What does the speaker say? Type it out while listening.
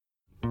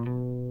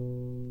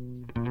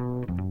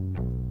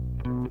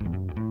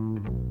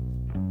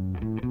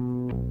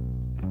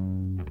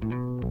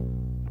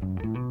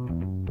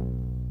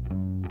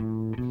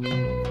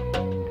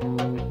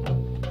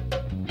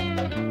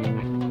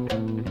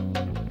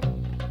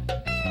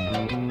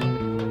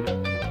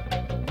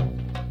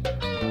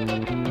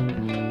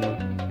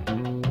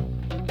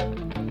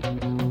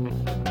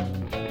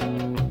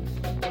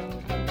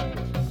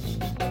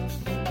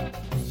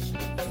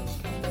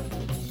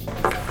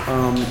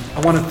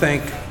I want to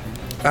thank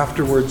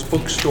Afterwards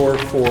Bookstore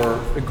for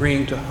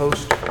agreeing to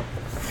host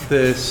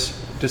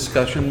this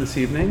discussion this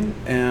evening,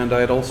 and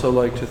I'd also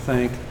like to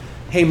thank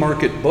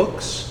Haymarket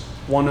Books,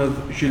 one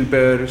of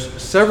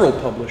Gilbert's several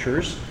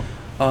publishers.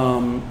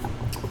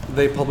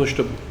 They published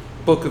a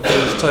book of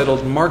his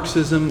titled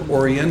Marxism,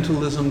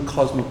 Orientalism,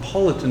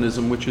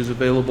 Cosmopolitanism, which is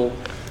available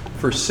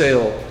for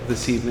sale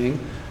this evening.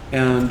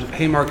 And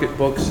Haymarket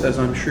Books, as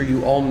I'm sure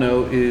you all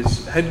know, is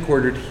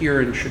headquartered here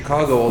in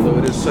Chicago, although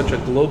it is such a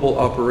global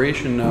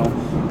operation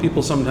now.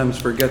 People sometimes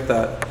forget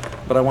that.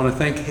 But I want to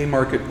thank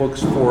Haymarket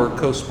Books for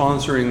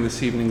co-sponsoring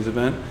this evening's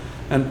event.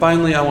 And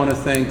finally, I want to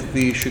thank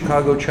the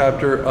Chicago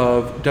chapter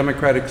of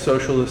Democratic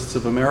Socialists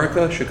of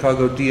America,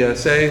 Chicago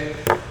DSA,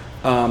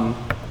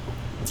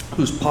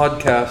 whose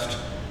podcast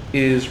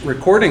is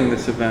recording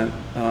this event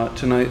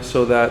tonight,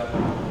 so that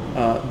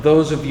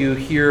those of you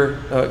here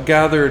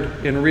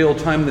gathered in real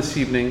time this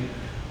evening,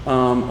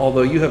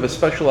 although you have a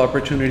special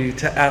opportunity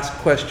to ask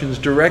questions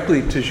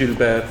directly to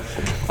Gilbert,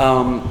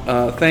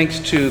 thanks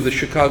to the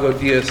Chicago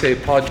DSA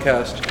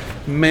podcast,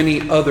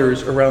 many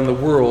others around the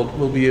world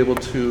will be able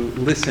to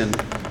listen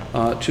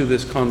to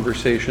this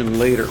conversation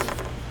later.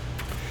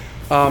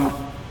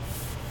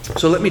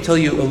 So let me tell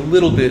you a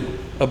little bit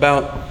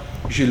about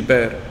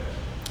Gilbert.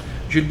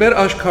 Gilbert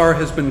Achcar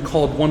has been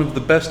called one of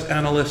the best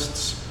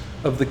analysts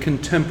of the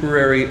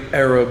contemporary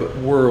Arab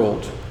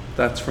world.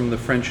 That's from the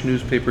French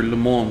newspaper Le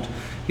Monde.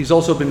 He's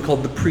also been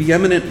called the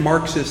preeminent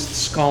Marxist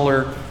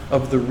scholar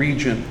of the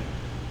region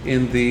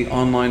in the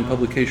online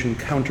publication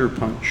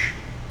Counterpunch.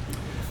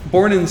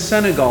 Born in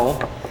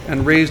Senegal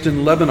and raised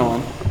in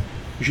Lebanon,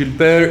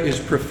 Gilbert is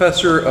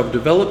professor of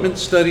development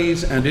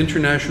studies and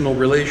international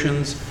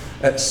relations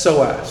at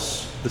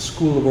SOAS, the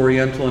School of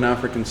Oriental and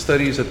African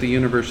Studies at the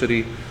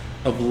University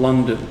of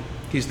London.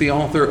 He's the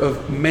author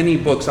of many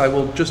books. I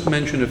will just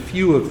mention a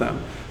few of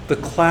them. The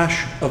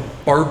Clash of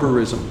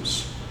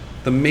Barbarisms,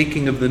 The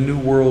Making of the New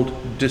World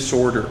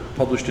Disorder,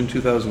 published in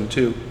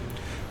 2002.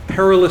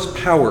 Perilous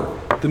Power,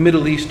 The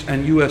Middle East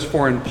and U.S.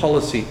 Foreign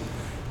Policy,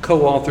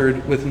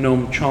 co-authored with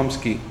Noam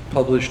Chomsky,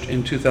 published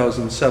in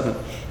 2007.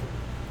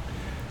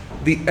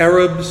 The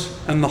Arabs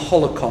and the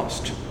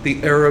Holocaust,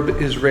 The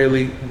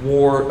Arab-Israeli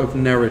War of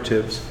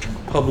Narratives,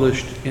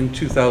 published in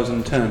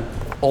 2010,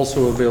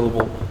 also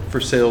available for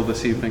sale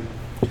this evening.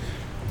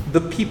 The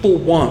People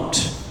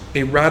Want,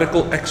 a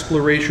radical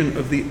exploration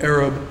of the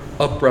Arab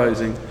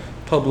uprising,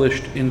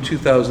 published in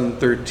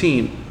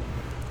 2013.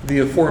 The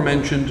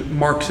aforementioned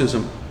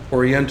Marxism,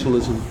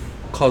 Orientalism,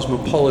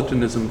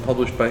 Cosmopolitanism,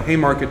 published by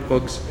Haymarket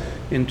Books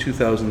in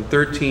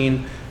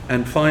 2013.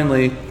 And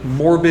finally,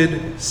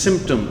 Morbid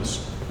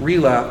Symptoms,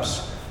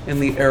 Relapse in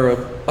the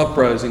Arab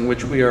Uprising,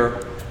 which we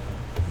are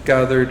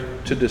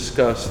gathered to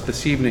discuss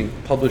this evening,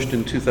 published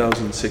in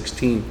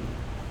 2016.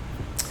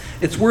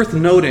 It's worth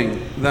noting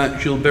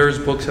that Gilbert's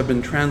books have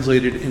been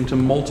translated into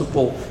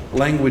multiple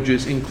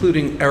languages,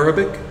 including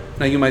Arabic.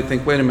 Now you might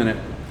think, wait a minute.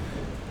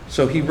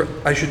 So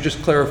I should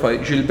just clarify.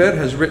 Gilbert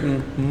has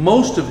written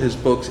most of his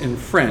books in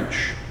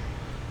French.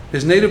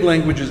 His native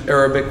language is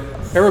Arabic.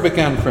 Arabic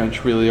and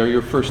French, really, are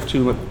your first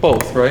two,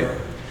 both, right?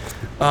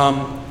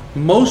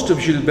 Most of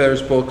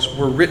Gilbert's books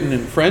were written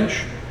in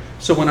French.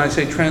 So when I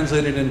say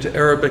translated into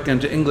Arabic and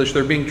to English,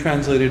 they're being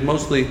translated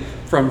mostly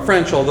from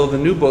French, although the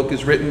new book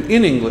is written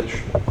in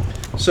English.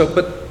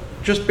 But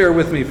just bear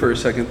with me for a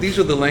second. These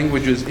are the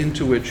languages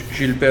into which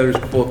Gilbert's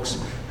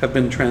books have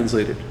been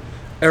translated: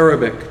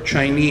 Arabic,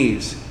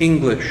 Chinese,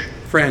 English,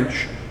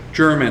 French,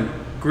 German,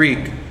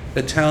 Greek,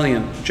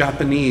 Italian,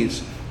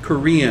 Japanese,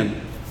 Korean,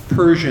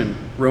 Persian,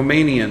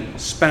 Romanian,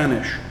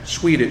 Spanish,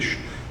 Swedish,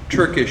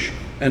 Turkish,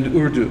 and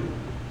Urdu.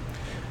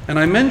 And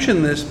I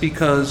mention this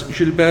because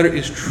Gilbert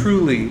is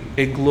truly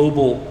a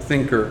global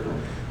thinker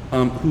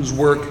whose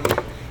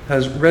work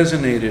has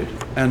resonated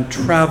and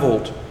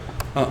traveled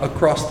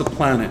across the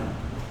planet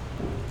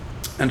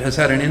and has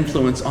had an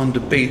influence on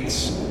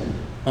debates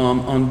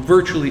on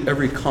virtually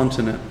every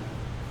continent.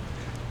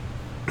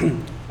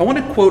 I want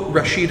to quote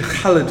Rashid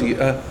Khalidi,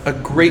 a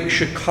great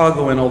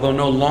Chicagoan, although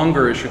no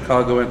longer a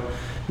Chicagoan.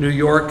 New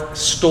York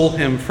stole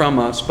him from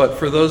us, but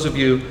for those of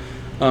you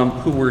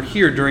who were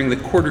here during the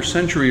quarter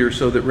century or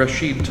so that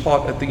Rashid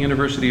taught at the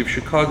University of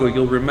Chicago,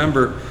 you'll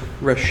remember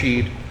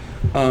Rashid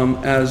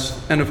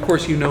and of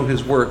course you know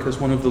his work as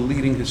one of the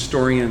leading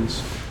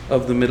historians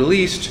of the Middle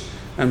East,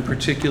 and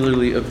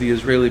particularly of the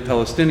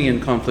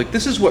Israeli-Palestinian conflict.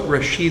 This is what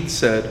Rashid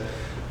said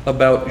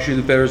about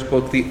Gilbert's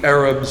book, The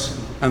Arabs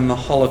and the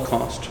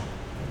Holocaust.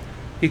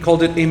 He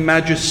called it a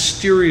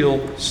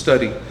magisterial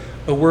study,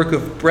 a work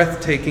of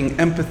breathtaking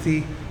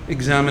empathy,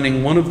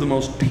 examining one of the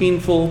most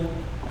painful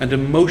and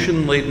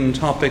emotion-laden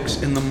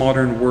topics in the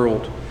modern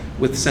world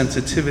with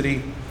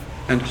sensitivity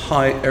and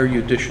high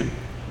erudition.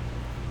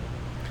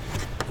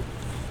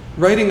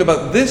 Writing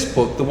about this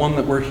book, the one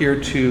that we're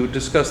here to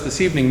discuss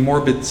this evening,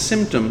 Morbid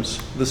Symptoms,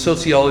 the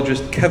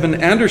sociologist Kevin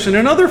Anderson,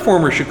 another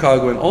former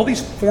Chicagoan, all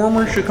these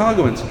former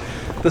Chicagoans,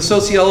 the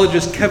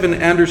sociologist Kevin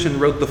Anderson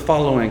wrote the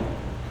following: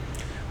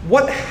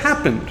 "What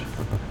happened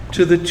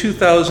to the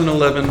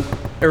 2011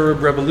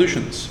 Arab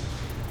revolutions?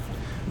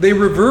 They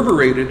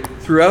reverberated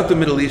throughout the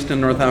Middle East and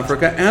North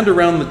Africa and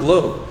around the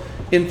globe,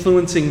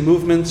 influencing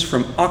movements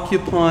from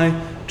Occupy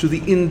to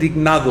the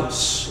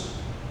Indignados.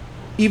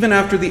 Even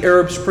after the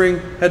Arab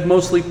Spring had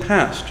mostly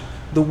passed,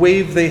 the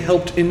wave they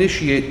helped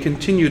initiate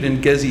continued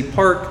in Gezi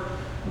Park,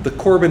 the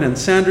Corbyn and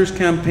Sanders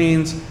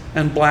campaigns,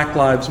 and Black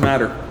Lives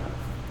Matter.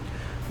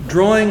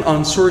 Drawing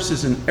on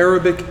sources in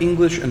Arabic,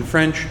 English, and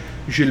French,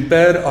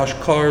 Gilbert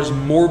Achcar's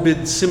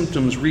Morbid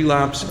Symptoms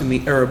relapse in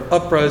the Arab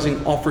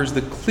uprising offers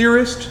the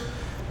clearest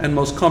and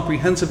most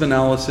comprehensive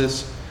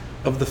analysis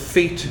of the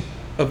fate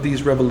of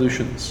these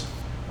revolutions.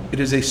 It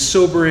is a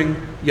sobering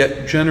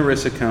yet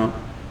generous account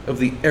of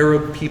the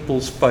Arab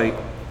people's fight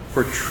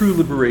for true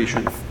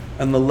liberation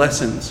and the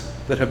lessons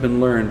that have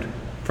been learned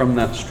from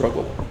that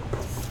struggle.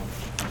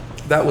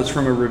 That was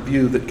from a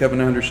review that Kevin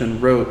Anderson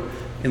wrote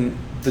in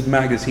the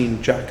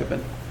magazine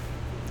Jacobin.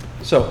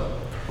 So,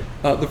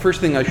 the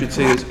first thing I should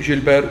say is,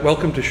 Gilbert,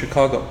 welcome to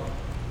Chicago.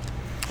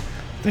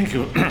 Thank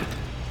you.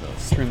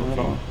 Let's turn that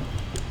on.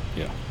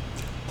 Yeah.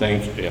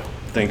 Thank you. Yeah.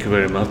 Thank you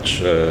very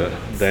much,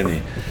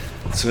 Danny.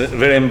 It's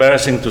very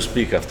embarrassing to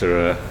speak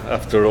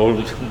after all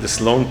this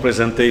long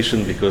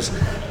presentation because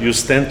you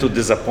tend to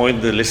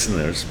disappoint the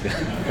listeners.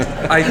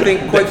 I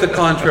think quite the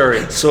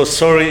contrary. So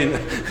sorry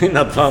in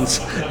advance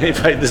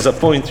if I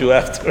disappoint you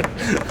after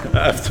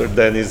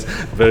Danny's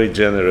very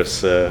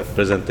generous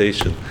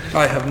presentation.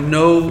 I have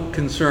no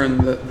concern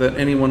that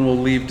anyone will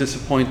leave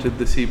disappointed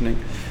this evening.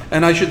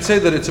 And I should say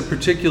that it's a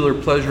particular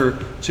pleasure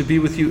to be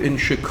with you in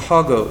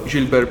Chicago,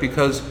 Gilbert,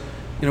 because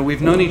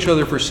we've known each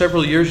other for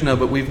several years now,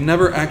 but we've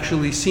never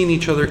actually seen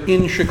each other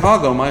in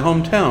Chicago, my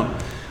hometown.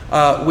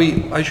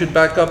 I should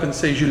back up and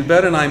say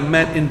Gilbert and I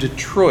met in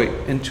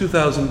Detroit in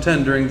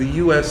 2010 during the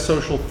U.S.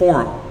 Social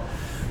Forum.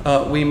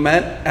 We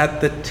met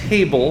at the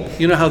table.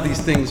 You know how these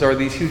things are,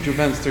 these huge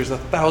events, there's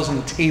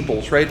 1,000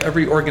 tables, right?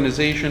 Every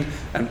organization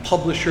and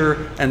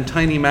publisher and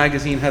tiny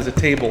magazine has a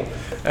table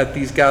at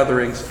these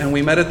gatherings. And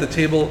we met at the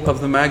table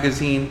of the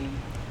magazine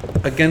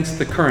Against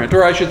the Current,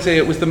 or I should say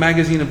it was the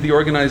magazine of the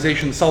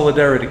organization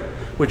Solidarity,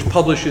 which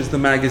publishes the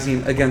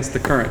magazine Against the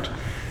Current.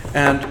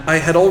 And I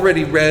had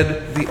already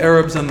read The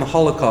Arabs and the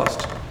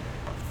Holocaust,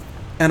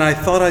 and I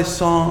thought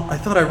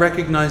I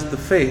recognized the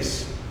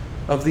face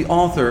of the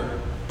author,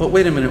 but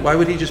wait a minute, why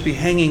would he just be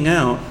hanging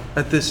out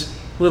at this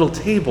little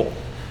table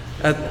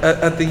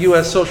at the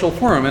US Social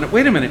Forum? And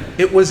wait a minute,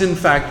 it was in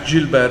fact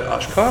Gilbert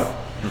Achcar.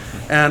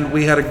 And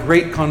we had a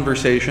great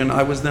conversation.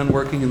 I was then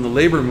working in the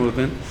labor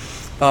movement.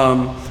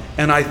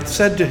 And I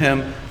said to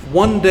him,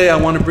 one day I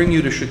want to bring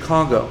you to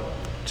Chicago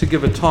to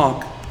give a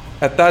talk.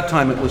 At that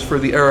time it was for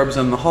the Arabs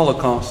and the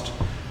Holocaust.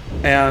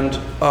 And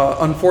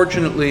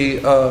unfortunately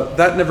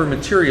that never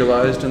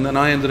materialized, and then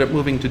I ended up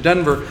moving to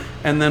Denver,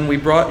 and then we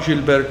brought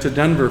Gilbert to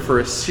Denver for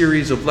a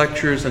series of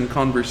lectures and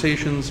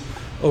conversations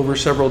over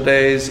several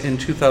days in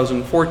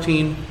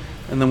 2014,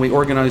 and then we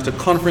organized a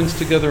conference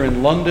together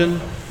in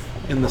London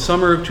in the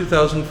summer of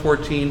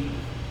 2014.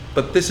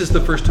 But this is the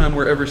first time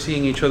we're ever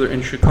seeing each other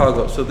in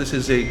Chicago, so this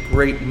is a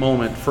great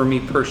moment for me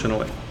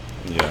personally.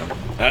 Yeah,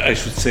 I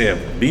should say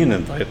I've been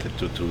invited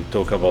to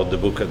talk about the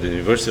book at the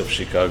University of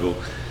Chicago,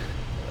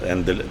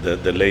 and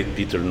the late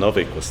Peter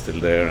Novick was still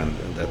there, and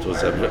that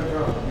was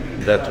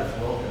that.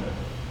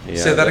 Yeah,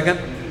 say that again?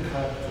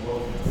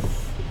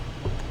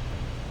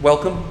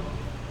 Welcome?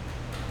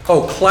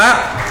 Oh,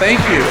 clap!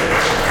 Thank you.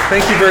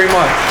 Thank you very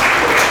much.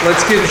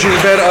 Let's give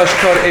Gilbert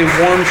Achcar a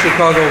warm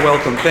Chicago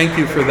welcome. Thank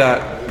you for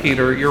that.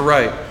 Peter, you're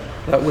right.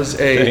 That was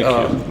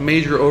a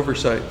major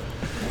oversight.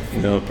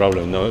 No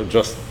problem. No,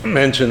 just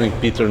mentioning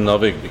Peter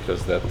Novick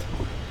because that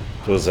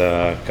was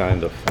a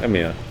kind of. I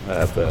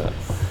have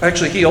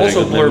actually, he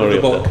also blurbed the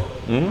book.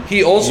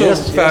 He also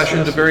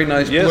fashioned a very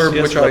nice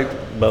blurb, which I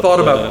thought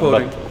about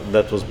quoting. But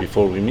that was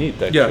before we meet,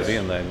 actually,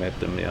 and I met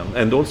them. Yeah.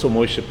 And also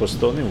Moishe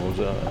Postoni,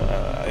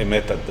 I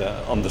met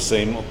on the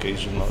same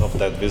occasion of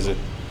that visit.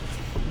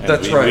 And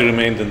that's right. We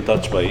remained in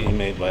touch by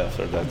email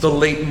after that. The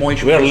late Moishe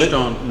Postoni. We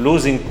are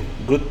losing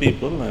good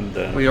people, and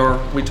we are.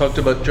 We talked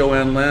about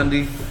Joanne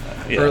Landy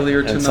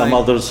earlier tonight, and some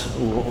others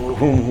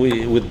whom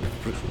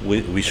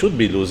we should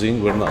be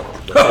losing. We're not,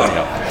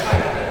 anyhow.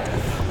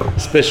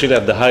 Especially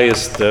at the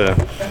highest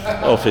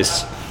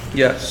office.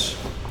 Yes,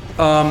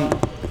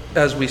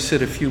 as we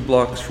sit a few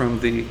blocks from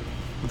the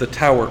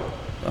tower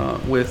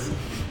with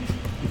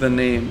the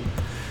name.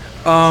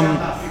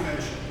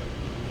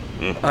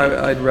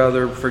 I'd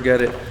rather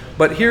forget it.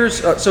 But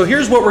here's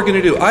what we're going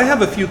to do. I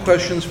have a few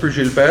questions for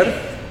Gilbert,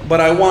 but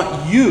I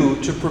want you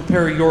to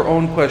prepare your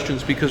own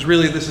questions because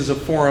really this is a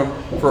forum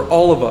for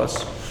all of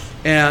us.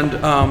 And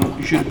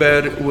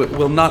Gilbert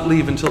will not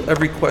leave until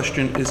every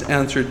question is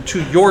answered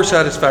to your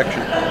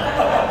satisfaction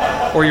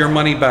or your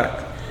money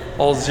back,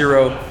 all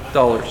 $0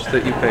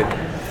 that you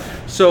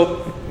paid.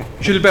 So,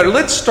 Gilbert,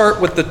 let's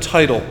start with the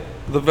title,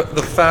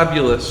 the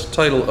fabulous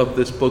title of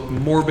this book,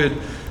 Morbid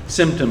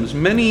Symptoms.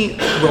 Many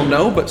will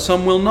know, but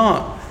some will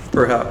not,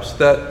 perhaps,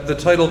 that the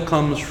title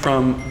comes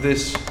from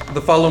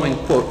the following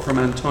quote from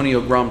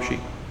Antonio Gramsci.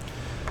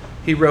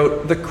 He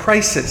wrote, "The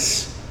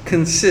crisis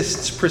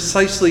consists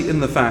precisely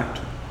in the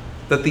fact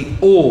that the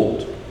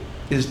old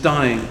is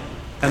dying,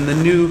 and the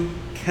new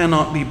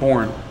cannot be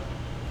born.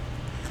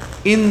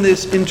 In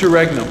this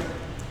interregnum,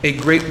 a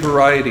great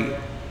variety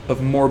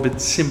of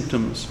morbid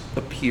symptoms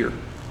appear.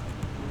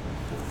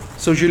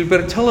 So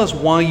Gilbert, tell us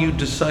why you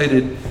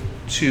decided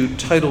to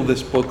title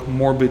this book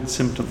Morbid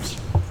Symptoms.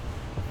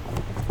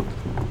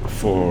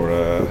 For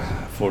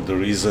the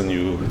reason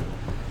you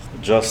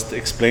just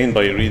explained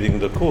by reading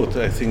the quote.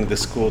 I think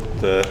this quote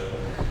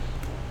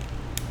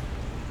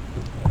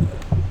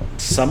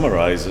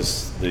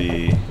summarizes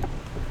the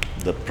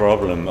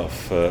problem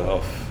of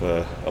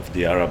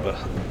the Arab,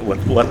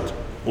 what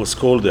was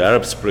called the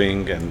Arab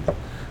Spring and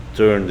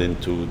turned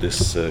into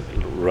this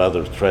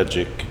rather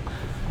tragic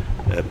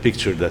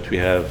picture that we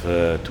have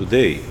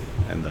today.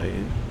 And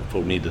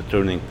for me, the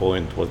turning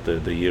point was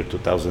the year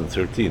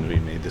 2013. We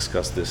may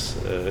discuss this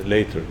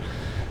later.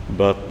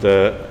 But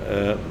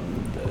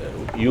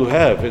you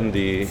have in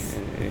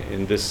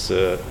this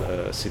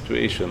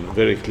situation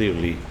very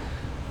clearly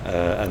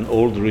an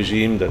old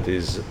regime that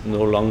is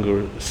no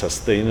longer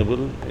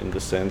sustainable in the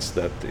sense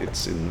that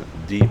it's in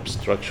deep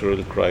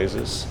structural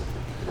crisis.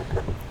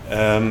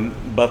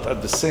 But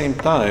at the same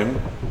time,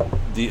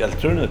 the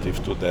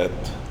alternative to that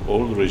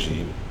old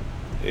regime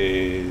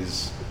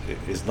is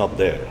not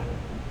there.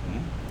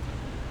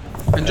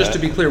 And just to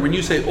be clear, when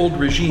you say old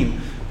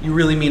regime, you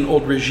really mean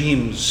old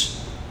regimes.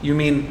 You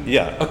mean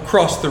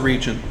across the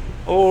region.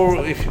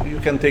 Or if you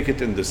can take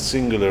it in the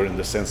singular, in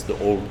the sense the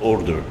old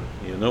order.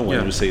 You know,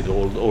 when you say the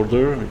old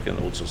order, you can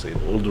also say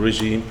the old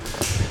regime.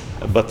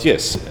 But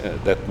yes,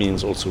 that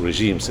means also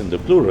regimes in the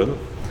plural.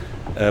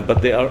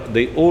 But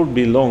they all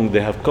belong.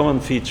 They have common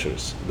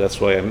features. That's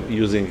why I'm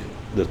using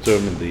the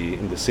term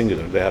in the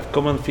singular. They have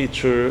common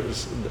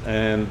features,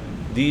 and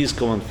these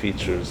common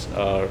features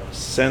are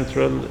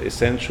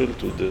essential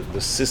to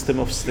the system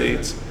of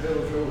states.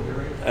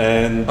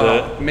 And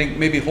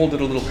maybe hold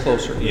it a little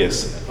closer.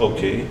 Yes.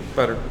 Okay.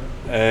 Better.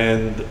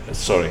 And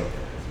sorry.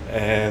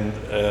 And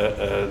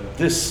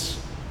this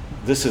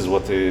is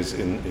what is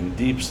in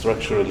deep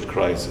structural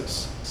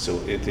crisis.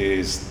 So it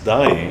is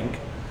dying,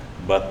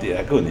 but the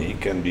agony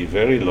can be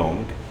very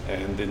long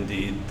and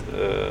indeed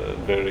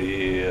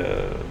very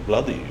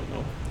bloody. You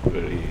know,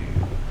 very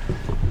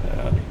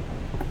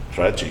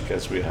tragic,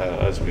 as we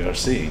are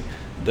seeing.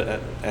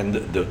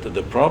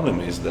 The problem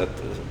is that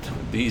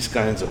these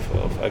kinds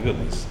of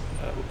agonies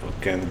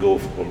can go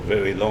for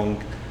very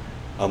long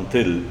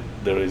until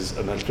there is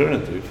an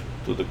alternative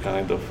to the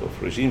kind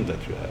of regime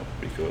that you have,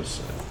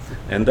 because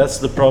and that's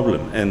the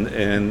problem.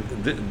 And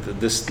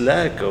this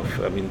lack of,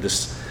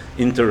 this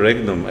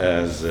interregnum,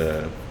 as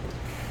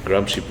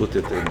Gramsci put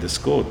it in this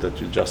quote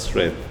that you just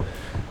read,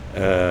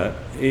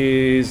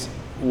 is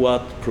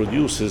what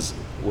produces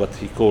what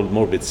he called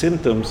morbid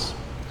symptoms,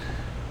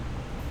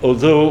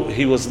 although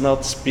he was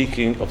not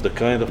speaking of the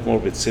kind of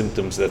morbid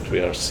symptoms that we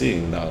are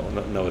seeing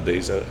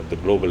nowadays at the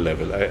global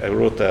level. I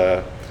wrote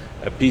a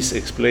piece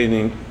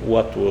explaining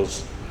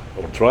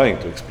or trying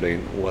to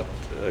explain what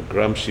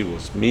Gramsci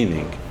was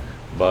meaning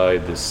by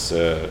this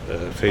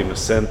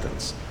famous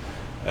sentence.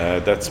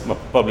 That's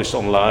published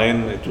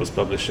online. It was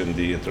published in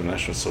the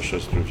International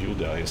Socialist Review,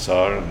 the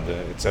ISR, and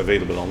it's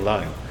available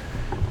online.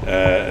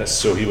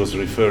 So he was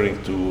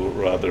referring to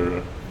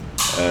rather,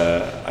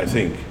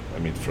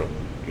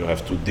 you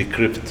have to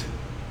decrypt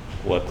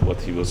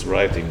what he was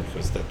writing,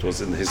 because that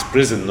was in his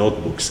prison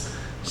notebooks.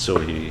 So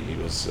he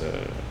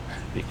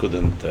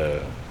couldn't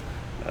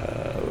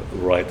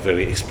write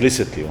very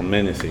explicitly on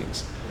many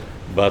things.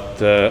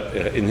 But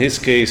in his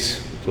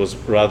case, it was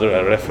rather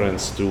a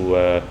reference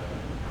to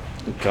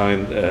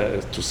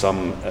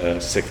some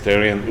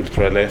sectarian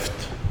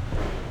ultra-left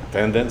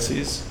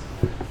tendencies.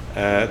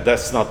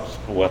 That's not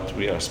what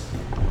we are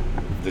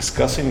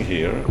discussing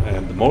here.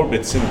 And the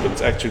morbid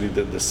symptoms, actually,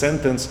 the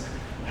sentence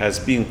has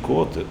been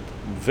quoted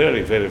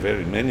very, very,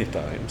 very many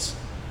times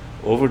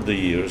over the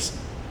years,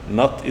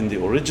 not in the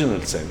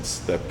original sense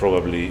that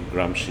probably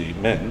Gramsci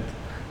meant,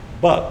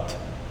 but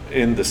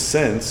in the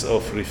sense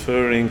of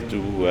referring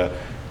to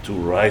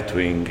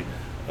right-wing,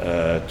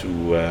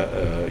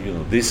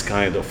 this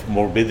kind of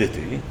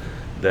morbidity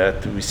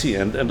that we see.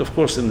 And of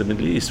course, in the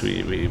Middle East,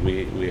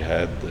 we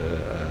had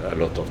a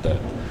lot of that.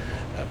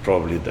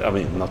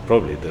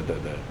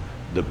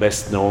 The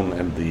best known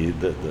and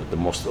the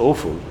most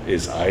awful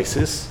is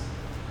ISIS,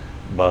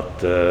 but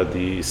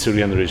the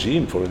Syrian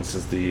regime, for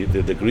instance, the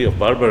degree of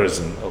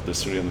barbarism of the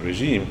Syrian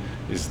regime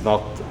is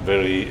not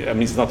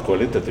it's not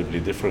qualitatively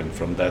different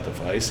from that of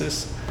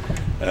ISIS.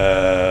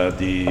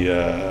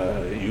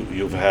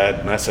 You've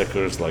had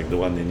massacres like the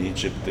one in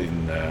Egypt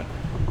in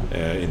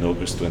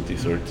August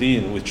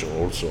 2013, which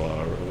also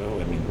are,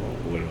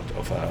 were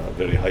of a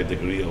very high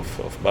degree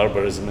of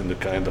barbarism, and the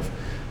kind of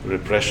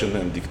repression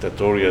and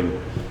dictatorial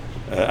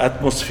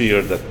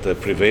atmosphere that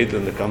prevailed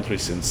in the country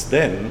since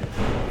then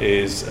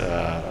is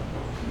a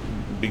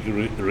big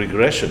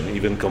regression,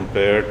 even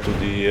compared to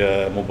the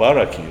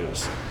Mubarak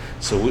years.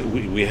 So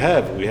we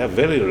have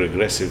very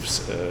regressive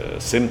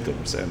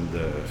symptoms and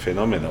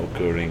phenomena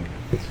occurring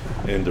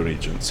in the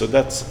region. So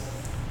that's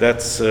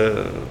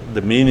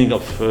the meaning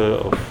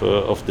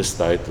of this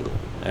title.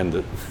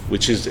 and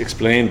which is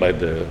explained by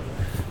the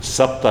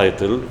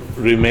subtitle,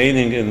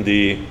 remaining in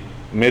the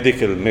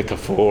medical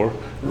metaphor,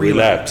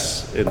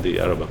 relapse in the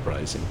Arab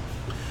uprising.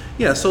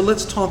 Yeah, so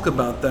let's talk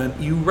about that.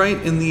 You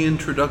write in the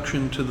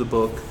introduction to the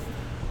book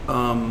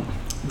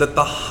that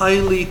the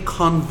highly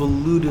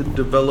convoluted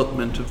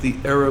development of the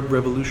Arab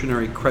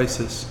revolutionary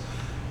crisis,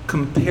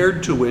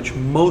 compared to which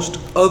most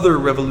other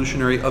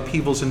revolutionary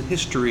upheavals in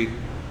history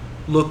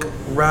look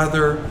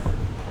rather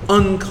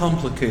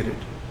uncomplicated.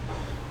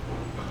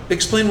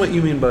 Explain what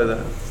you mean by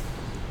that.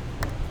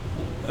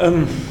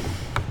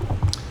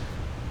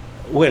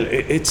 Well,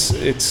 it's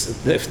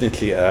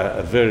definitely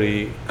a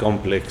very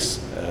complex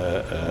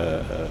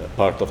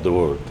part of the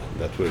world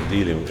that we're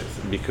dealing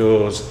with,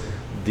 because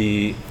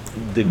the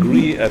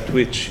degree at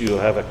which you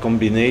have a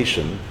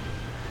combination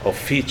of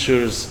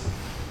features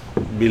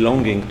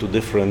belonging to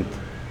different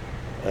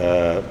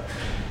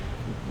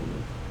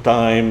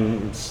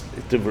times,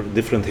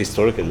 different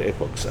historical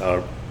epochs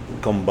are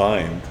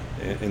combined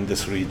in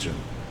this region.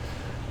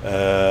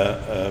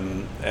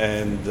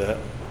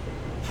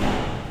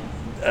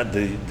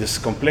 This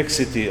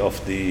complexity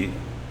of the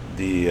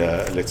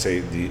let's say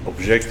the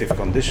objective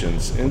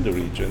conditions in the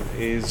region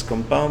is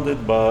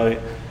compounded by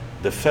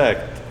the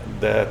fact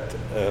that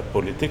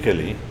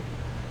politically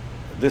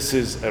this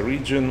is a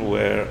region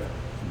where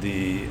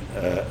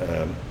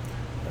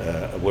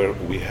where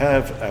we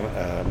have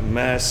a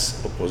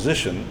mass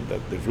opposition that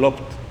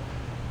developed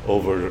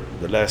over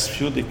the last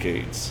few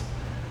decades,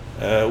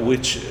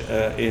 which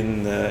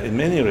in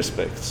many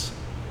respects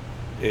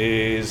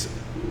is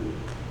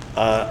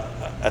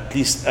at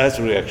least as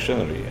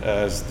reactionary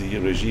as the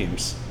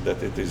regimes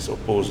that it is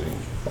opposing.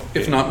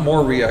 If not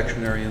more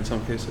reactionary in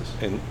some cases.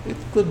 And it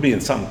could be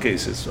in some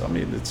cases. I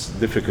mean, it's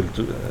difficult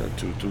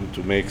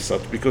to make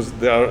such, because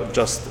there are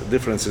just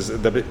differences.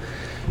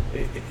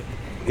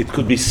 It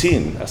could be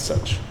seen as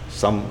such.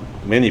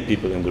 Many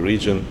people in the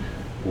region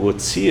would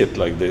see it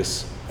like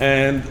this,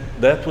 and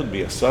that would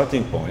be a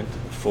starting point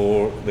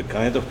for the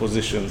kind of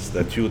positions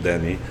that you,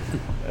 Danny,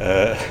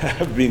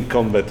 have been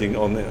combating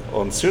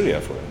on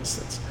Syria, for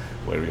instance,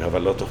 where you have a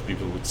lot of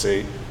people who would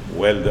say,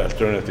 well, the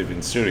alternative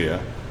in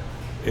Syria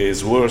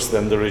is worse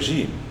than the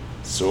regime,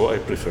 so I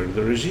prefer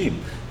the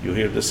regime. You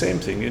hear the same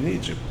thing in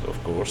Egypt,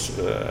 of course,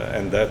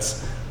 and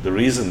that's the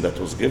reason that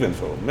was given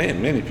for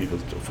many people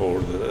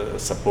for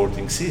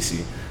supporting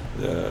Sisi,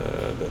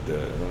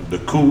 the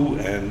coup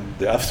and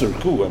the after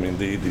coup. I mean,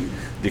 the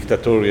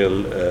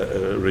dictatorial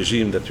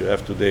regime that you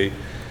have today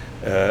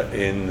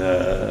in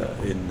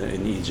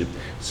Egypt.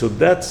 So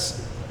that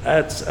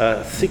adds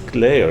a thick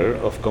layer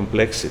of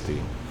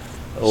complexity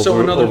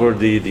over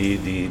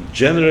the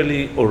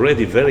generally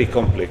already very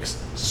complex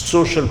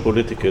social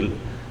political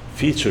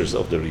features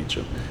of the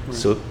region. Right.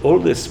 So all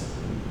this,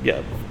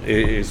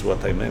 is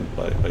what I meant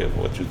by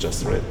what you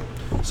just read.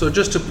 So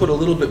just to put a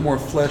little bit more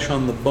flesh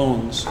on the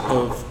bones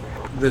of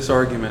this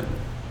argument,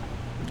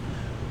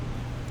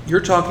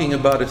 you're talking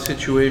about a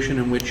situation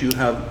in which you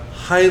have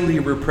highly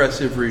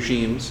repressive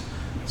regimes.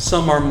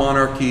 Some are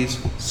monarchies,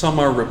 some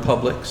are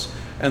republics,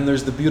 and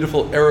there's the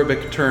beautiful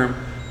Arabic term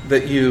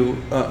that you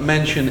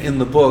mention in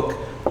the book,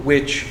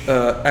 which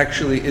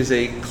actually is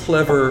a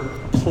clever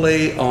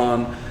play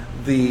on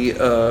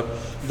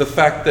the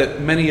fact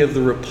that many of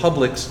the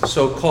republics,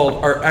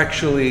 so-called, are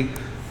actually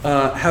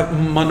have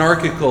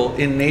monarchical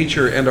in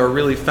nature and are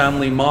really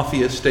family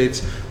mafia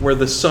states where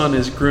the son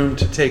is groomed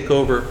to take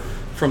over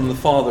from the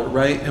father,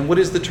 right? And what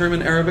is the term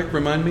in Arabic?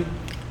 Remind me.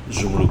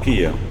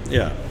 Jumhuriya.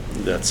 Yeah,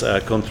 that's a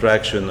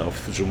contraction of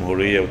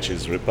Jumhuriya, which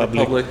is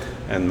republic.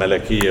 And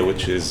Malakiya,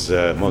 which is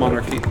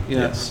monarchy.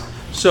 Yes.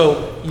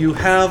 So you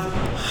have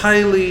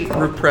highly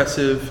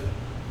repressive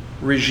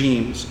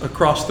regimes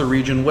across the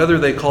region, whether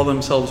they call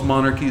themselves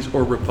monarchies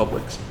or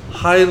republics.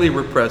 Highly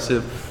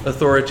repressive,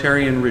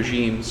 authoritarian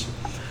regimes,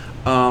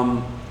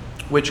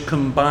 which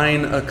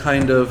combine a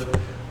kind of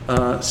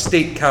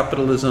state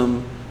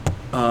capitalism,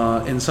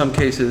 in some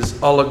cases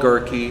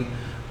oligarchy,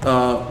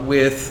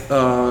 with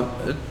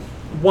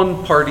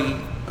one-party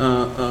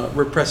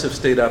repressive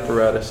state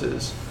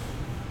apparatuses.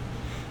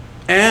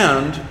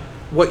 And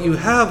what you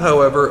have,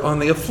 however, on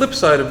the flip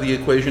side of the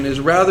equation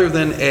is, rather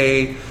than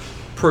a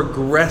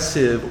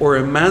progressive or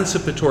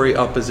emancipatory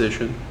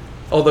opposition,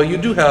 although you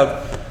do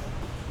have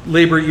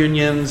labor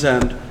unions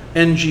and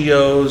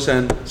NGOs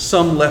and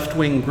some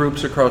left-wing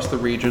groups across the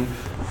region,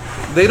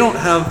 they don't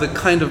have the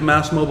kind of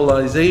mass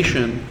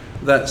mobilization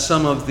that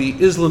some of the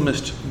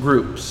Islamist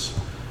groups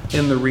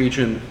in the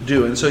region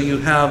do. And so you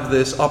have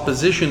this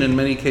opposition in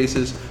many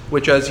cases,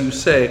 which, as you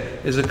say,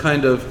 is a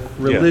kind of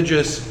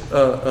religious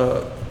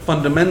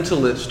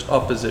fundamentalist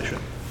opposition.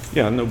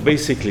 Yeah, no,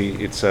 basically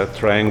it's a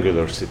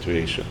triangular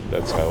situation.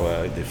 That's how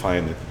I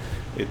define it.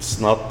 It's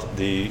not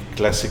the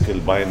classical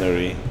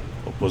binary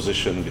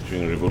opposition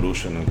between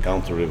revolution and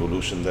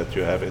counter-revolution that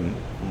you have in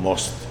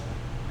most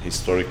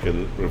historical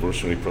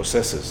revolutionary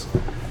processes.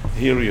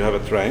 Here you have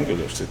a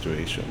triangular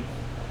situation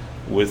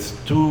with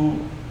two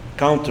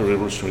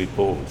counter-revolutionary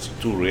poles,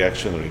 two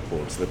reactionary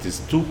poles. That is,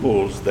 two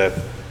poles that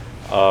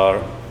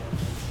are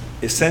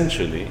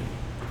essentially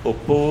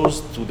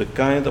opposed to the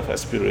kind of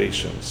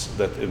aspirations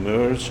that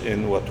emerged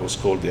in what was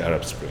called the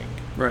Arab Spring,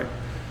 Right.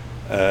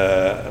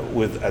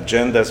 with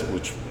agendas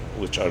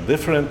which are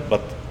different,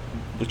 but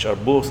which are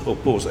both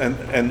opposed.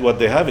 And what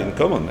they have in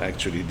common,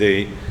 actually,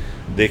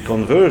 they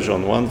converge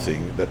on one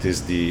thing, that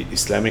is the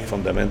Islamic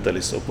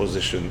fundamentalist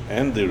opposition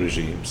and the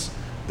regimes.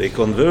 They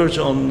converge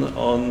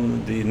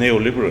on the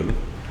neoliberal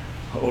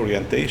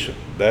orientation.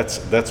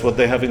 That's what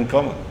they have in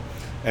common.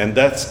 And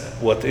that's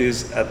what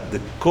is at the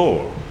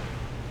core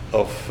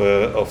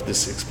of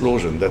this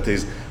explosion, that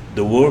is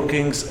the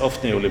workings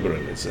of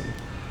neoliberalism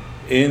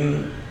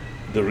in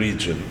the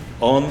region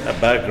on a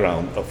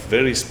background of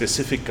very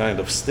specific kind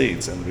of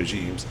states and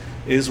regimes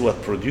is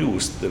what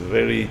produced the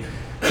very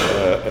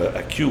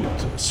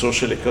acute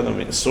social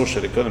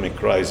economic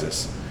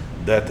crisis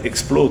that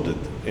exploded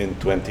in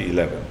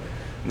 2011.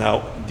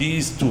 Now,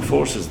 these two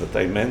forces that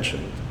I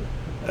mentioned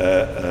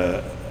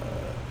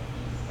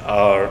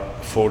are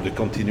for the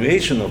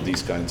continuation of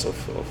these kinds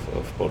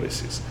of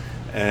policies.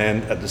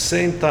 And at the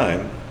same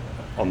time,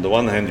 on the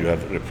one hand, you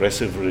have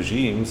repressive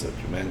regimes that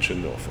you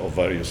mentioned of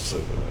various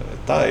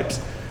types.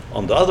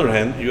 On the other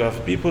hand, you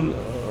have people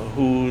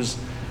whose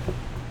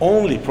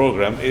only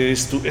program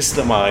is to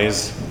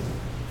Islamize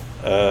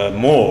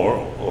more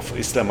of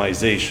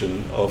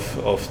Islamization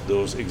of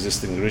those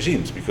existing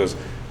regimes. Because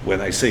when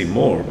I say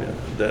more,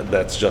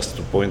 that's just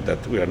to point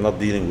that we are not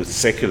dealing with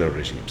secular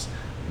regimes.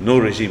 No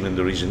regime in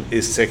the region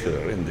is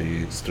secular in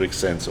the strict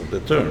sense of the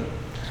term.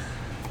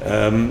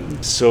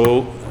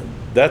 So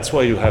that's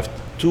why you have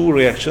two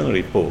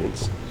reactionary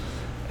poles.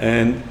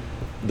 And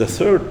the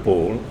third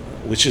pole,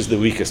 which is the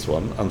weakest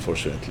one,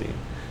 unfortunately,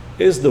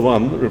 is the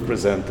one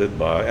represented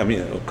by,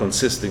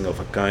 consisting of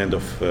a kind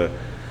of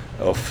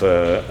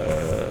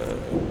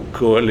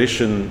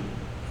coalition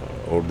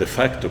or de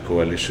facto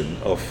coalition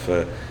of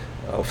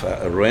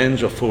a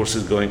range of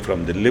forces going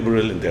from the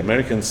liberal in the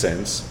American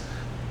sense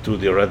to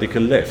the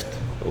radical left.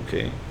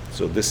 Okay,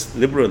 so this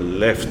liberal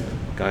left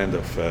kind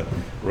of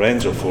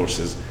range of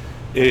forces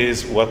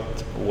is what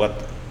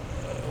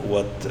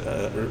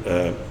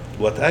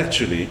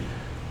actually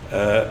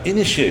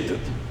initiated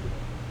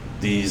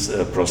these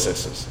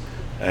processes.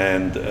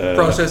 And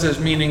processes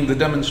meaning the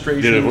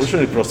demonstrations, the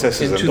revolutionary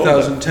processes in and all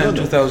that. 2010,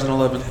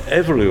 2011.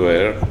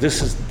 Everywhere,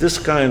 this is this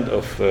kind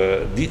of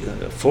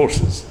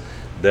forces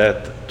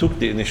that took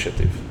the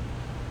initiative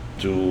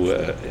to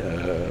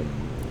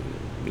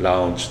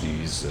launch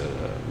these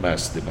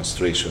mass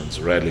demonstrations,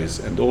 rallies,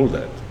 and all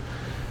that.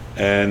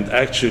 And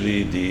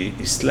actually, the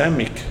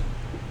Islamic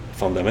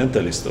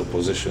fundamentalist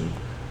opposition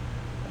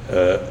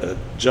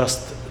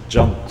just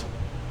jumped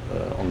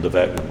on the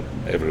wagon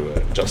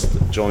everywhere, just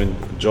joined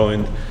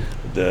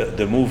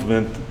the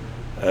movement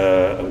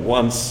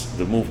once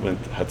the movement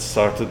had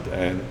started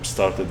and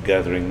started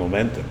gathering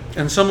momentum.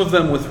 And some of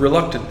them with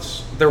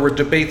reluctance. There were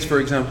debates, for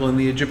example, in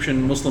the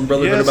Egyptian Muslim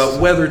Brotherhood Yes. about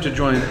whether to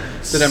join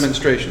the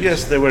demonstrations.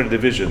 Yes, there were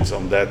divisions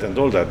on that and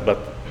all that, but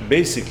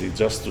basically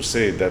just to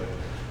say that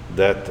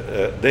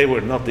they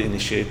were not the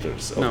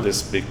initiators of No.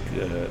 this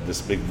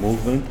big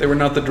movement. They were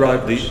not the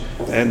drivers.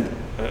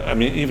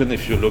 Even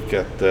if you look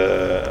at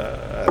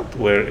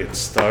where it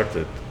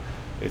started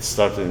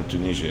in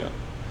Tunisia,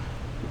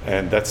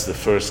 and that's the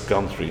first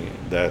country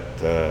that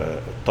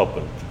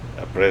toppled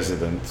a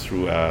president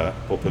through a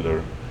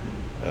popular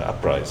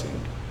uprising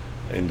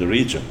in the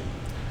region.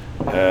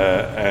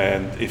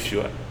 And if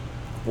you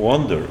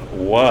wonder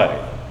why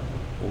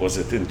was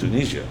it in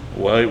Tunisia?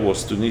 Why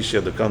was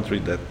Tunisia the country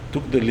that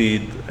took the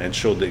lead and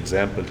showed the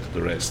example to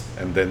the rest,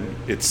 and then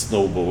it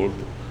snowballed?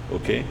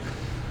 Okay.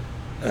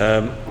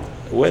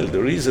 Well,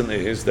 the reason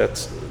is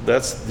that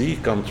that's the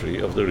country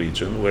of the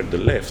region where the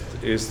left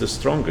is the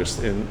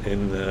strongest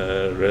in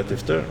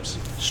relative terms.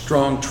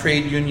 Strong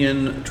trade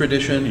union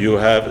tradition.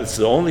 It's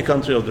the only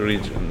country of the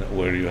region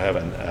where you have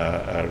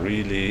a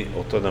really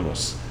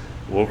autonomous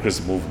workers'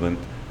 movement.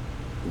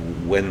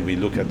 When we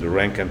look at the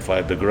rank and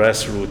file, the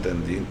grassroots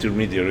and the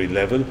intermediary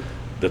level,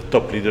 the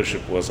top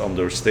leadership was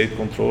under state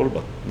control,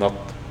 but not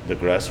the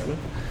grassroots.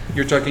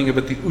 You're talking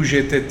about the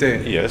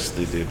UGTT. Yes,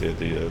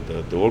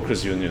 the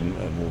workers' union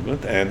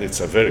movement, and it's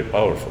a very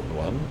powerful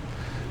one.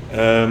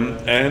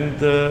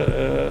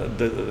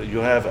 You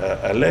have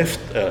a left,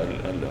 a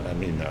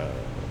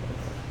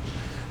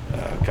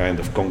kind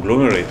of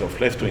conglomerate of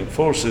left-wing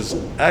forces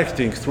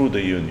acting through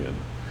the union,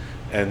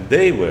 and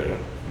they were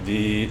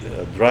the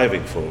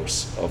driving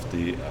force of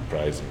the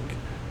uprising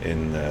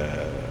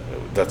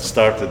that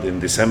started in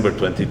December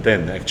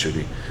 2010,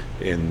 actually,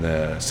 in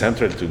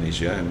central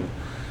Tunisia,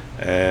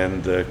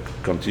 and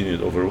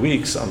continued over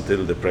weeks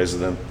until the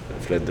president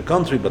fled the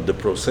country. But the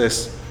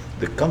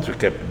country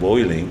kept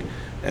boiling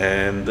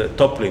and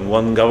toppling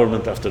one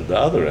government after the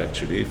other,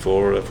 actually,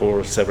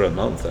 for several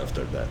months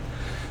after that.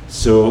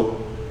 So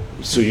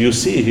you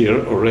see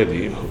here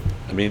already,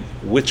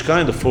 which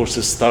kind of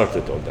forces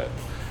started all that.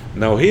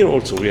 Now here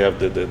also we have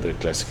the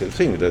classical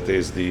thing, that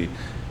is the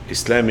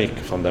Islamic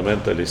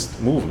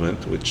fundamentalist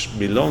movement, which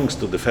belongs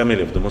to the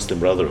family of the Muslim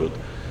Brotherhood,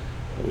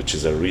 which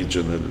is a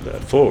regional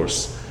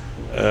force,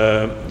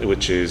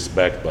 which is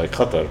backed by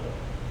Qatar.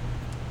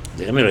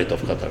 the Emirate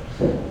of Qatar,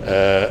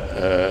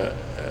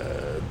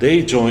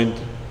 they joined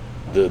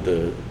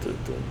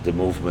the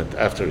movement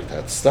after it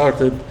had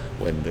started,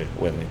 when it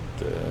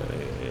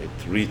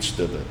reached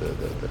the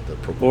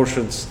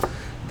proportions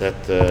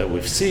that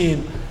we've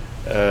seen.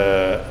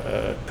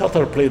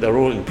 Qatar played a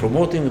role in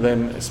promoting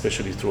them,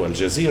 especially through Al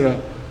Jazeera,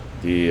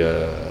 the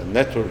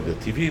network, the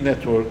TV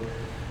network,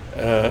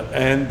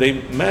 and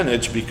they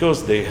managed,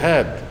 because they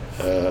had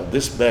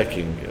this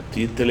backing,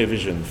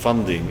 television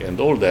funding and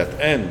all that,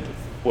 and,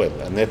 well,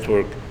 a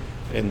network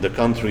in the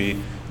country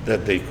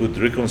that they could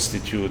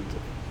reconstitute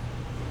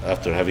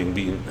after having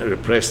been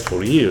repressed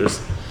for years.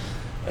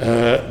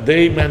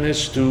 They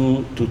managed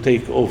to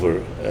take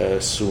over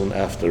soon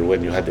after,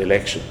 when you had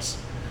elections,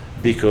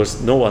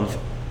 because no one,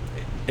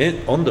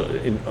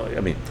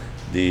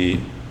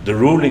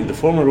 the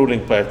former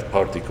ruling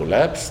party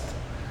collapsed,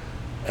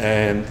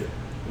 and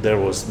there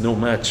was no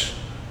match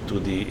to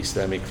the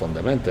Islamic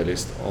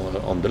fundamentalist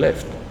on the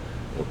left.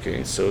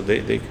 Okay, so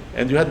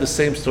and you had the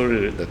same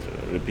story that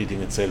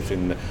repeating itself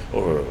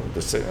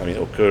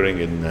occurring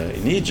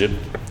in Egypt.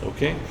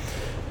 Okay,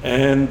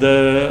 and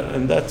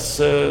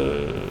that's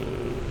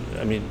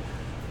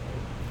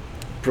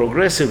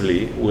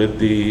progressively, with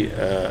the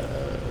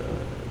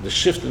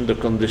shift in the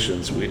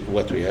conditions,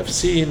 what we have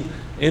seen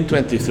in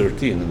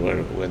 2013,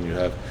 when you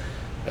have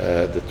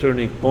the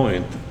turning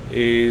point,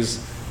 is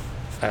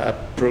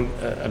after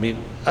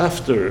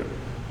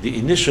the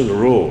initial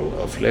role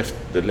of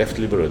the left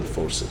liberal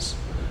forces,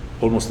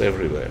 almost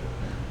everywhere,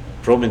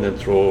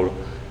 prominent role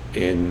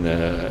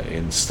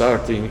in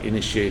starting,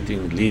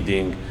 initiating,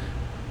 leading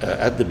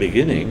at the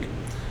beginning,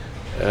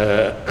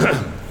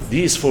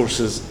 these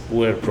forces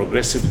were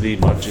progressively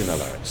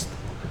marginalized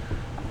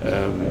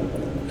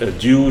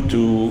due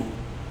to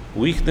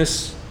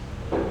weakness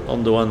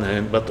on the one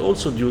hand, but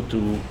also due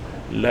to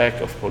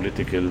lack of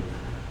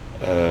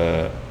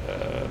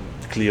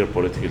clear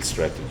political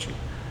strategy,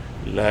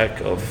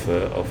 lack of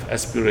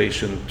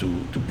aspiration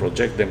to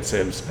project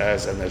themselves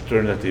as an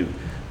alternative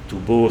to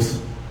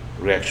both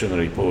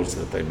reactionary poles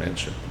that I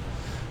mentioned.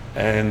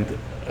 And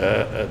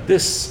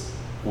this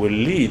will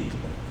lead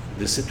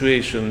the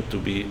situation to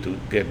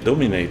get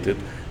dominated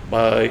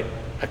by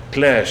a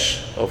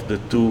clash of the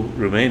two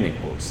remaining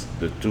poles,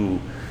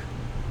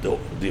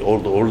 the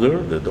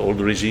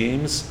old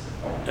regimes,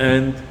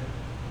 and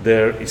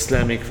their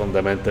Islamic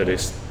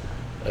fundamentalist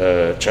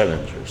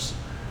challengers.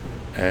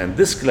 And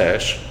this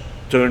clash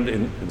turned,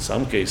 in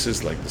some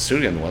cases, like the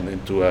Syrian one,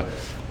 into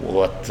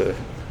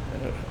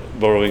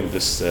borrowing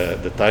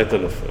the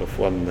title of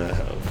one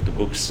of the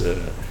books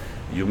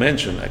you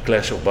mentioned, a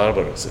clash of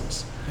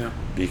barbarisms. Yeah.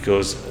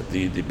 Because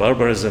the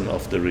barbarism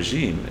of the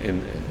regime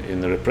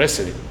in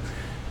repressing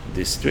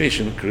the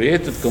situation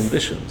created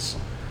conditions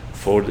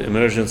for the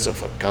emergence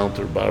of a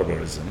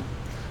counter-barbarism,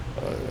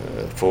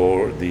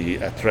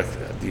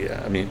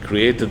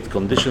 created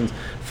conditions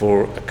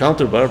for a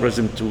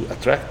counter-barbarism to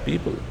attract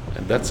people.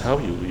 And that's how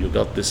you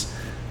got this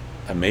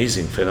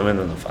amazing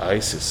phenomenon of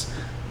ISIS,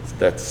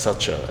 that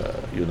such a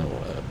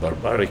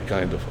barbaric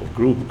kind of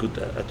group could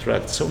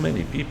attract so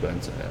many people,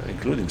 and,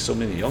 including so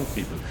many young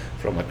people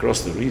from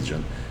across the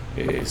region.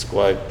 Is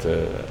quite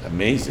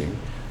amazing,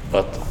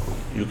 but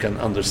you can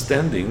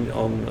understanding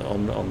on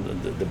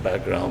the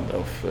background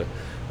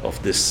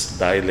of this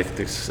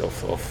dialectics of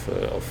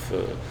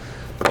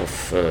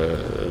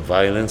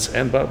violence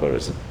and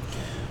barbarism.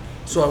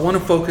 So I want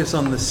to focus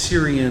on the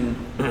Syrian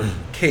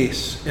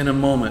case in a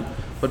moment.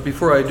 But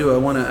before I do, I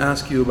want to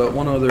ask you about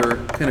one other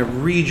kind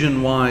of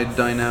region-wide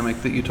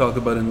dynamic that you talk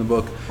about in the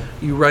book.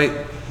 You write,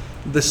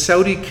 the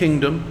Saudi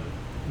Kingdom,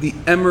 the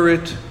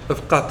Emirate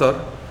of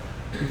Qatar,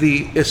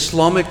 the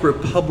Islamic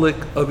Republic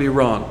of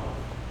Iran,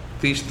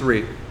 these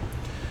three.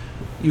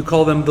 You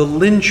call them the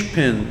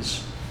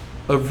linchpins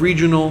of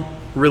regional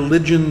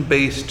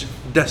religion-based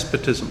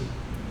despotism.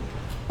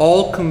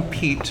 All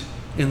compete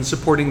in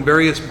supporting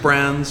various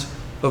brands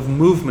of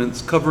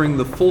movements covering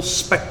the full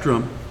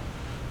spectrum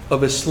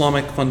of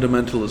Islamic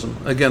fundamentalism.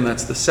 Again,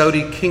 that's the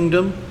Saudi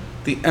Kingdom,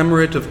 the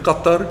Emirate of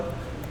Qatar,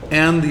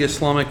 and the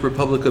Islamic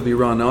Republic of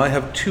Iran. Now, I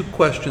have two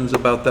questions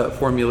about that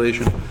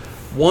formulation.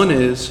 One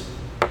is,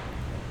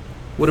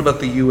 what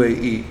about the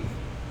UAE,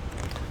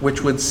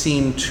 which would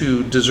seem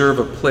to deserve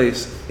a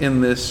place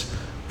in this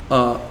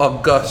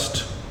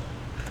august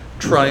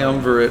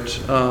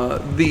triumvirate?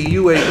 The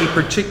UAE,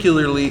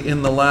 particularly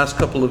in the last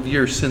couple of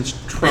years since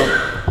Trump.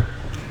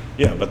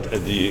 Yeah, but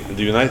the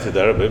United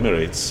Arab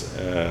Emirates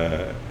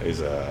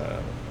is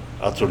a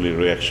utterly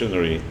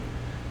reactionary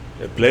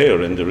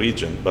player in the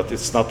region, but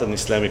it's not an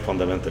Islamic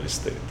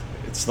fundamentalist state.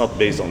 It's not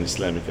based on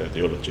Islamic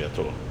ideology at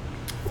all.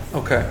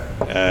 Okay.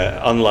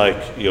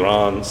 Unlike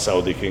Iran,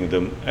 Saudi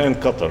Kingdom, and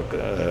Qatar,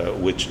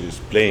 which is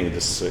playing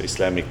this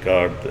Islamic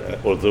card,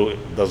 although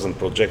it doesn't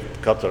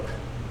project Qatar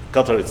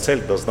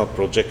itself does not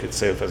project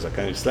itself as a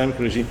kind of Islamic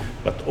regime,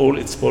 but all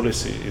its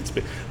policy it's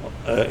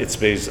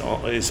based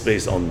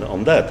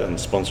on that, and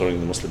sponsoring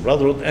the Muslim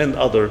Brotherhood and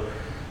other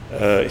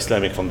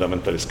Islamic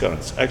fundamentalist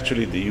currents.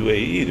 Actually, the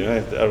UAE, the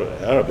United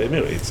Arab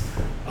Emirates,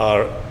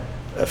 are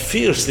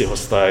fiercely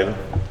hostile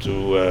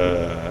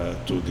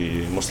to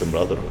the Muslim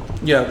Brotherhood.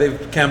 Yeah,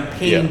 they've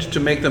campaigned to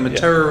make them a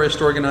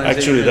terrorist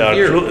organization.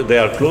 Actually, they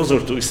are closer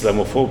to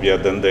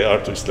Islamophobia than they are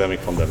to Islamic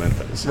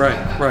fundamentalism.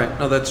 Right.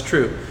 No, that's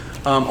true.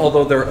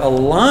 Although they're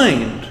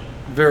aligned,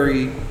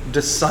 very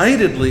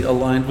decidedly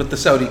aligned with the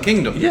Saudi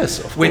kingdom. Yes,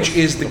 of course. Which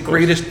is the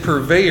greatest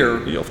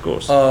purveyor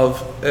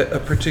of a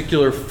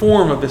particular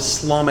form of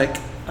Islamic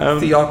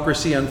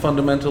theocracy and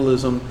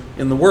fundamentalism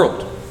in the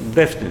world.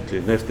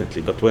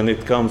 Definitely. But when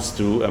it comes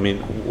to,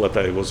 what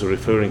I was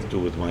referring to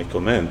with my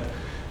comment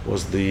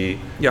was the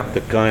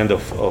kind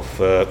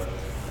of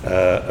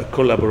a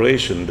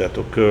collaboration that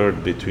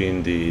occurred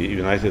between the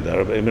United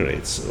Arab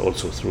Emirates,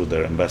 also through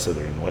their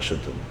ambassador in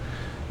Washington,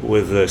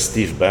 with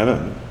Steve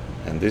Bannon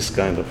and this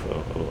kind of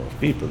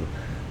people,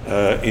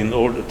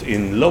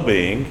 in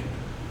lobbying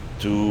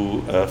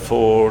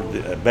for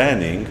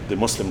banning the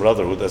Muslim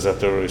Brotherhood as a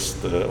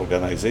terrorist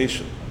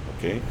organization.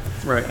 Okay.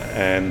 Right.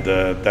 And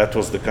that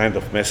was the kind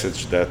of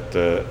message that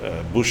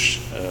Bush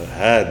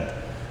had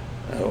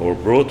or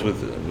brought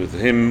with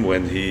him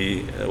when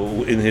he,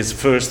 in his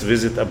first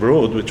visit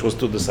abroad, which was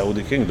to the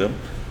Saudi Kingdom.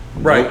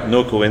 Right.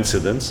 No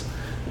coincidence.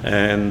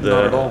 And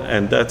not at all.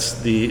 And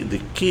that's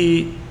the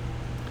key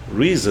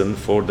reason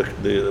for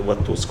the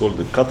what was called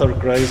the Qatar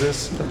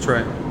crisis. That's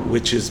right.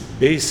 Which is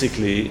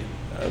basically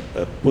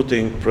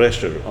putting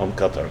pressure on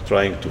Qatar,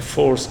 trying to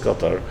force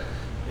Qatar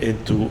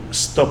into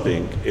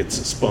stopping its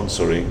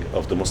sponsoring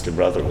of the Muslim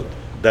Brotherhood.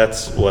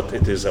 That's what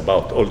it is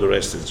about. All the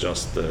rest is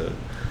just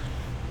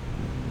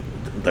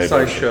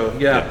sideshow.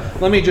 Yeah.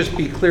 Let me just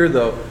be clear,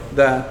 though,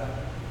 that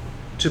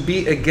to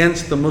be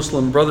against the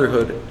Muslim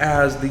Brotherhood,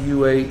 as the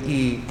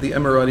UAE, the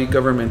Emirati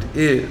government,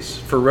 is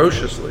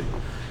ferociously,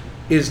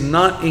 is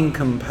not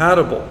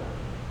incompatible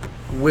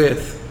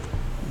with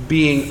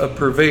being a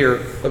purveyor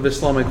of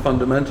Islamic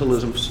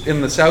fundamentalism.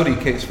 In the Saudi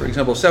case, for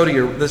example,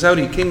 the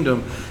Saudi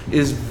kingdom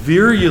is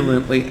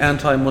virulently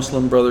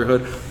anti-Muslim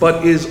Brotherhood,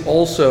 but is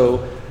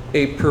also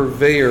a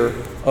purveyor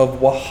of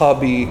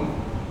Wahhabi,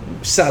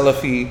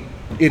 Salafi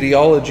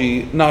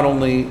ideology, not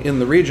only in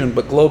the region,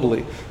 but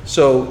globally.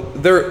 So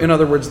in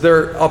other words,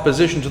 their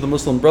opposition to the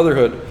Muslim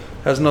Brotherhood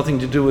has nothing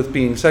to do with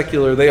being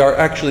secular. They are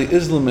actually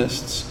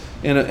Islamists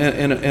in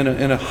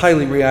a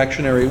highly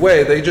reactionary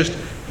way. They just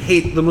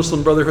hate the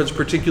Muslim Brotherhood's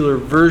particular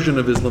version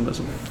of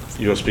Islamism.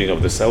 You're speaking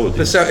of the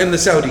Saudis. In the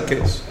Saudi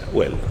case.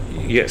 Well,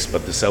 yes,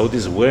 but the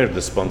Saudis were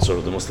the sponsor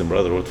of the Muslim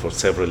Brotherhood for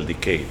several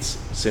decades.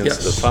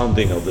 Since the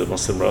founding of the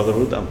Muslim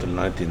Brotherhood until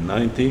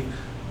 1990,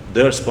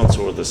 their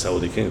sponsor was the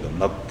Saudi kingdom,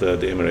 not the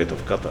Emirate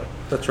of Qatar.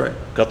 That's right.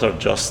 Qatar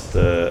just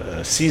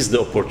seized the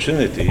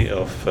opportunity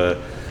of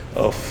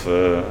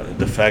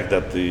the fact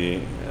that the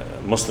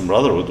Muslim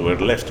Brotherhood were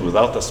left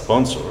without a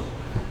sponsor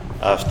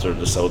after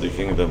the Saudi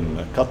kingdom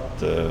cut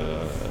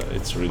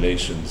its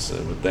relations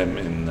with them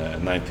in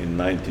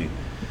 1990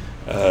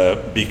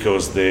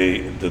 because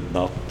they did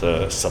not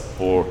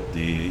support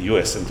the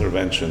U.S.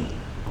 intervention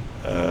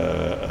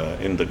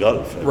in the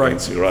Gulf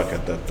against Iraq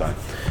at that time.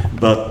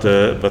 But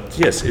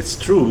yes, it's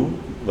true.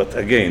 But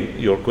again,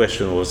 your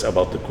question was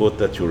about the quote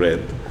that you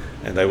read,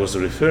 and I was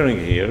referring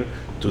here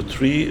to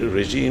three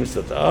regimes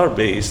that are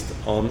based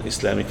on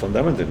Islamic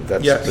fundamentalism.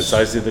 That's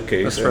precisely the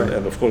case,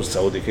 and of course,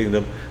 Saudi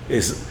Kingdom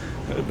is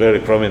very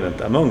prominent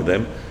among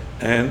them,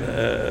 and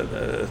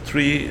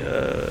three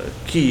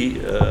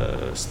key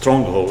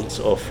strongholds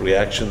of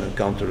reaction and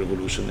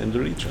counter-revolution in the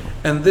region.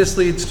 And this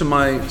leads to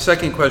my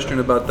second question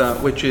about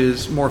that, which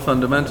is more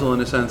fundamental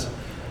in a sense.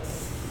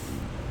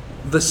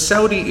 The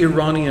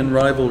Saudi-Iranian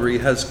rivalry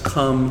has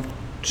come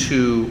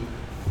to,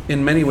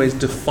 in many ways,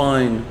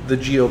 define the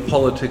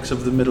geopolitics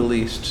of the Middle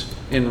East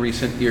in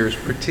recent years,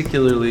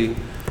 particularly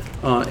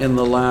in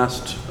the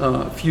last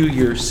few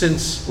years,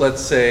 since,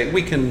 let's say,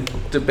 we can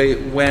debate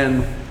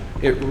when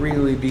it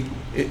really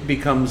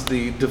becomes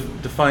the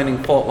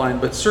defining fault line,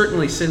 but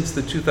certainly since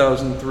the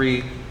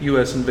 2003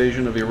 U.S.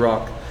 invasion of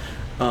Iraq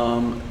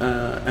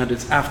and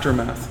its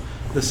aftermath,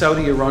 the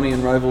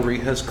Saudi-Iranian rivalry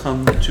has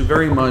come to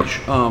very much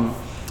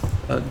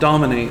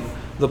dominate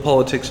the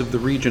politics of the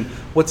region.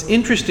 What's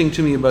interesting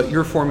to me about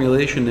your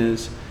formulation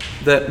is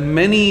that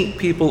many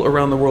people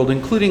around the world,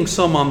 including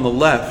some on the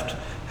left,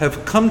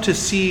 have come to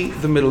see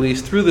the Middle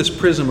East through this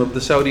prism of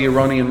the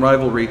Saudi-Iranian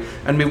rivalry.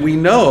 I mean, we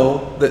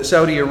know that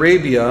Saudi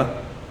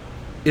Arabia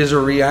is a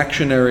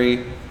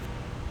reactionary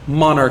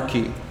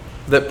monarchy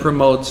that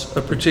promotes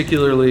a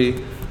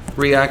particularly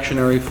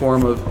reactionary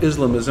form of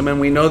Islamism, and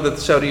we know that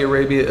Saudi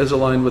Arabia is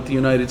aligned with the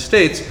United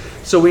States.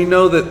 So we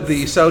know that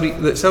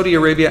Saudi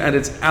Arabia and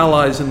its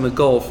allies in the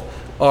Gulf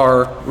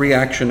are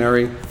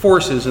reactionary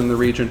forces in the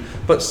region.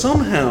 But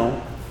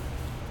somehow,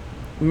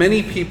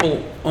 many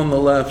people on the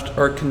left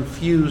are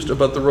confused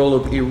about the role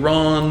of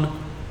Iran,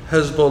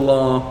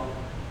 Hezbollah,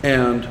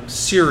 and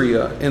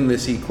Syria in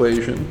this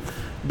equation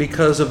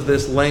because of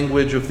this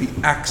language of the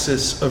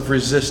axis of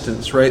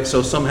resistance, right?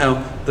 So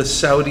somehow the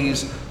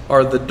Saudis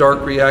are the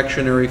dark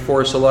reactionary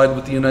force allied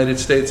with the United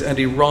States, and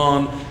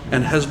Iran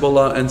and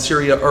Hezbollah and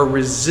Syria are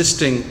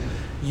resisting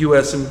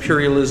U.S.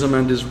 imperialism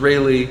and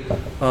Israeli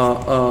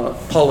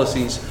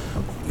policies.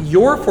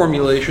 your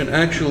formulation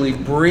actually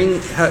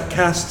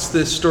casts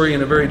this story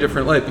in a very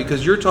different light,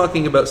 because you're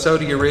talking about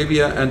Saudi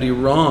Arabia and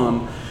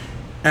Iran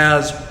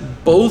as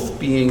both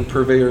being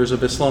purveyors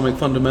of Islamic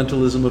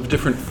fundamentalism of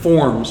different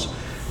forms,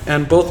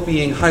 and both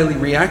being highly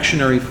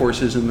reactionary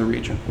forces in the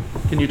region.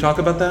 Can you talk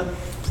about that?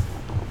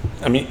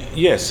 I mean,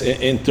 yes,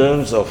 in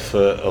terms of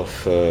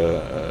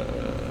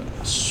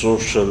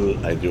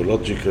social,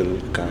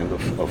 ideological kind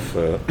of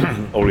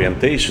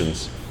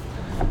orientations,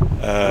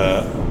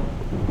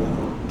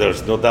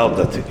 there's no doubt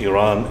that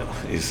Iran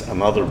is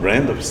another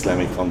brand of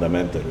Islamic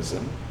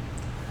fundamentalism,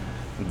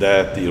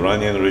 that the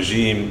Iranian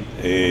regime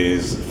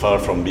is far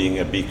from being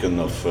a beacon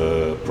of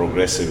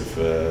progressive,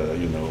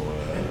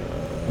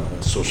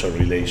 social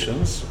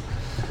relations,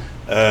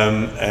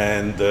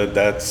 and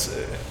that's,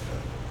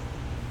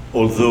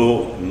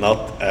 although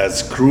not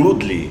as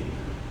crudely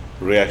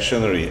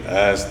reactionary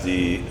as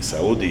the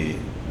Saudi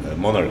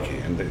monarchy,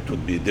 and it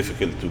would be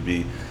difficult to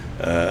be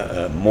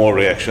more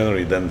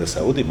reactionary than the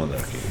Saudi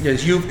monarchy.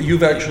 Yes,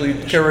 you've actually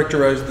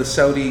characterized the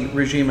Saudi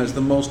regime as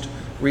the most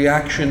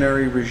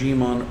reactionary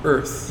regime on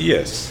earth.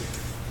 Yes.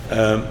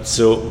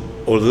 So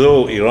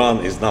although Iran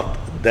is not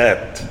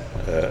that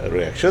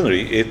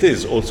reactionary, it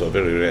is also a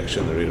very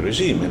reactionary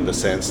regime in the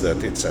sense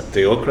that it's a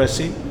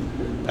theocracy.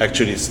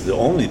 Actually, it's the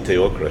only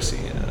theocracy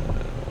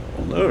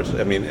on earth.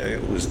 I mean,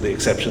 with the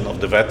exception of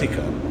the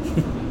Vatican.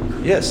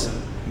 Yes.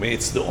 I mean,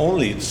 it's the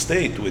only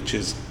state which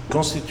is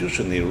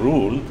constitutionally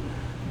ruled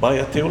by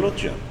a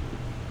theologian.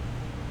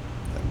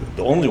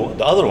 The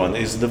other one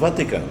is the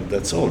Vatican.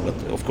 That's all. But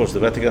of course, the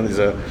Vatican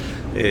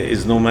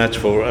is no match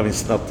for. I mean,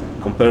 it's not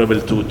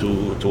comparable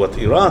to what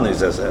Iran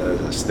is as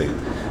a state.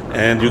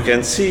 And you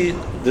can see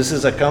this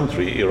is a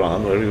country,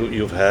 Iran, where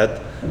you've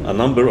had a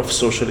number of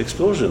social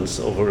explosions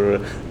over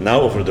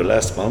the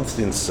last month,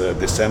 since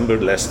December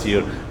last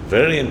year.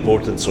 Very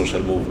important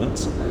social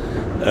movements.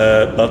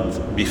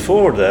 But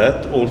before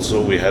that,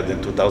 also we had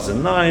in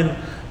 2009.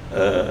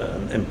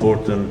 An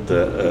important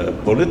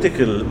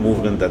political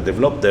movement that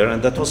developed there,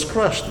 and that was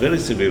crushed very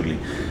severely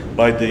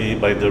by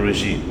the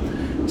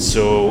regime.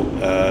 So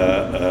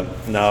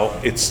now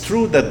it's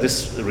true that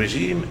this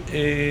regime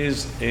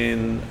is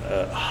in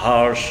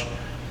harsh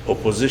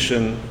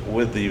opposition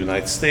with the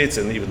United States,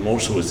 and even more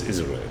so with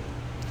Israel.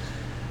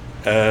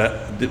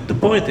 The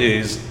point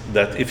is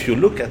that if you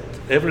look at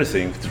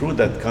everything through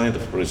that kind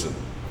of prism,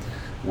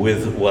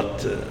 with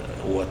what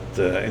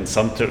in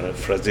some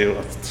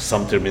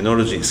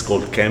terminology is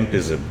called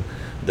campism,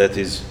 that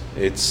is,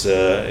 it's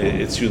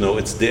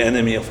the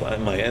enemy of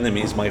my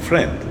enemy is my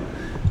friend.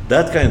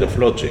 That kind of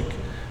logic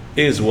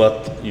is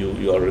what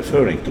you are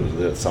referring to.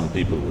 That some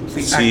people would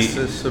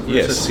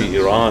see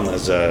Iran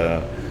as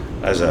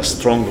a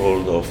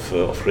stronghold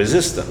of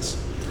resistance.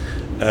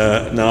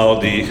 Now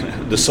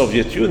the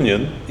Soviet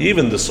Union,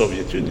 even the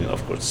Soviet Union,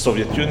 of course, the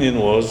Soviet Union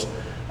was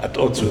at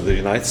odds with the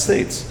United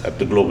States at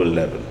the global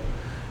level.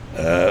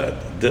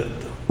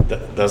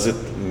 Does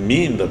it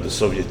mean that the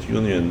Soviet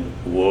Union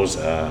was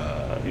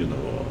a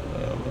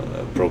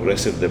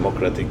progressive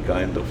democratic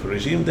kind of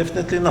regime?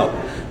 Definitely not.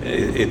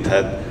 It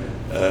had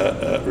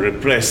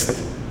repressed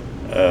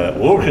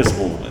workers'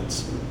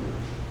 movements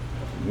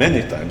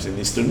many times in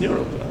Eastern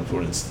Europe,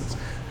 for instance.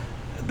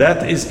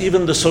 That is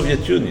even the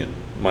Soviet Union,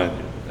 mind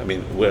you. I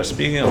mean, we're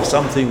speaking of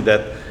something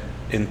that,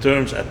 in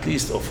terms at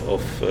least of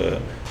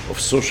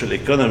social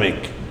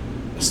economic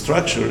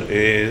structure,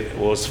 it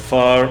was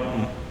far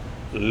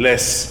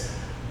less,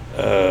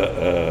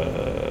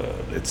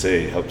 let's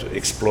say,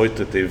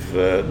 exploitative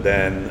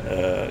than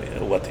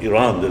what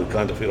Iran, the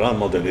kind of Iran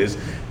model is,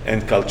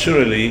 and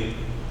culturally,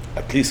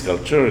 at least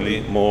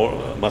culturally,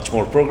 much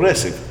more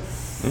progressive.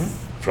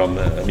 From,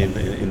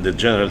 in the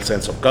general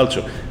sense of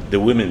culture, the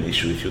women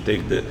issue, if you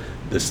take the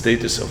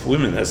status of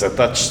women as a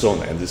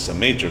touchstone, and it's a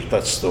major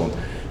touchstone.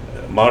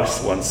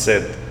 Marx once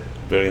said,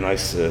 very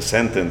nice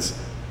sentence,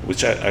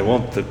 which I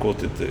won't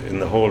quote it in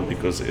the whole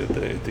because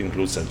it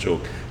includes a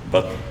joke,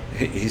 but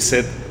he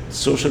said,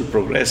 social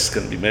progress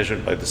can be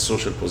measured by the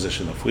social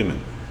position of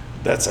women.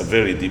 That's a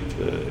very deep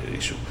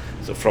issue.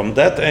 So from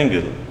that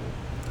angle,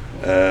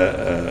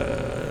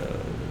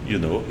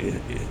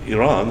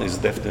 Iran is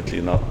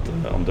definitely not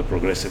on the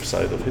progressive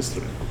side of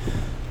history.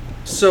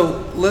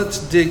 So let's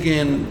dig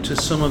into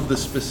some of the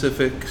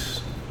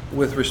specifics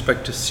with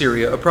respect to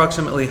Syria.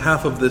 Approximately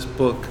half of this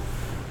book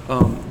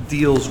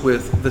deals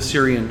with the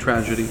Syrian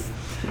tragedy.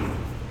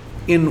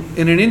 In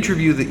an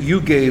interview that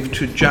you gave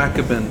to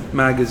Jacobin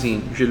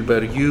magazine,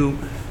 Gilbert, you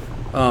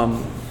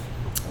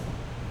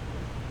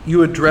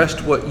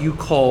addressed what you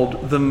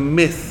called the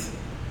myth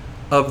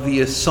of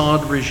the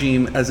Assad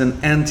regime as an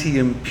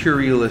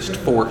anti-imperialist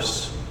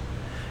force.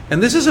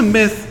 And this is a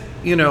myth,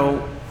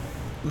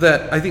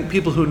 that I think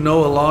people who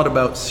know a lot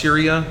about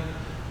Syria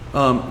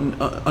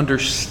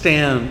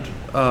understand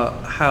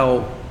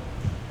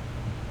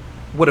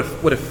what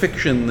a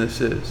fiction this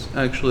is,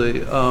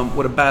 actually,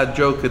 what a bad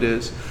joke it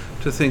is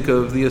to think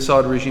of the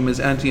Assad regime as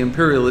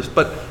anti-imperialist.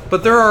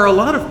 But there are a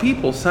lot of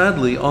people,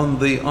 sadly, on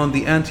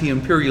the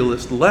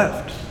anti-imperialist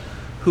left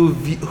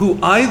who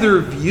either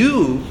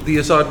view the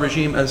Assad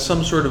regime as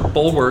some sort of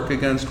bulwark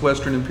against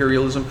Western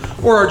imperialism,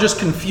 or are just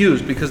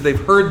confused because they've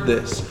heard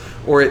this,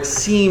 or it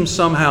seems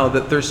somehow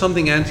that there's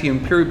something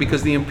anti-imperial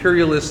because the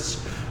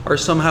imperialists are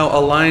somehow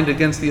aligned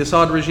against the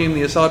Assad regime.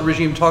 The Assad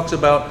regime talks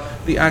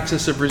about the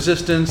axis of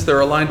resistance.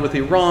 They're aligned with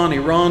Iran.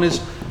 Iran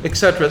is,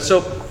 etc.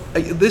 So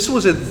this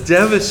was a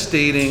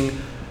devastating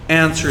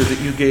answer that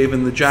you gave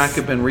in the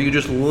Jacobin, where you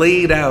just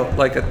laid out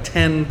like a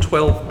 10,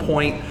 12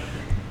 point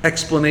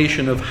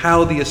explanation of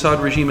how the Assad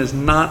regime is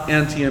not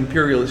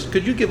anti-imperialist.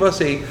 Could you give us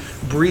a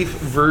brief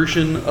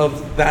version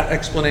of that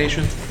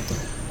explanation?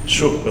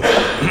 Sure, but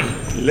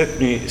let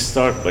me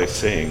start by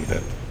saying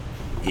that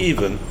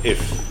even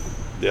if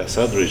the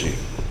Assad regime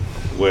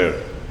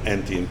were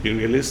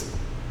anti-imperialist,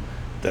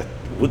 that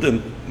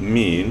wouldn't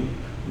mean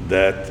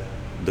that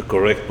the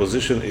correct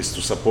position is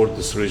to support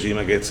this regime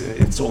against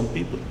its own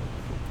people.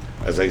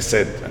 As I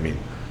said, I mean,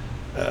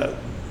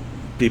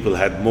 people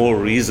had more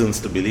reasons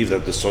to believe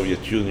that the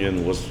Soviet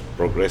Union was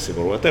progressive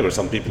or whatever.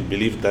 Some people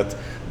believed that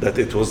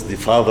it was the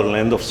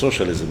fatherland of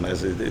socialism,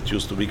 as it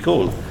used to be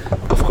called.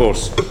 Of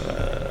course,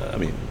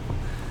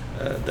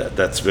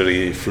 that's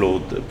very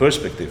flawed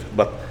perspective.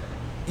 But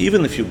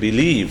even if you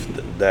believed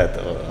that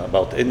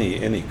about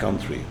any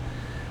country,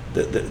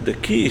 the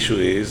key issue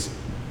is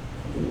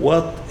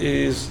what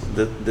is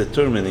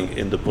determining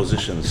in the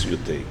positions you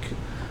take.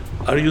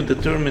 Are you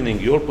determining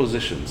your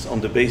positions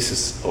on the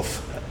basis of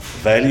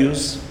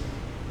values,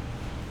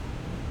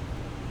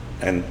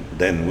 and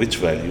then which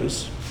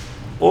values,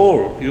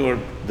 or you are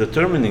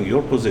determining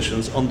your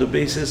positions on the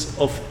basis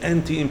of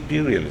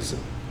anti-imperialism,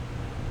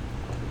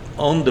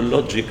 on the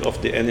logic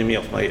of the enemy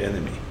of my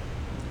enemy?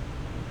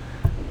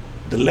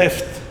 The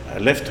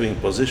left-wing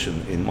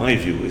position, in my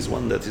view, is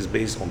one that is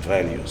based on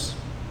values.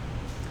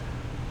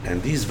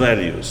 And these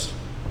values,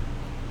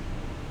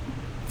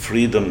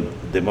 freedom,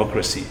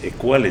 democracy,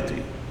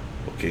 equality,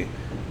 okay,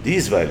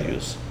 these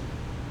values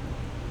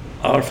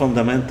are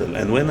fundamental.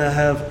 And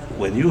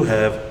when you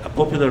have a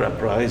popular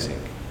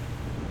uprising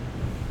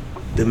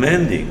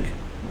demanding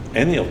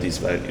any of these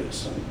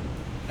values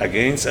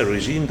against a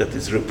regime that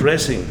is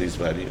repressing these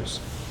values,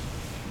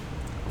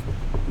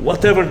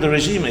 whatever the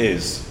regime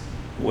is,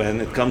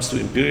 when it comes to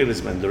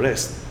imperialism and the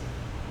rest,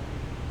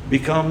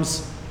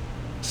 becomes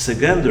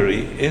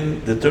secondary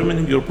in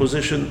determining your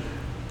position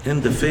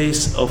in the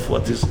face of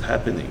what is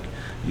happening.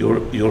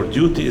 Your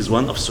duty is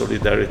one of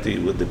solidarity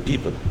with the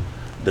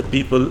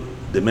people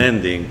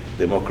demanding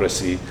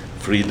democracy,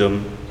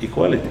 freedom,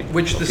 equality.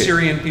 Which the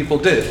Syrian people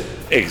did.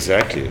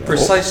 Exactly.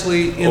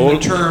 Precisely in the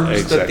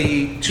terms that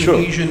the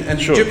Tunisian and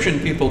Egyptian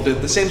people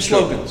did, the same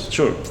slogans.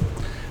 Sure.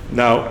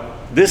 Now,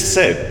 this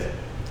said,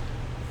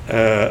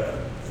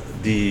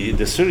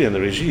 the Syrian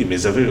regime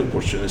is a very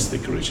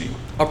opportunistic regime.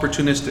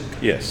 Opportunistic.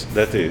 Yes,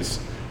 that is.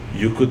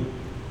 You could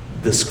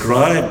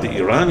describe the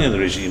Iranian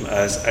regime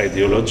as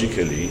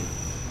ideologically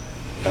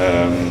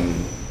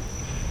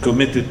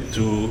committed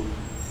to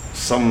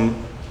some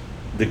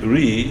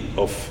degree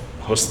of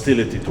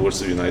hostility towards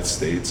the United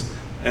States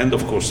and,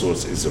 of course,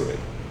 towards Israel.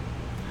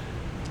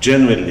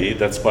 Genuinely,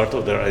 that's part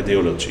of their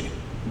ideology.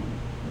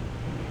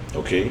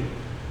 Okay?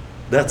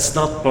 That's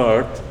not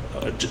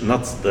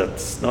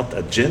that's not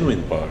a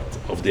genuine part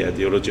of the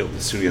ideology of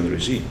the Syrian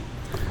regime.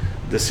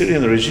 The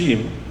Syrian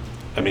regime,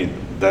 I mean,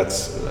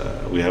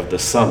 we have the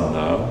son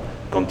now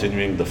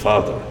continuing the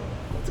father.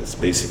 It's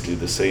basically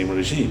the same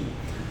regime.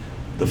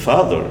 The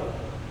father,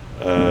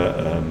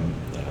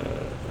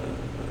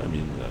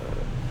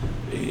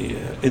 he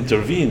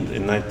intervened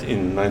in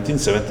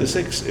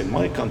 1976 in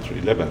my country,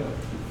 Lebanon,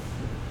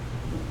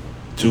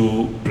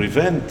 to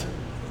prevent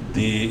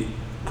the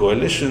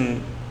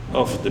coalition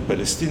of the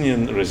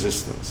Palestinian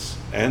resistance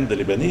and the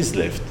Lebanese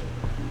left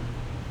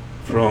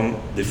from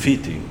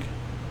defeating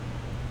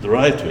the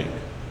right wing,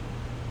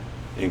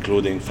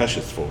 including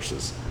fascist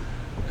forces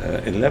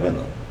in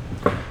Lebanon.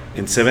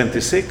 In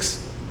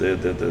 76,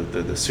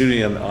 the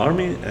Syrian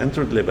army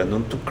entered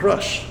Lebanon to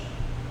crush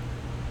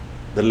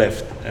the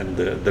left and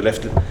the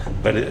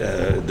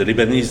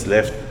Lebanese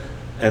left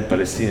and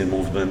Palestinian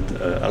movement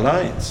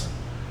alliance.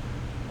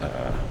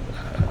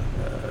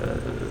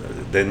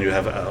 Then you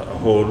have a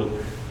whole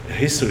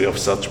history of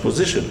such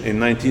position. In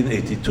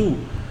 1982,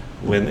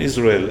 when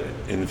Israel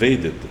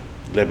invaded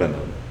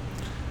Lebanon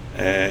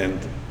and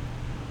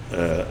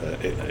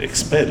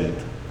expelled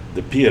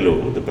the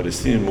PLO, the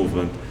Palestinian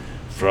movement,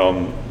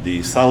 from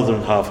the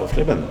southern half of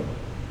Lebanon,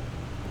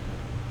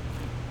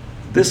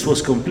 this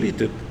was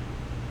completed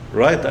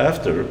right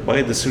after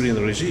by the Syrian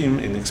regime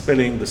in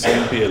expelling the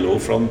same PLO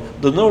from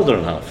the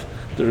northern half,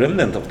 the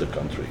remnant of the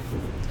country.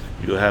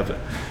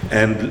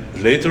 And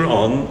later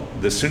on,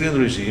 the Syrian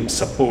regime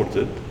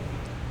supported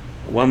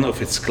one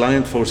of its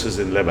client forces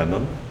in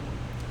Lebanon,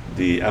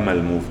 the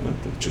Amal movement,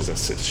 which is a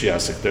Shia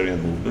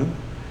sectarian movement,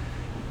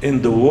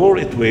 in the war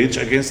it waged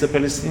against the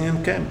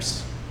Palestinian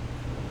camps.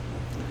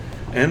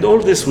 And all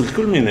this will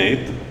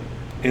culminate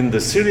in the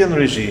Syrian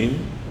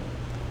regime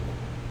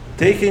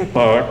taking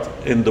part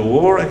in the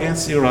war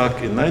against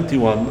Iraq in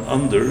 91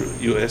 under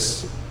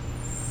US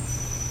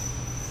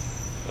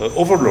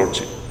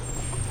overlordship.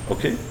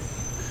 Okay?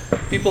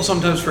 People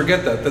sometimes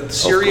forget that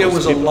Syria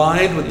was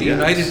allied with the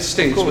United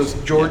States,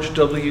 with George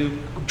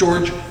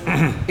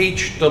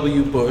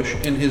H.W. Bush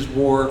in his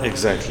war.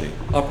 Exactly.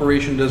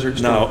 Operation Desert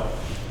Storm. Now,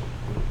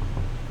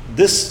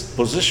 this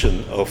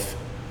position of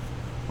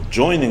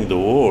joining the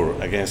war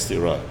against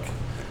Iraq,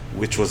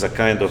 which was a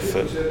kind of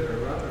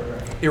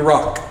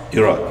Iraq.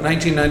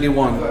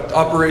 1991.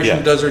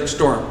 Operation Desert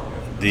Storm.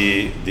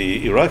 The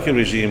Iraqi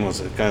regime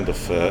was a kind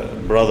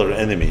of brother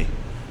enemy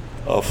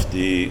of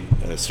the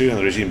Syrian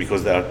regime,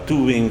 because there are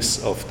two wings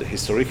of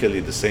historically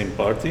the same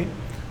party,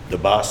 the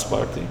Baas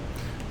party,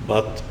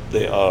 but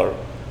they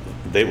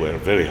were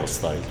very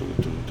hostile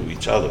to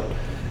each other.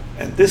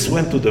 And this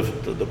went to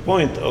the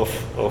point of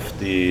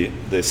the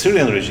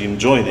Syrian regime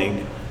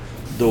joining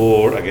the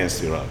war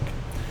against Iraq.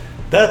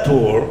 That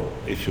war,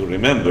 if you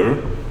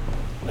remember,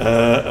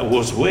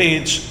 was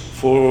waged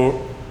for,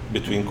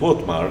 between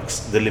quote marks,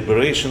 the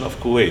liberation of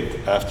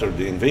Kuwait after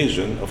the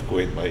invasion of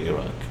Kuwait by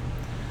Iraq.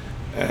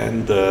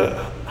 And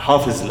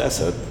Hafiz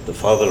al-Assad, the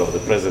father of the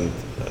present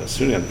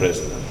Syrian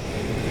president,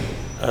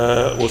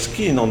 was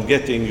keen on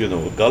getting,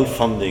 Gulf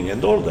funding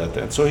and all that,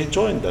 and so he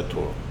joined that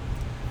war.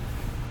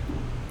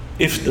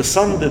 If the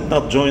son did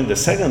not join the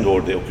second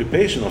war, the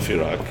occupation of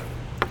Iraq,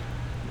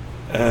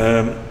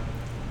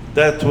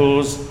 that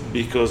was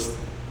because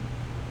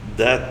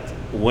that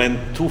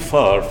went too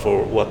far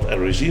for what a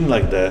regime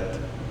like that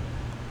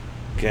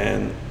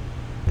can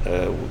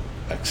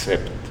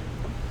accept.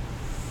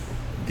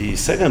 The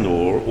second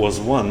war was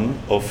one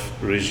of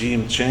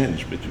regime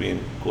change,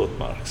 between quote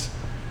marks,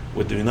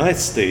 with the United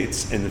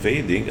States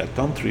invading a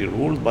country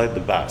ruled by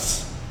the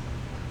Baas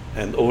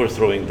and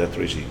overthrowing that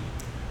regime.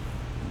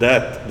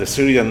 That the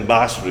Syrian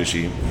Baas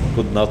regime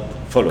could not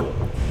follow.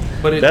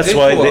 But it did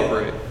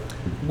cooperate.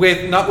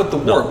 Not with the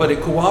war, but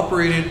it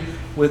cooperated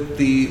with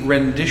the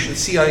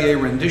CIA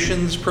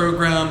renditions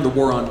program, the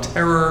war on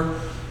terror,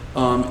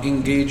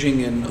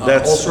 engaging in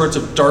all sorts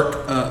of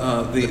dark,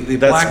 the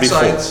black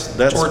sites,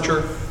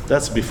 torture.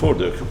 That's before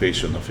the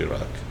occupation of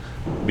Iraq.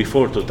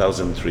 Before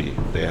 2003,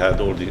 they had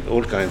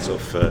all kinds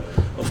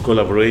of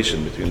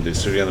collaboration between the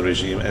Syrian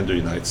regime and the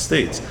United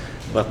States.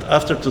 But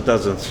after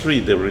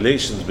 2003, the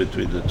relations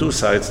between the two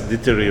sides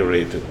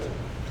deteriorated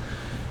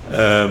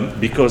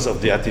because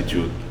of the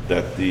attitude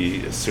that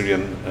the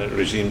Syrian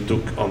regime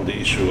took on the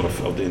issue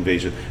of the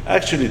invasion.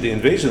 Actually, the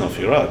invasion of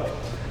Iraq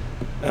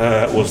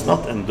was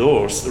not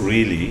endorsed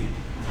really,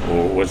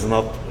 or was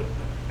not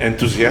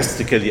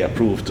enthusiastically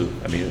approved,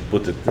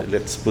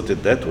 let's put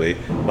it that way,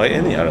 by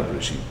any Arab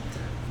regime.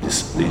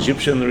 The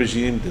Egyptian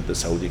regime, the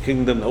Saudi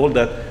kingdom, all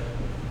that,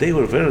 they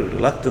were very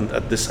reluctant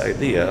at this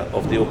idea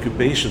of the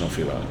occupation of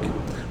Iraq,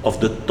 of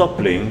the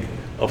toppling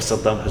of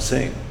Saddam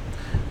Hussein.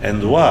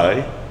 And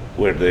why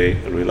were they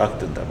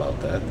reluctant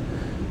about that?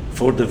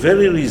 For the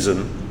very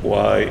reason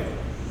why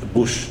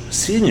Bush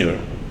Sr.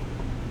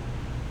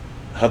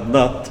 had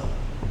not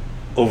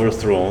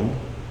overthrown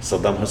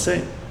Saddam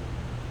Hussein,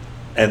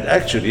 and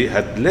actually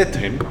had let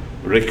him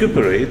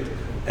recuperate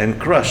and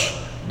crush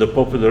the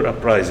popular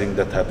uprising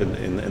that happened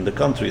in the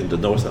country, in the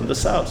north and the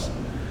south.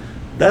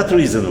 That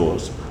reason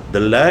was the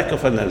lack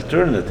of an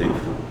alternative,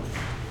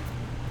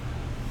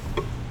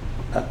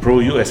 a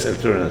pro-US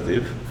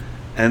alternative,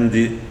 and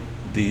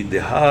the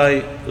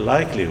high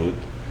likelihood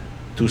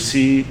to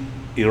see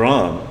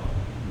Iran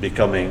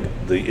becoming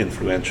the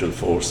influential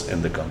force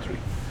in the country.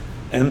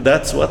 And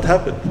that's what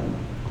happened.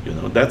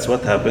 That's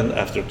what happened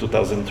after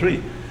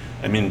 2003.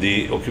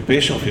 The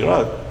occupation of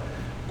Iraq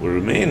will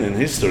remain in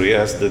history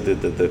as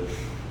the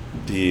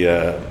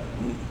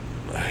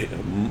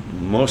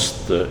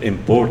most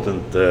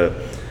important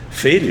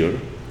failure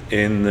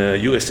in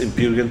US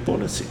imperial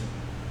policy.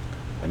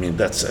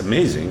 That's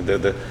amazing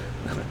that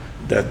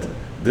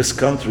this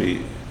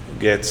country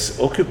gets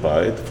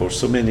occupied for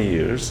so many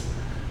years,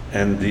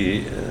 and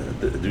the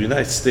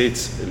United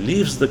States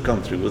leaves the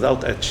country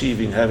without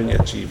having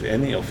achieved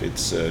any of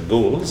its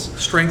goals.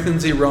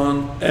 Strengthens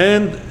Iran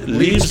and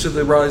leads to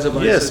the rise of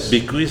ISIS. Yes,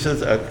 bequeaths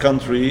a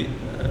country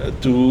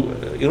to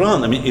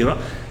Iran. Iran.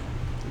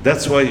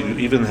 That's why you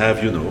even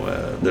have,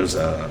 there's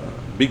a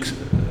big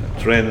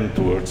trend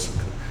towards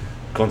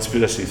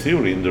conspiracy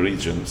theory in the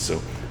region.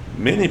 So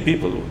many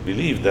people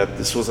believe that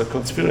this was a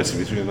conspiracy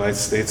between the United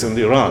States and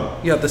Iran.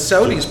 Yeah, the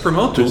Saudis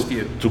promote this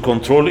view. To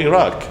control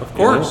Iraq. Of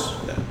course.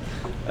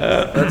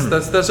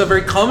 That's a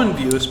very common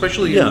view,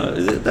 especially. You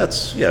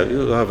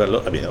have a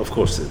lot. Of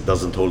course, it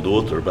doesn't hold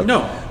water, but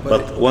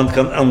but one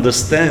can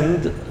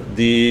understand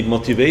the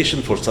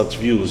motivation for such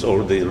views,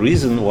 or the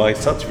reason why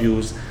such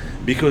views,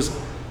 because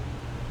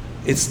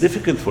it's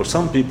difficult for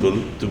some people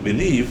to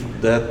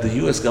believe that the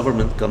U.S.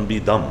 government can be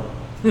dumb.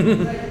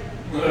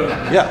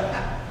 Yeah.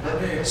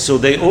 So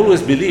they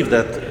always believe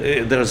that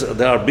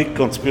there are big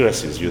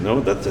conspiracies,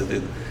 that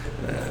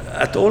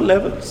at all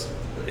levels,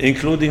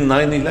 including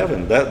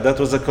 9/11. That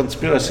was a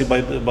conspiracy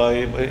by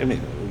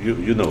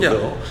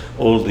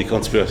all the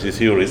conspiracy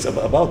theories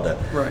about that.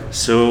 Right.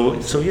 So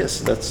yes,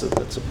 that's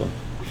a point.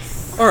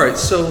 All right,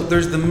 so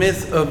there's the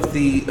myth of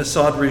the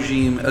Assad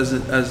regime as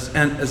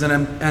an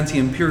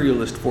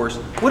anti-imperialist force.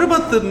 What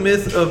about the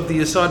myth of the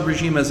Assad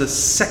regime as a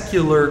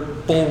secular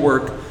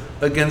bulwark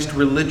against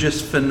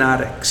religious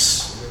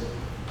fanatics?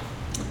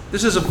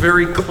 This is a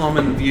very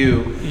common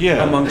view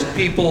amongst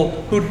people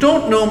who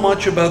don't know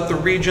much about the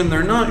region.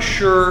 They're not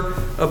sure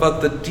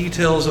about the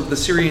details of the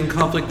Syrian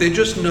conflict. They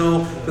just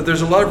know that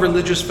there's a lot of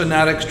religious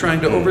fanatics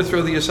trying to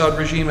overthrow the Assad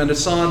regime, and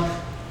Assad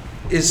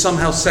is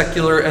somehow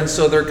secular, and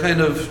so they're kind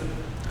of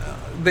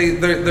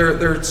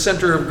their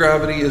center of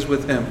gravity is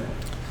with him.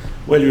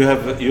 Well, you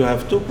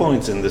have 2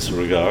 points in this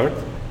regard.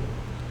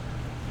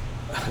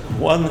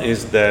 One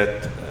is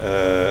that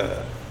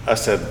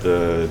Assad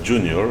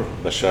Jr.,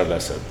 Bashar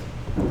al-Assad,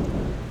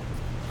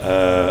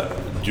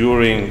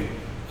 during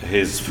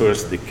his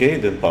first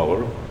decade in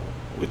power,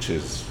 which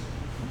is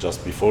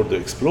just before the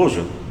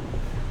explosion,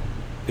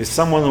 is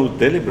someone who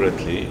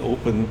deliberately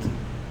opened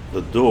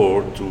the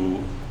door to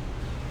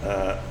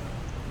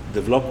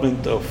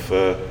development of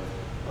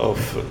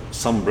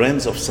some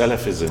brands of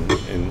Salafism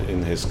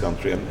in his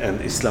country and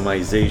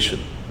Islamization.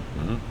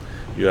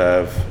 You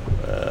have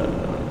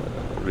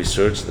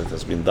research that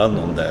has been done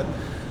on that,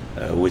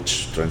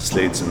 which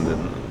translates in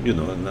in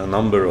a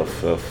number of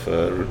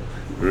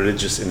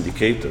religious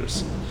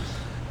indicators.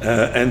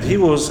 And he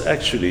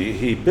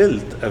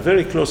built a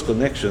very close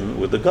connection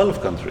with the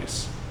Gulf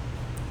countries,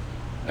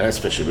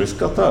 especially with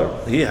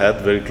Qatar. He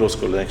had very close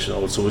connection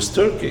also with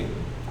Turkey.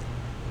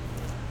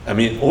 I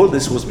mean, all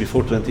this was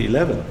before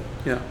 2011.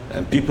 Yeah.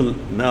 And people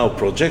now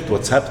project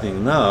what's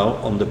happening now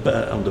on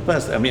the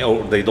past. I mean,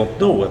 or they don't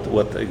know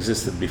what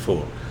existed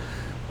before.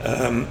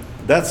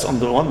 That's on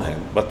the one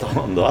hand. But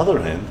on the other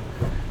hand,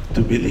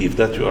 to believe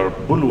that you are a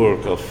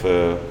bulwark of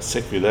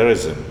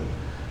secularism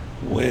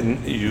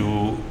when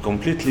you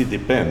completely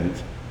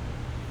depend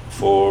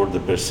for the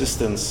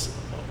persistence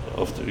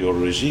of your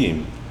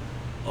regime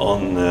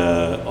on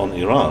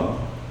Iran,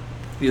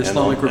 the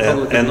Islamic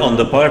Republic, and on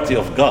the party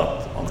of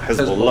God, on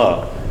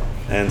Hezbollah.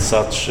 And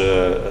such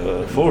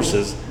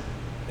forces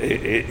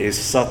is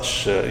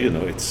such,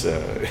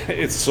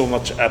 it's so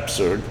much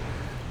absurd,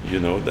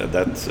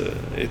 that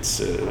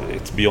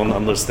it's beyond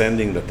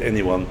understanding that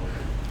anyone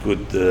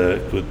could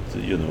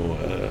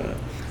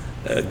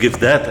give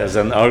that as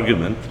an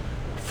argument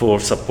for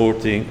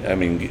supporting. I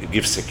mean,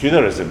 give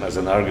secularism as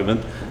an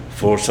argument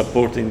for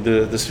supporting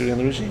the Syrian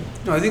regime.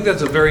 No, I think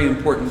that's a very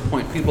important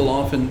point. People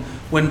often,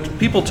 when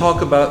people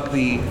talk about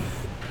the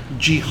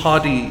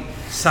jihadi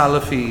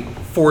Salafi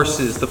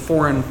forces, the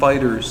foreign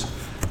fighters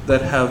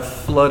that have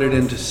flooded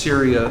into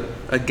Syria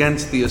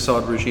against the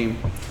Assad regime,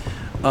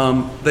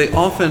 they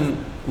often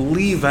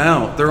leave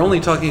out, they're only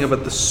talking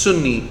about the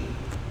Sunni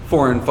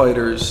foreign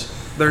fighters.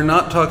 They're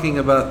not talking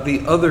about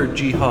the other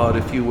jihad,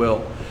 if you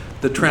will,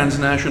 the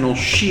transnational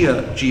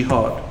Shia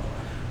jihad,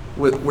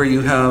 where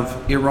you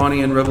have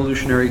Iranian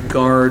Revolutionary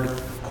Guard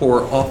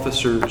Corps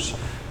officers,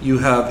 you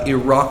have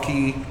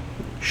Iraqi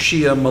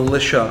Shia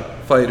militia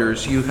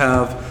fighters, you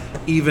have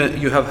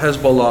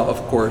Hezbollah,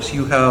 of course,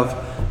 you have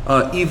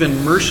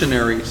even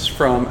mercenaries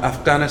from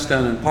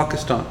Afghanistan and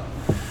Pakistan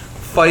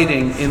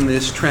fighting in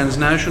this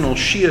transnational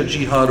Shia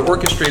jihad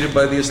orchestrated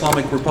by the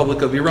Islamic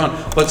Republic of Iran,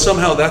 but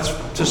somehow that's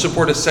to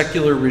support a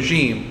secular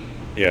regime.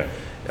 Yeah.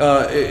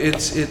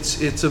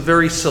 It's a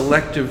very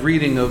selective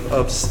reading of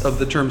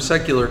the term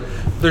secular.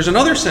 There's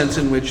another sense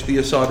in which the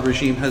Assad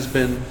regime has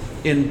been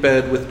in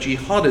bed with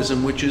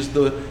jihadism, which is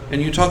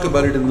and you talk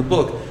about it in the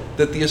book,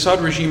 that the Assad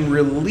regime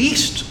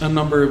released a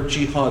number of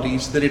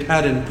jihadis that it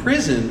had in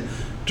prison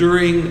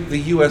during the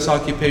US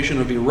occupation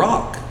of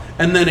Iraq.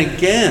 And then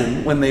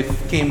again, when they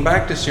came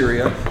back to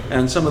Syria,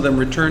 and some of them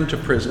returned to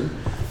prison,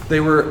 they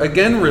were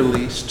again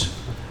released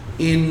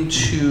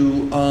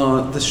into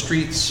the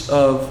streets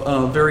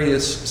of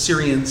various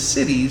Syrian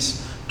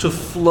cities to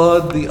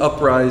flood the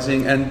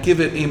uprising and give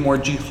it a more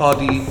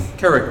jihadi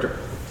character.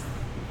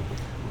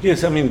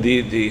 Yes, I mean,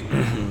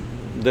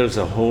 there's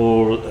a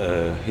whole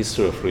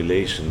history of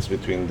relations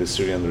between the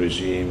Syrian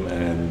regime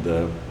and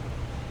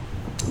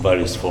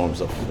various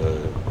forms of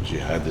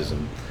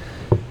jihadism.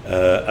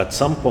 At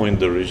some point,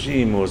 the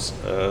regime was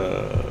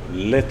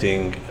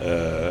letting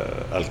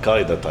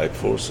Al-Qaeda type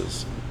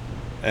forces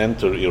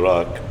enter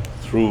Iraq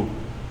through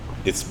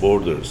its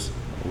borders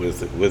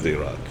with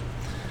Iraq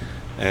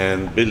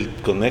and build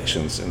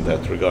connections in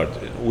that regard,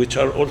 which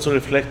are also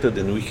reflected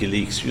in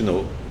WikiLeaks.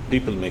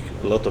 People make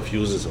a lot of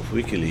uses of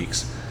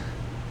WikiLeaks,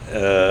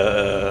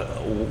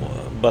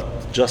 but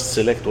just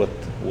select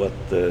what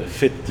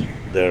fit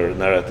their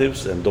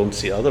narratives and don't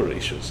see other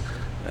issues.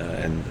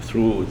 And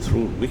through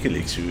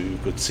WikiLeaks, you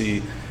could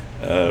see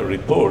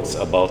reports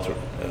about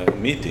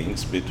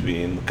meetings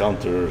between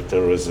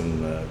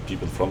counter-terrorism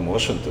people from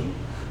Washington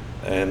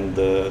and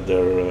the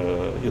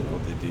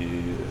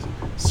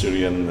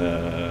Syrian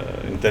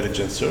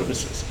intelligence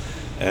services,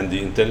 and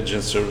the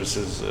intelligence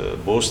services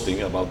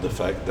boasting about the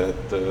fact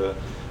that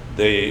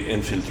they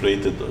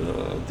infiltrated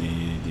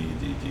the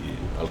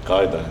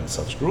Al-Qaeda and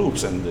such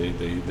groups, and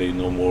they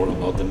know more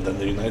about them than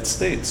the United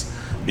States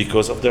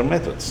because of their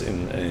methods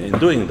in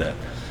doing that.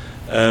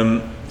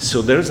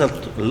 So there's a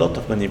lot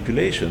of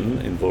manipulation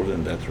involved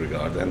in that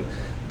regard, and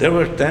there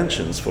were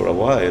tensions for a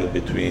while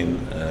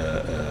between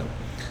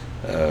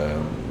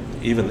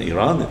even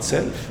Iran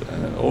itself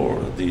or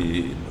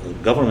the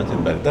government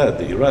in Baghdad,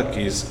 the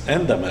Iraqis,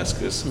 and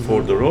Damascus,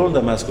 for the role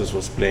Damascus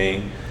was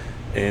playing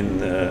in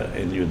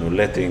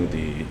letting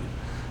the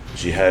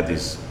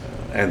jihadis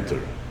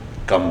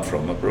come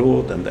from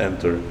abroad and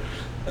enter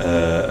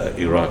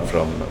Iraq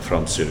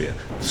from Syria.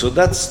 So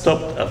that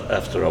stopped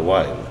after a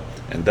while,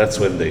 and that's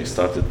when they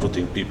started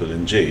putting people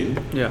in jail.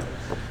 Yeah.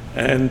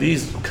 And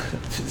these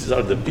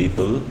are the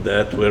people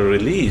that were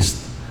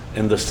released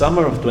in the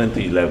summer of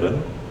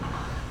 2011,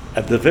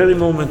 at the very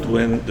moment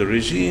when the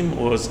regime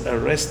was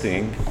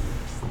arresting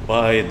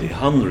by the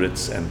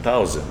hundreds and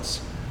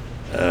thousands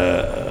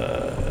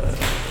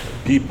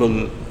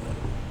people,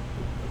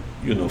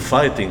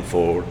 fighting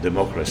for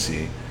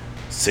democracy,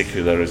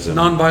 secularism.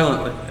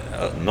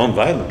 Non-violently.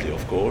 Non-violently,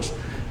 of course.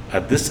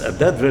 At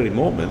that very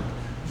moment,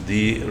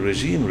 the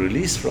regime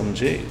released from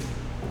jail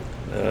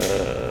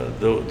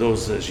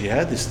those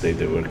jihadists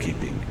they were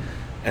keeping.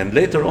 And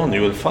later on,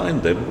 you will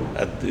find them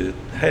at the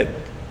head,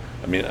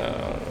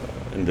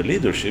 in the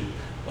leadership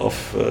of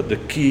the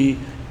key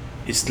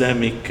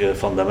Islamic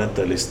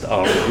fundamentalist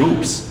armed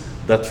groups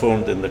that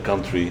formed in the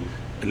country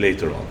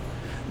later on.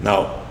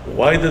 Now,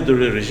 why did the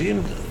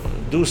regime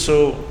do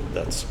so?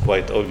 That's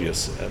quite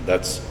obvious.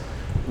 That's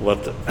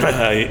what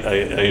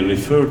I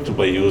refer to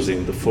by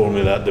using the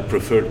formula, the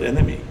preferred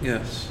enemy.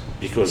 Yes.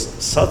 Because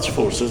such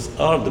forces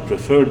are the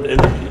preferred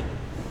enemy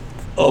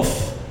of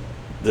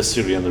the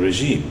Syrian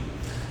regime.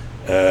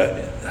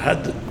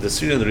 Had the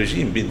Syrian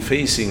regime been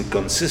facing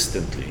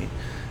consistently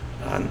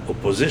an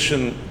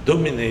opposition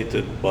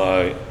dominated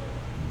by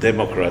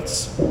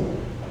Democrats,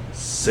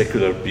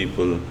 secular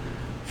people,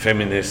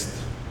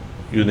 feminists,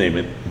 you name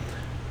it,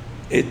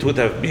 it would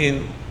have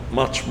been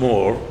much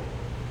more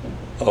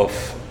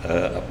of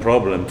a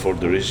problem for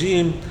the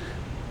regime,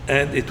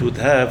 and it would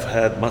have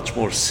had much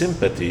more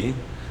sympathy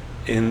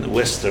in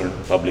Western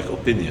public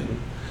opinion,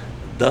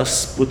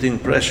 thus putting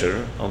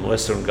pressure on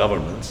Western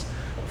governments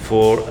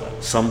for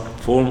some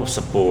form of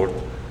support,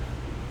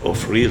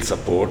 of real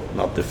support,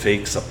 not the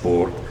fake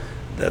support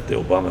that the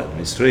Obama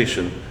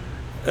administration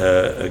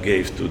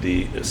gave to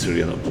the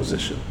Syrian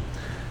opposition.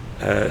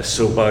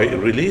 So by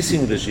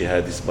releasing the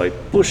jihadis, by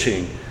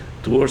pushing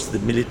towards the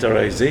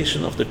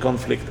militarization of the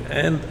conflict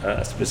and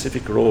a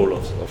specific role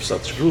of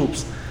such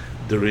groups,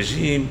 the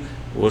regime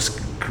was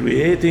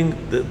creating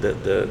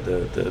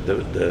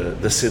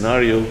the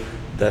scenario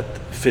that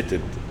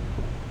fitted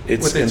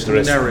its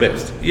interest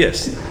best.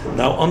 Yes.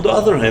 Now, on the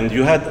other hand,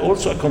 you had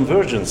also a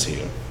convergence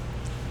here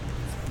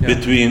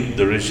between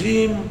the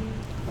regime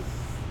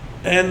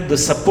and the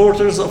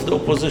supporters of the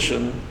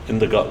opposition in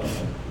the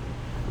Gulf.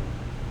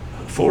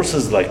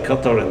 Forces like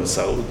Qatar and the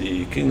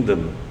Saudi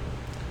Kingdom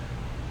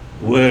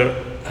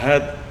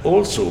had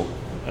also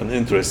an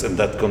interest, and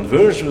that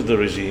converged with the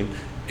regime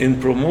in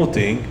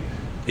promoting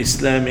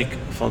Islamic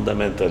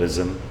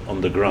fundamentalism on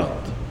the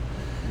ground.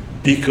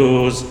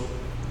 Because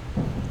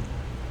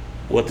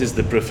what is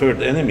the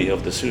preferred enemy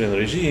of the Syrian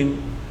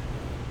regime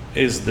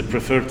is the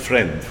preferred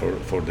friend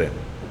for them.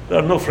 There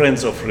are no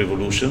friends of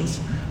revolutions,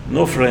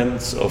 no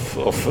friends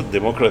of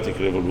democratic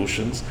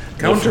revolutions.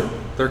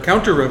 They're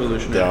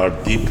counter-revolutionary. They are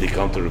deeply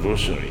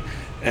counter-revolutionary.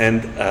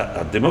 And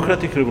a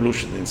democratic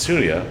revolution in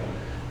Syria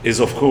is,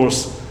 of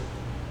course,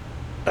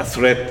 a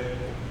threat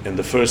in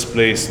the first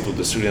place to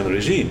the Syrian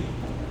regime,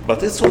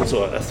 but it's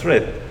also a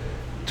threat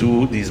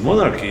to these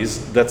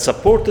monarchies that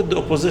supported the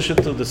opposition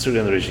to the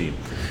Syrian regime.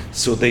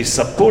 So they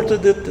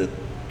supported it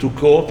to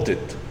co-opt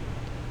it,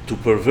 to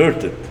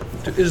pervert it,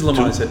 to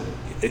Islamize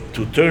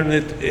to turn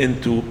it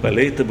into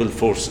palatable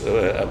force,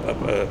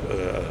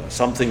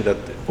 something that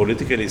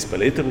politically is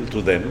palatable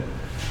to them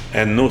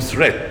and no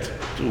threat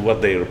to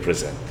what they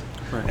represent.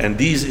 Right. And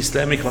these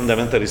Islamic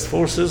fundamentalist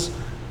forces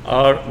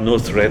are no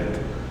threat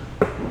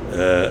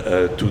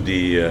to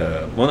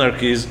the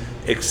monarchies,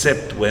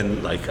 except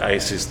when, like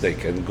ISIS, they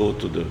can go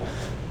to the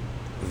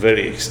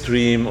very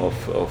extreme of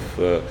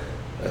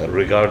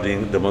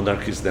regarding the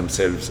monarchies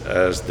themselves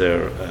as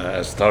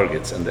as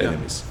targets and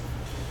enemies.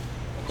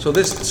 So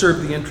this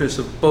served the interests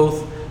of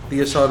both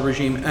the Assad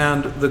regime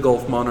and the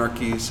Gulf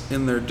monarchies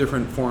in their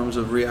different forms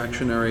of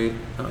reactionary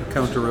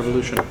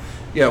counter-revolution.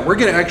 Yeah, we're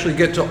going to actually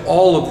get to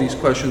all of these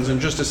questions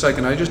in just a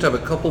second. I just have a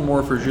couple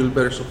more for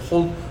Gilbert, so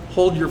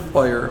hold your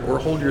fire or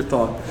hold your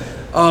thought.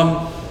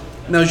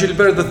 Now,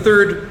 Gilbert, the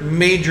third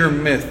major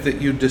myth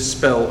that you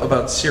dispel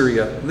about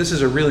Syria, and this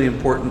is a really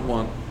important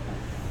one,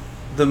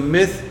 the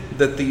myth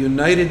that the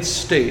United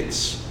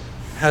States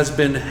has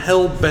been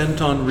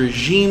hell-bent on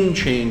regime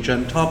change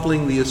and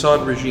toppling the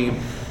Assad regime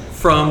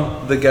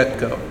from the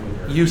get-go.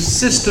 You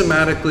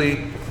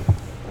systematically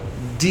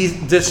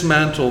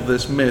dismantle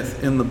this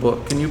myth in the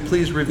book. Can you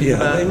please review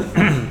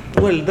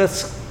that? Well,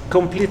 that's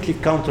completely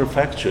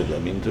counterfactual. I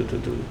mean,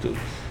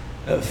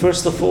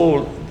 first of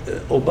all,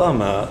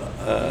 Obama,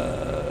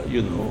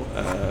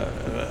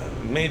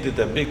 made it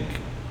a big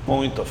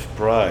point of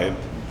pride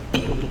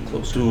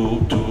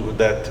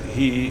that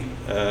he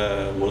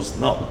was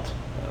not,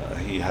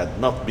 he had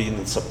not been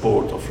in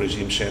support of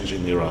regime change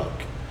in Iraq,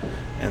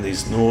 and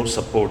he's no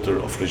supporter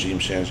of regime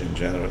change in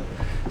general.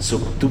 So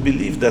to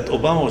believe that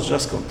Obama was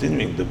just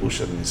continuing the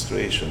Bush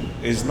administration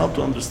is not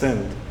to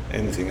understand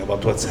anything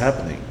about what's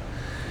happening.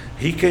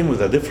 He came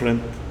with a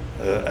different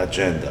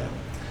agenda,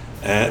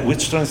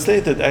 which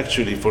translated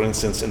actually, for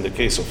instance, in the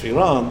case of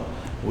Iran,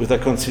 with a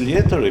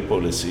conciliatory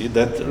policy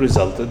that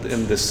resulted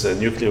in this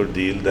nuclear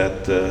deal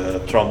that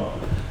Trump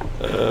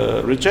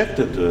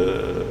rejected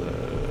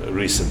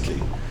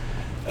recently.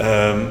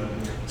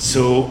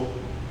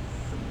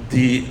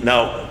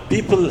 Now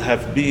people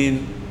have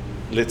been,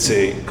 let's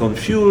say,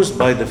 confused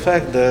by the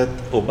fact that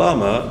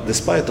Obama,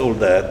 despite all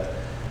that,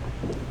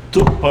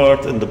 took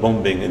part in the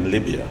bombing in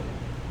Libya.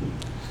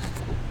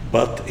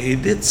 But he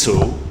did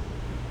so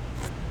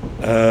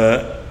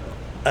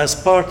as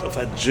part of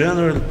a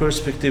general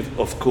perspective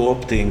of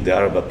co-opting the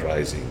Arab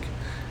uprising.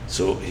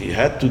 So he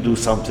had to do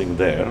something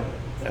there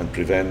and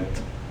prevent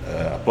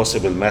a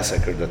possible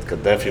massacre that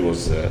Gaddafi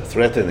was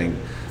threatening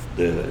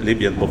the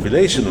Libyan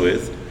population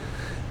with.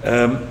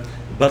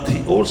 But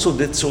he also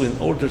did so in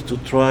order to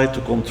try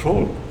to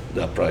control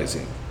the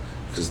uprising.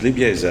 Because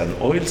Libya is an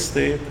oil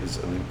state, is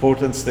an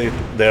important state,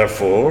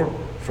 therefore,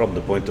 from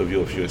the point of view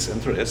of US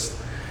interest,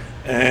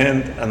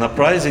 and an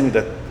uprising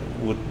that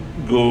would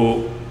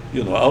go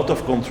out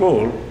of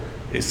control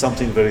is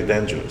something very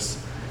dangerous.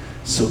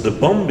 So the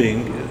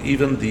bombing,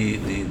 even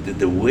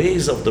the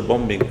ways of the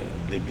bombing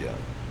in Libya,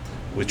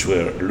 which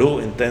were low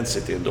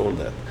intensity and all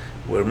that,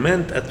 were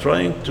meant at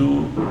trying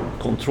to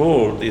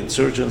control the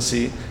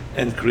insurgency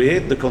and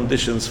create the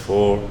conditions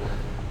for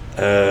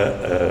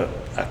a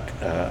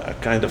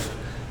kind of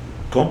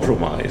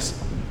compromise.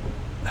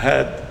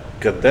 Had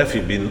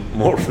Gaddafi been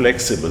more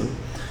flexible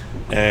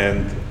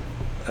and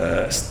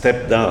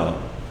stepped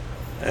down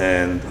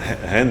and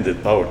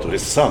handed power to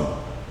his son,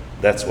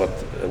 that's what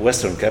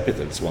Western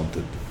capitals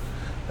wanted,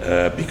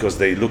 because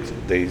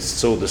they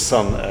saw the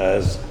son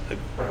as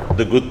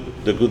the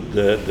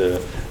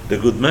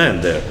good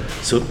man there.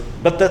 So,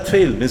 but that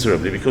failed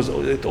miserably because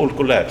it all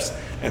collapsed.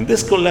 And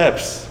this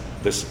collapse,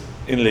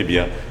 in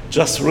Libya,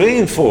 just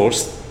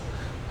reinforced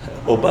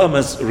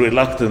Obama's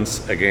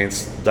reluctance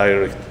against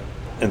direct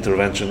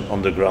intervention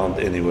on the ground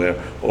anywhere,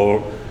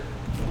 or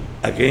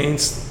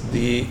against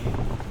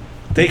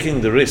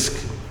taking the risk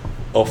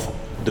of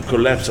the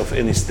collapse of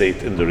any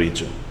state in the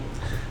region.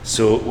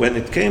 So when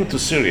it came to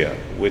Syria,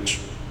 which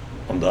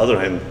on the other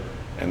hand,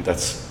 and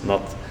that's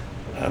not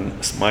a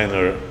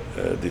minor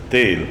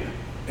detail,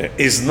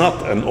 is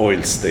not an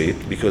oil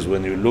state, because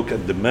when you look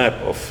at the map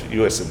of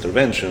US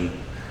intervention,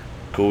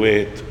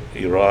 Kuwait,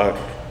 Iraq,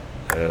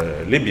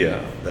 Libya,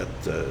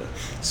 that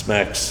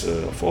smacks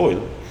of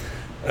oil.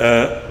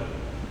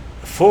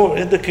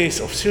 In the case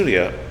of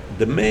Syria,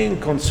 the main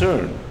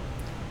concern,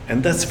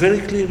 and that's very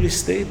clearly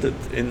stated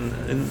in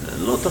a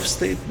lot of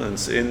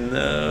statements, in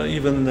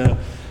even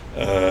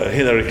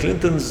Hillary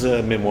Clinton's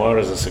memoir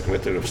as a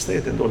Secretary of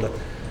State and all that,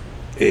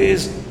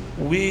 is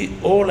we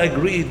all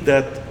agreed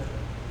that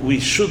we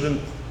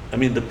shouldn't,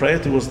 the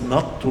priority was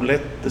not to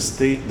let the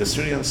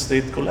Syrian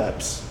state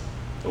collapse,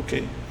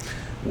 okay?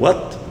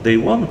 What they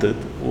wanted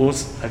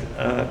was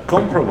a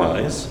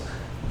compromise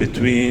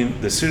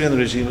between the Syrian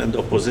regime and the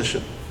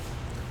opposition.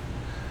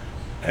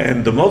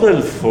 And the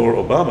model for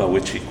Obama,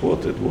 which he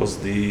quoted, was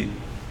the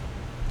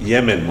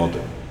Yemen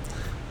model.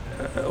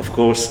 Of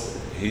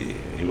course,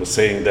 he was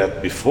saying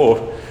that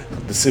before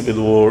the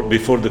civil war,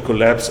 before the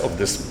collapse of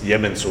this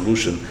Yemen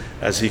solution,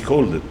 as he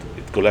called it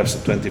collapsed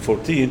in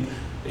 2014,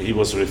 he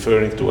was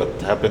referring to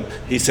what happened.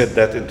 He said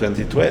that in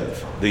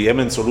 2012. The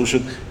Yemen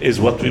solution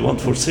is what we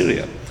want for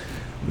Syria.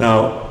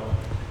 Now,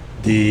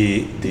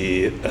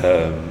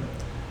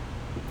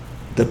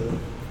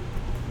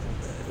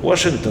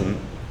 Washington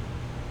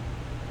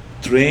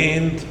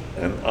trained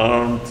and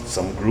armed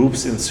some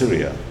groups in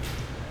Syria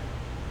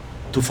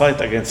to fight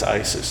against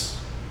ISIS,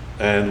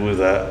 and with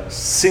a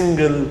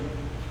single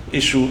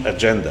issue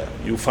agenda.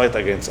 You fight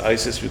against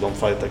ISIS, you don't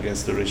fight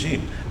against the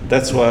regime.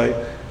 That's why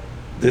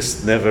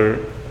this never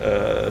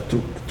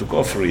took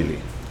off really.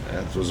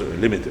 It was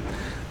limited.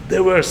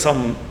 There were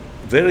some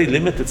very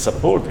limited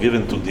support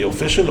given to the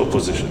official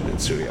opposition in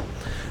Syria.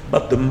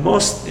 But the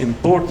most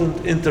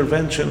important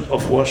intervention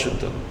of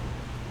Washington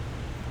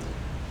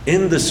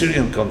in the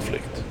Syrian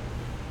conflict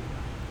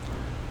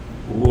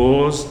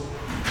was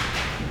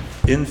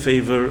in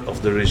favor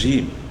of the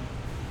regime.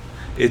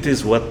 It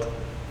is what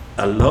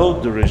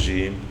allowed the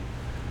regime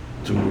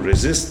to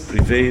resist,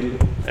 prevail,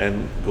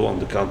 and go on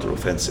the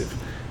counteroffensive.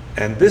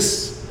 And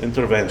this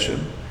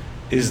intervention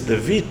is the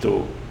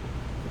veto,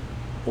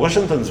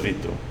 Washington's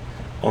veto,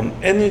 on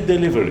any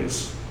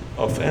deliveries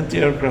of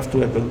anti-aircraft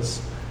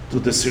weapons to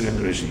the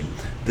Syrian regime.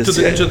 To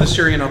the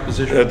Syrian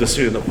opposition? The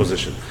Syrian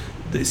opposition.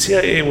 The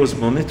CIA was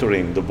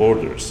monitoring the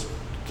borders,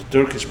 the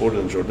Turkish border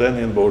and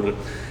Jordanian border,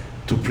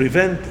 to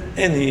prevent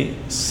any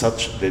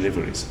such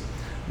deliveries.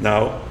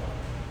 Now,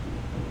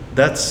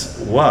 that's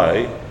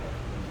why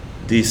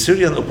the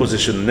Syrian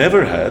opposition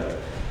never had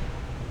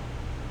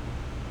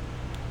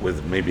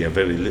with maybe a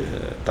very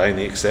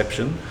tiny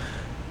exception,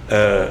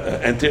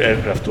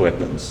 anti-aircraft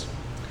weapons.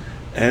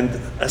 And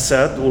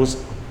Assad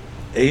was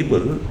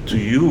able to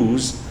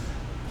use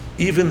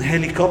even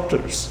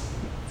helicopters.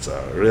 It's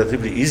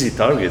relatively easy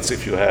targets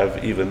if you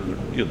have even,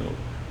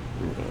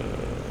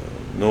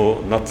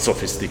 not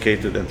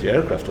sophisticated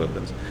anti-aircraft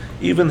weapons.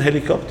 Even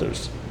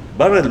helicopters,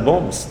 barrel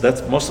bombs.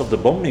 That's most of the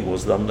bombing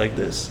was done like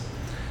this.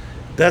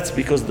 That's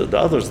because the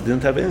others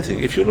didn't have anything.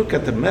 If you look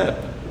at the map,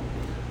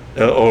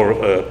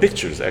 or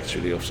pictures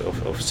actually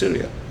of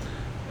Syria,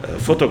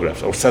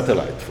 photographs or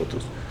satellite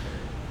photos,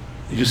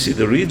 you see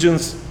the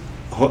regions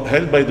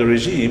held by the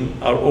regime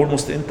are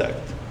almost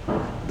intact.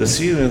 The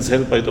Syrians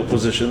held by the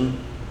opposition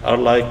are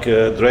like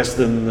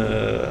Dresden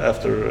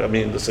after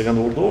the Second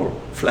World War,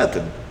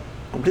 flattened,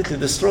 completely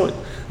destroyed.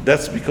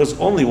 That's because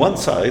only one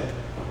side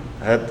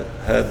had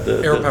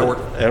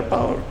air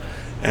power.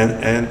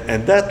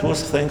 And that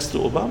was thanks to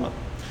Obama.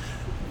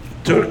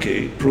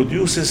 Turkey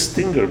produces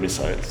Stinger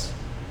missiles,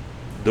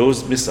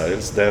 those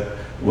missiles that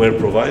were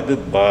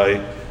provided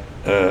by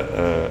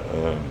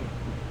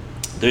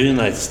the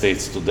United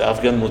States to the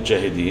Afghan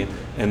Mujahideen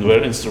and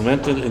were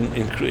instrumental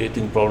in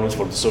creating problems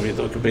for the Soviet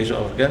occupation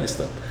of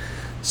Afghanistan.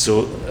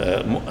 So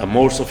a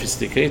more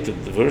sophisticated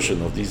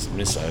version of these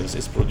missiles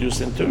is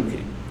produced in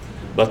Turkey,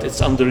 but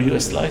it's under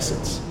US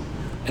license.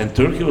 And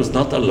Turkey was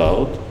not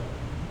allowed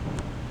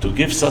to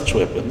give such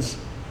weapons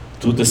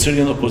to the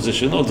Syrian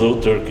opposition, although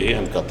Turkey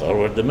and Qatar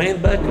were the main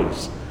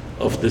backers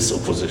of this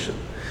opposition.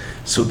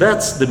 So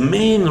that's the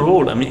main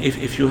role.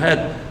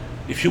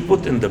 If you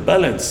put in the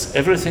balance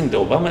everything the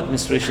Obama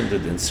administration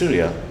did in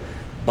Syria,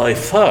 by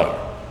far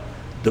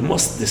the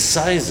most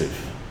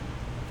decisive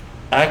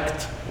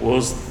act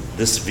was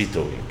this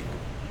vetoing.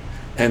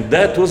 And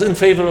that was in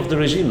favor of the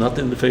regime, not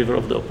in the favor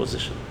of the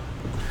opposition.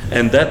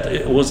 And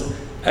that was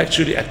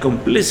actually a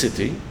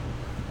complicity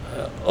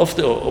of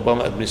the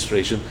Obama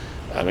administration.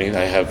 I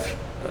have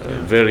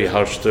very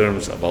harsh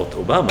terms about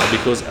Obama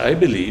because I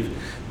believe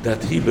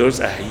that he bears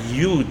a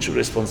huge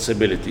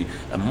responsibility,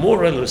 a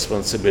moral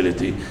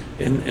responsibility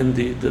in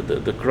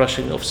the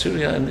crushing of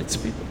Syria and its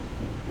people.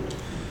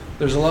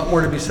 There's a lot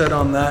more to be said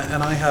on that,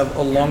 and I have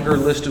a longer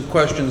list of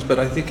questions, but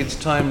I think it's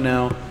time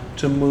now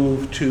to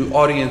move to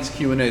audience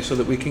Q&A so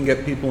that we can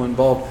get people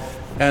involved.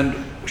 And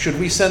should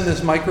we send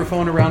this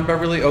microphone around,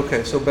 Beverly?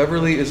 Okay, so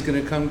Beverly is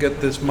going to come get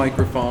this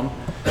microphone.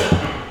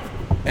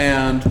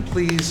 And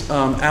please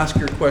ask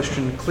your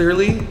question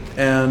clearly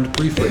and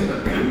briefly.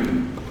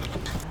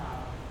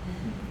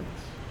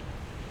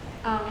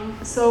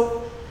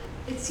 So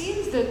it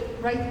seems that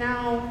right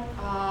now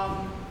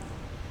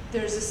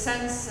there's a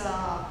sense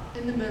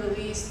in the Middle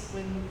East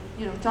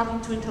when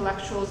talking to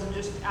intellectuals and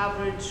just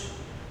average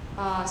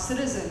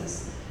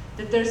citizens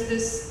that there's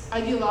this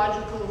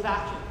ideological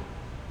vacuum.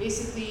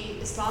 Basically,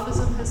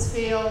 Islamism has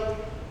failed,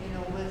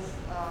 with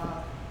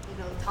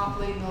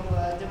toppling of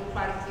a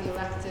democratically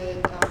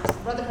elected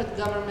Brotherhood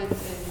government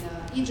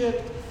in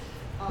Egypt.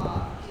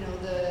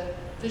 The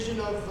vision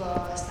of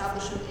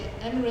establishing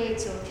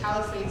emirates or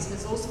caliphates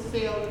has also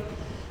failed.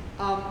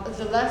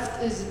 The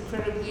left is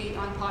incredibly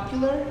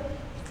unpopular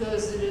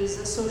because it is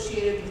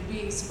associated with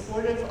being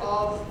supportive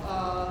of,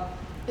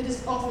 it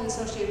is often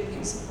associated with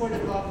being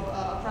supportive of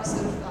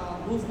oppressive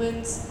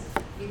movements.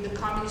 The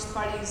communist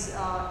parties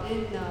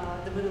in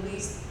the Middle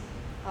East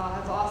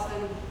have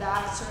often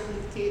backed certain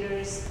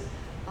dictators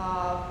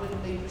when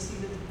they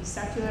perceive it to be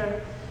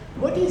secular.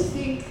 What do you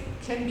think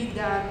can be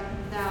done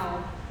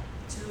now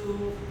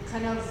to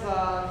kind of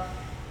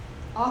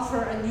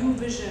offer a new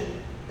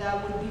vision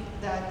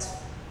that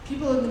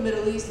people in the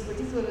Middle East,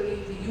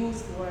 particularly the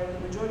youth, who are the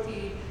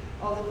majority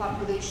of the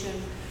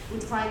population,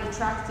 would find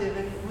attractive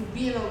and would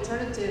be an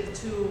alternative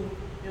to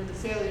the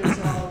failures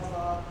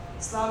of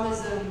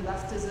Islamism,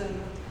 leftism?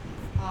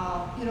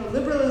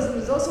 Liberalism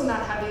is also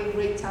not having a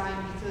great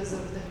time because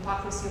of the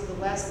hypocrisy of the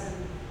West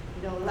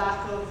and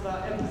lack of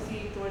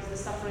empathy towards the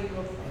suffering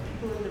of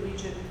people in the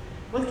region.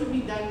 What can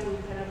be done to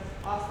kind of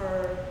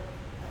offer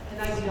an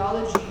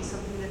ideology,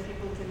 something that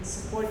people can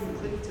support and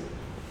cling to?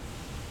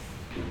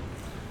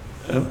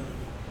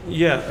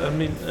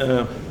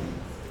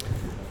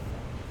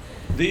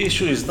 The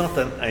issue is not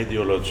an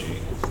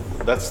ideology.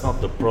 That's not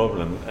the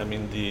problem.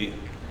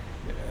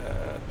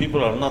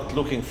 People are not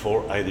looking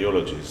for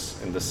ideologies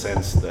in the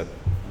sense that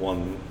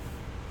one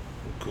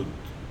could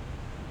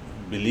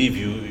believe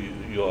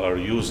you are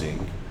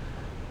using.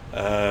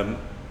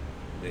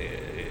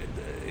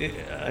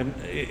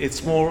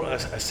 It's more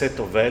a set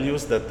of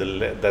values that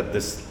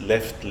this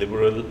left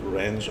liberal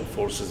range of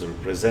forces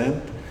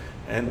represent,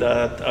 and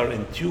that are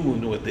in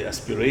tune with the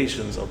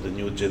aspirations of the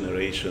new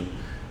generation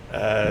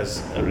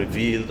as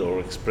revealed or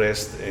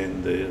expressed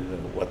in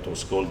what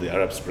was called the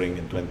Arab Spring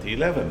in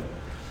 2011.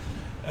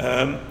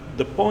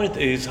 The point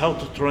is how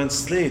to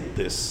translate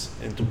this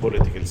into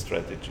political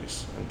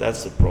strategies, and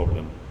that's the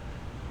problem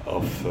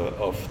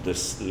of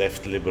this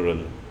left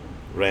liberal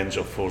range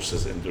of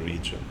forces in the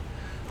region.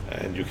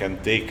 And you can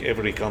take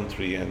every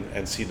country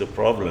and see the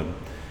problem.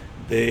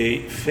 They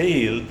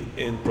failed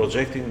in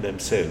projecting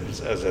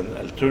themselves as an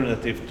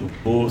alternative to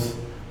both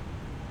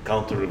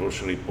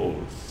counter-revolutionary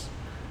poles.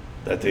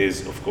 That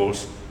is, of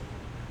course,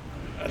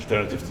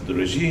 alternative to the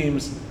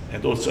regimes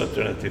and also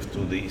alternative to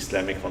the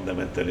Islamic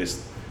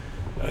fundamentalist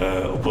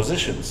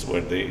oppositions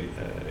where they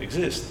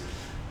exist.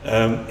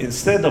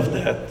 Instead of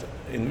that,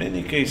 in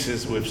many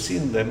cases, we've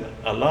seen them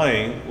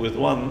allying with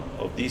one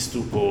of these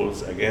two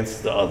poles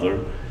against the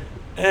other,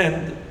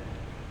 and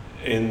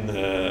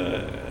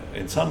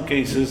in some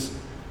cases,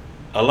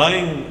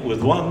 allying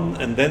with one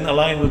and then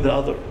allying with the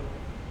other,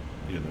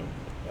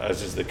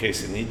 as is the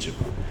case in Egypt.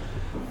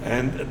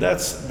 And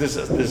that's this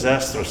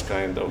disastrous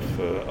kind of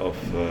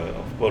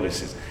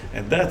policies.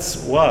 And that's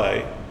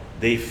why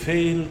they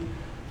failed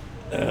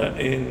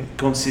in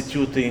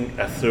constituting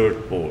a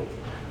third pole.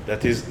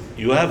 That is,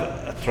 you have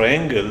a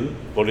triangle,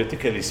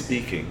 politically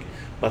speaking,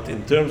 but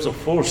in terms of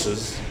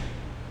forces,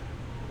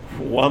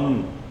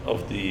 one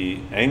of the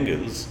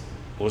angles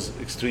was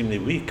extremely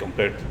weak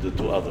compared to the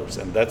two others.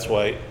 And that's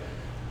why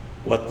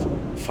what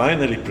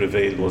finally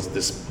prevailed was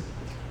this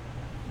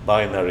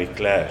binary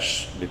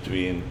clash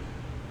between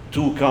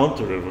two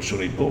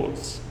counter-revolutionary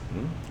poles,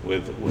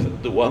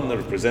 with the one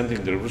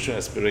representing the revolutionary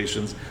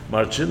aspirations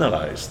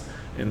marginalized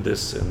in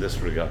this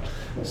regard.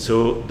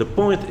 So the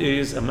point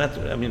is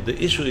the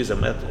issue is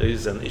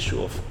an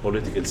issue of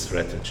political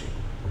strategy.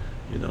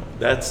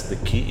 That's the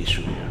key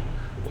issue here.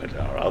 Well,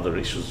 there are other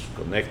issues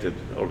connected,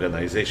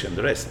 organization,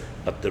 the rest,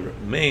 but the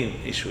main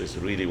issue is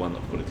really one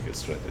of political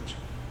strategy.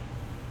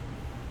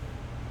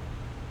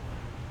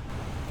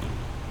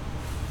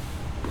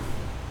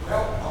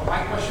 Well,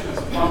 my question is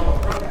a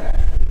follow-up from that,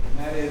 actually, and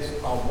that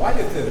is, why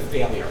did the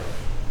failure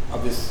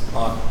of this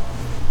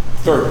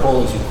third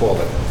pole, as you call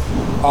it?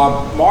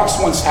 Marx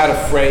once had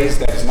a phrase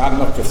that it's not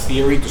enough for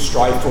theory to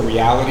strive for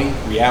reality.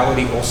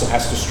 Reality also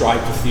has to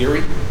strive for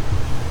theory,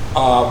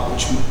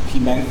 which he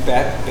meant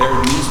that there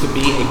needs to be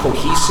a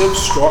cohesive,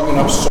 strong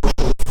enough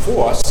social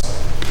force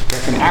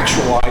that can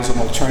actualize an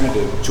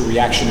alternative to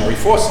reactionary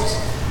forces.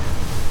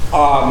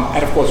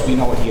 And of course, we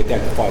know what he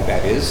identified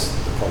that is,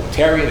 the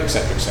proletariat, et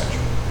cetera, et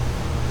cetera.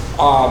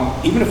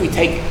 Even if we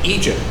take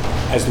Egypt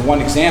as the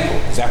one example,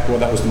 because after all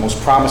that was the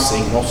most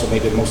promising and also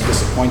maybe the most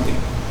disappointing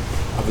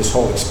of this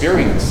whole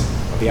experience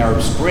of the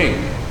Arab Spring,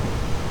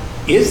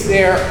 is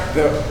there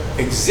the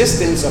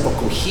existence of a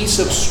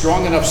cohesive,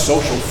 strong enough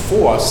social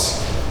force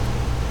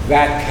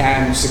that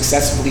can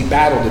successfully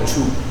battle the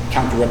two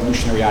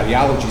counter-revolutionary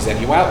ideologies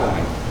that you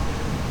outlined?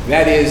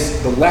 That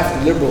is, the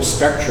left liberal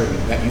spectrum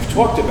that you've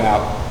talked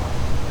about.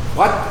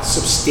 What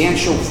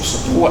substantial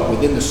support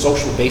within the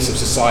social base of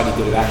society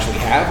did it actually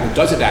have, or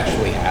does it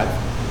actually have?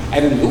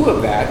 And in lieu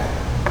of that,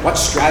 what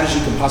strategy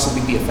can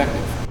possibly be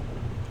effective?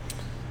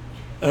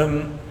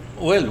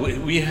 Well,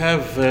 we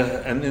have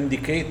an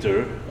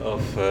indicator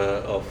of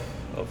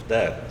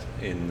that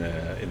in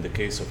the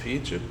case of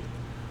Egypt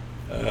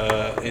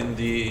in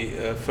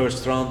the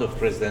first round of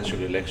presidential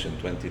election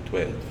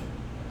 2012,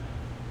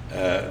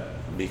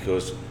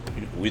 because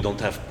we don't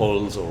have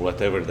polls or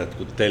whatever that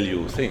could tell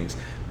you things.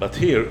 But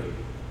here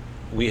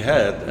we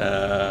had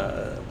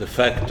de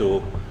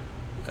facto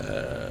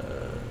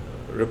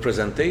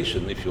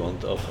representation, if you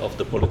want, of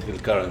the political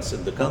currents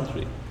in the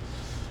country.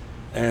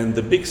 And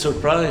the big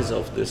surprise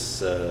of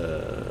this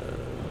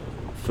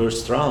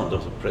first round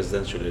of the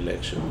presidential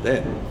election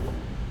then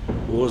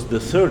was the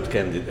third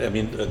candidate. I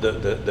mean,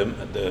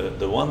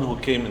 the one who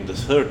came in the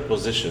third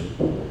position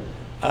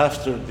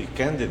after the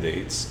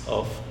candidates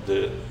of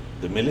the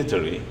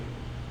military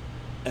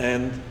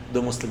and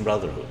the Muslim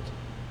Brotherhood.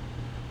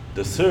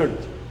 The third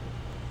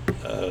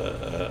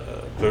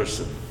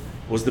person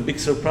was the big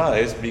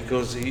surprise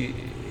because he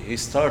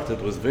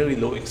started with very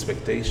low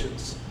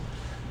expectations,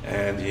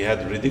 and he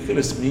had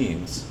ridiculous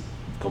means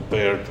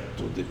compared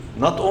to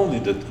not only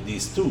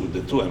these two,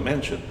 the two I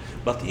mentioned,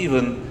 but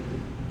even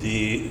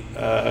the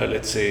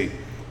let's say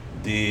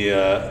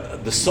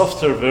the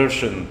softer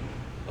version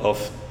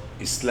of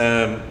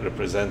Islam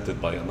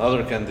represented by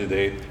another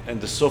candidate,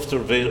 and the softer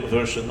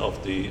version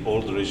of the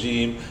old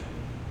regime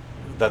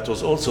that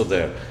was also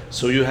there.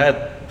 So you had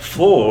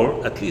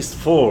at least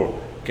four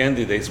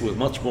candidates with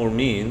much more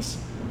means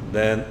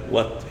than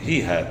what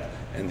he had.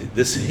 And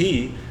this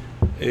he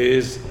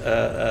is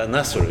a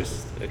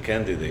Nasserist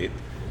candidate,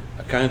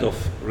 a kind of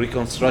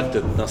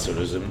reconstructed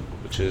Nasserism,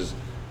 which is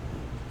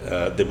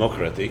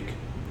democratic,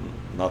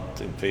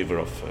 not in favor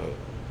of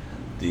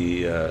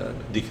the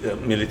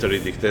military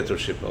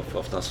dictatorship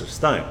of Nasser's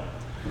time.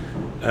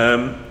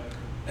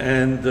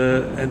 And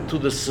to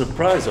the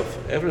surprise of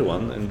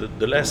everyone, in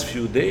the last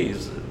few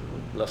days,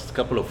 last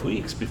couple of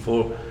weeks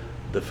before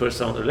the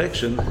first round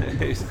election,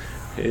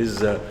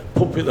 his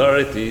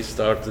popularity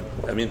started,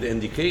 the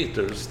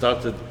indicators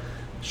started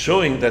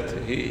showing that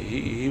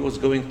he was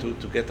going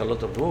to get a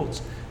lot of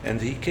votes.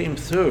 And he came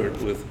third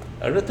with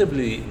a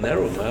relatively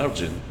narrow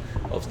margin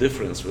of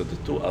difference with the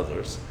two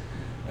others,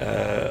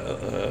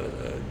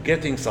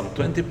 getting some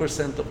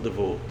 20% of the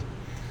vote.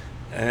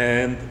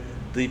 And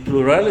the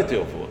plurality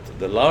of vote,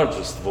 the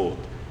largest vote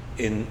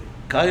in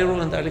Cairo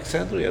and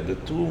Alexandria, the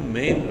two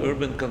main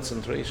urban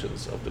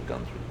concentrations of the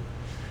country.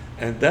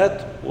 And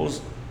that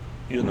was,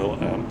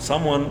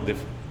 someone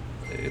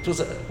it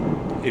was,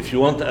 if you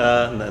want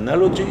an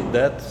analogy,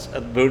 that's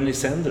at Bernie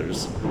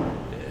Sanders'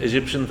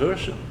 Egyptian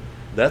version.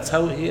 That's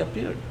how he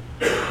appeared.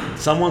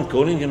 Someone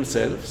calling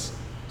himself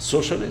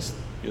socialist,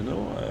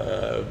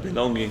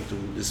 belonging to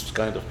this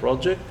kind of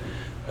project,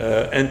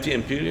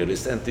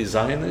 anti-imperialist,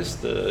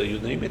 anti-Zionist, you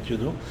name it,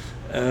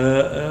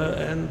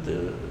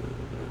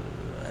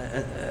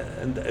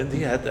 and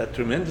he had a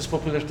tremendous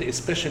popularity,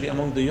 especially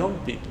among the young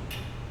people.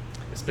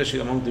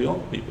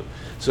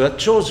 So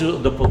that shows you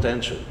the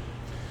potential.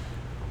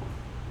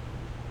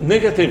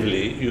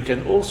 Negatively, you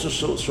can also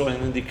show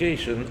an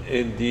indication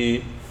in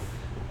the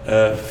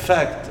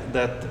fact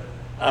that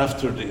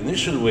after the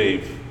initial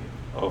wave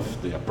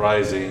of the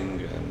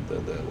uprising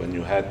and when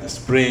you had the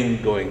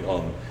spring going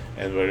on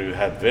and where you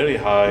had very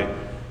high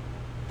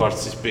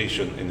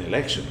participation in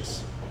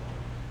elections,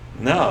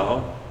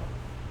 now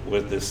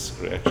with this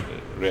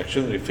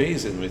reactionary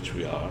phase in which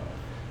we are,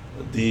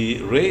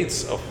 the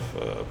rates of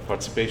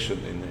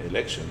participation in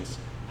elections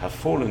have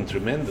fallen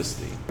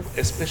tremendously,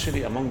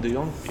 especially among the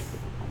young people.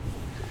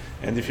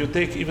 And if you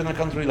take even a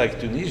country like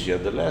Tunisia,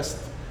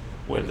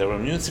 there were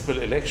municipal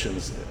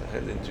elections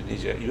held in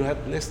Tunisia, you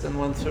had less than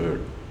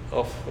 1/3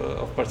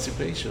 of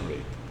participation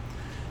rate.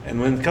 And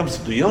when it comes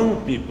to the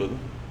young people,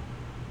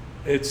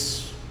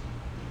 it's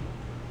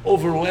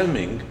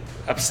overwhelming.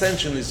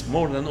 Abstention is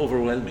more than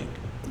overwhelming,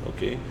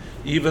 okay?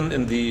 Even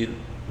in the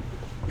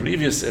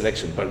previous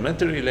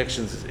parliamentary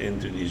elections in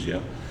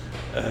Tunisia,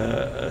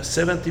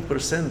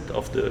 70%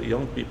 of the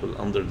young people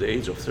under the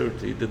age of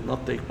 30 did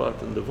not take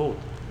part in the vote.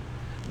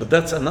 But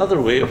that's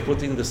another way of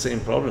putting the same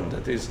problem.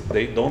 That is,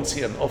 they don't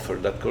see an offer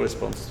that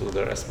corresponds to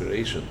their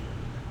aspiration.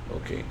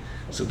 Okay,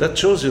 so that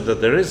shows you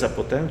that there is a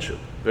potential,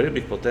 very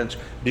big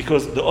potential,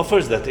 because the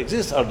offers that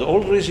exist are the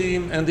old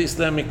regime and the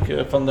Islamic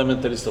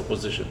fundamentalist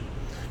opposition.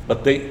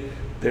 But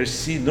they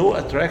see no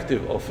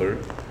attractive offer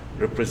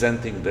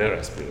representing their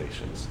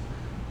aspirations.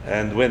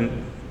 And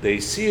when they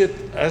see it,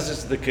 as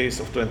is the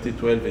case of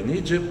 2012 in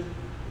Egypt,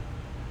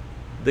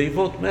 they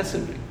vote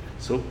massively.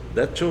 So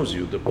that shows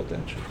you the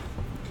potential.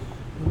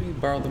 Let me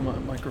borrow the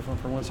microphone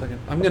for 1 second.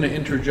 I'm going to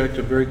interject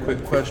a very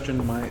quick question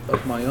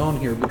of my own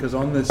here, because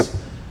on this,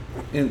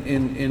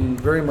 in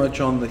very much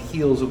on the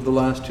heels of the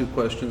last two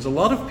questions, a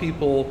lot of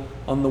people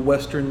on the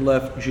Western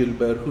left,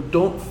 Gilbert, who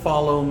don't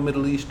follow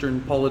Middle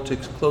Eastern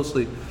politics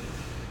closely,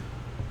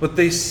 but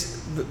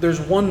there's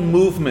one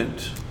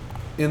movement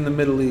in the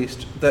Middle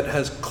East that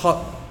has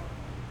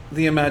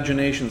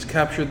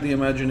captured the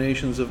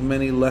imaginations of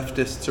many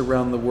leftists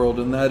around the world,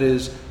 and that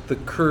is the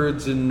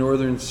Kurds in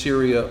northern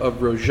Syria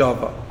of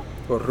Rojava.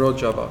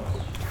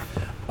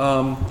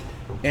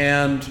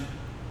 And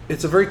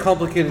it's a very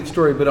complicated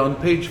story, but on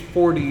page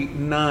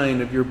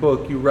 49 of your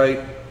book, you write,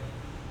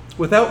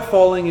 without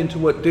falling into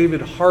what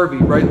David Harvey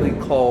rightly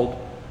called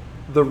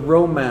the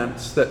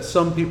romance that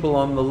some people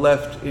on the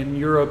left in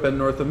Europe and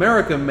North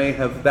America may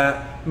have,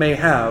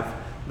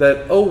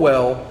 that, oh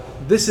well,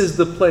 this is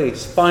the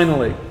place,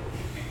 finally.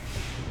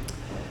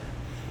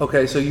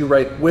 Okay, so you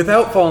write,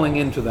 without falling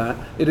into that,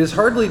 it is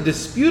hardly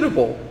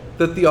disputable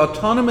that the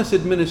autonomous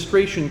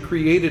administration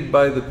created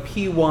by the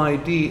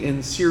PYD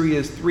in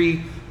Syria's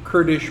 3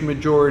 Kurdish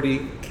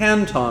majority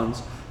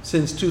cantons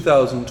since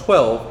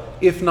 2012,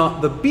 if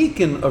not the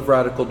beacon of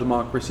radical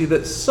democracy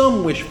that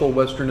some wishful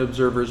Western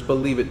observers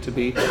believe it to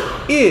be,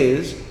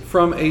 is,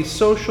 from a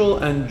social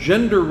and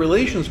gender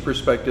relations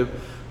perspective,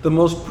 the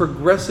most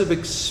progressive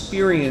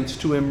experience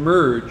to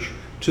emerge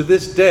to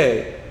this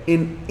day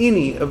in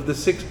any of the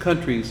 6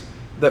 countries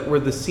that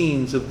were the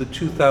scenes of the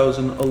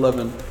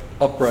 2011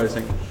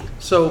 uprising.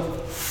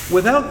 So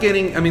without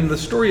getting, the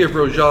story of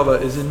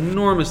Rojava is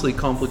enormously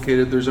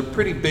complicated. There's a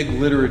pretty big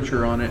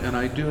literature on it, and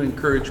I do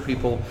encourage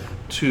people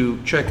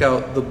to check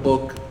out the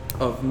book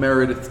of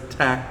Meredith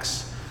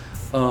Tax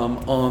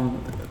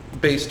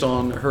based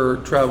on her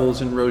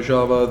travels in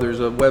Rojava. There's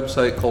a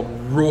website called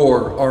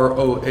ROAR,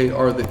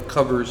 R-O-A-R, that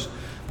covers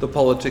the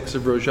politics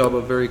of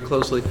Rojava very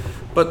closely.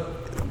 But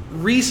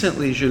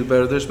recently,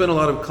 Gilbert, there's been a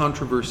lot of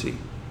controversy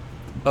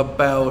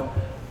about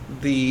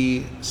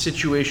the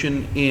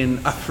situation in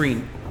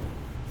Afrin,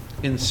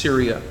 in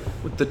Syria,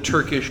 with the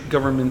Turkish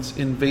government's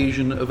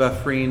invasion of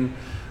Afrin,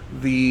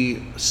 the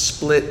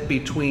split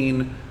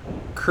between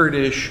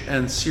Kurdish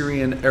and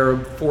Syrian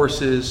Arab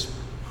forces.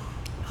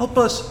 Help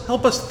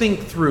us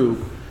think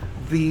through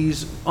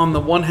these, on the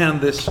one hand,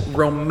 this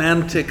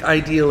romantic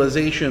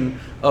idealization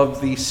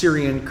of the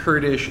Syrian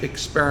Kurdish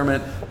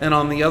experiment, and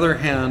on the other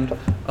hand,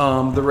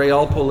 the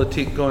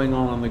realpolitik going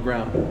on the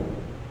ground.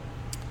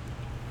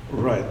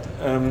 Right.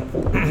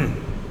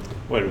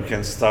 Well, we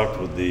can start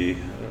with the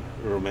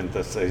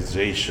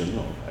romanticization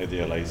or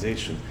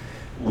idealization,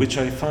 which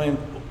I find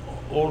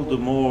all the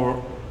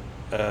more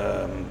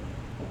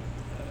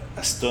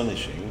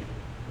astonishing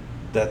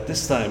that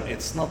this time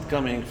it's not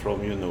coming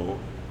from,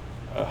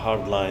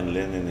 hardline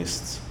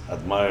Leninists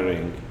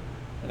admiring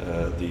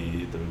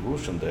the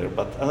revolution there,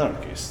 but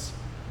anarchists.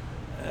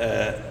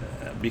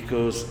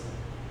 Because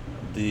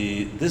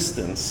the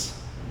distance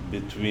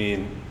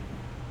between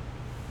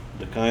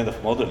the kind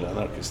of model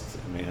anarchists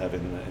may have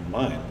in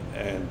mind,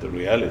 and the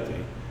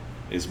reality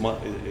is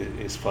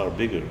far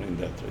bigger in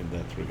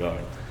that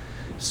regard.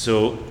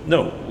 So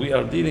no, we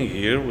are dealing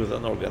here with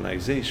an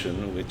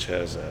organization which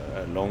has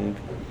a long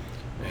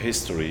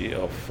history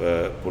of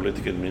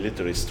political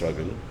military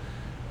struggle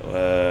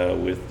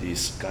with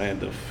this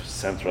kind of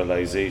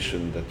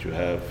centralization that you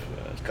have,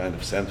 kind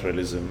of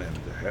centralism and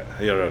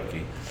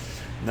hierarchy.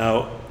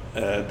 Now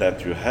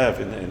that you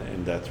have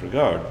in that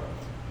regard,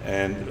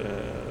 and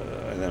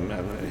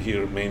I'm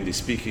here mainly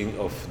speaking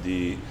of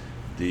the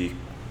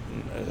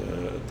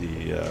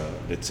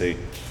let's say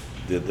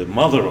the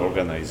mother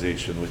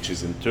organization, which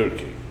is in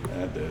Turkey,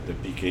 the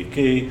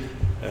PKK,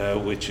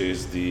 which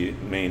is the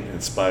main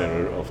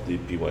inspirer of the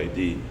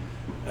PYD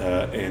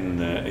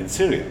in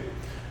Syria.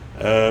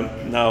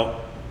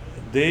 Now,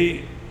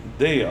 they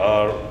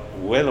are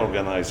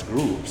well-organized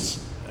groups,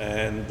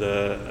 and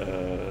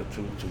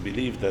to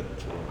believe that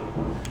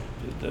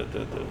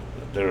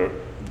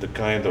the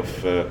kind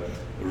of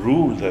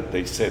rule that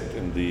they set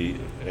in the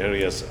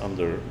areas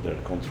under their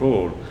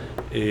control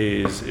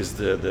is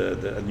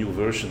a new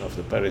version of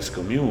the Paris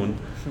Commune,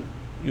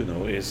 you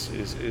know, is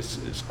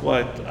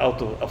quite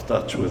out of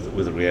touch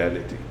with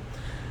reality.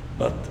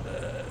 But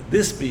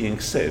this being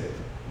said,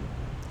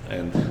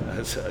 and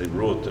as I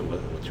wrote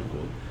what you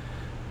call,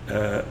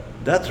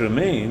 that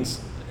remains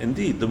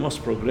indeed the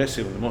most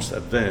progressive and the most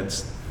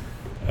advanced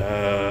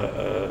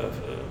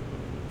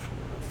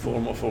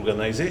form of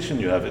organization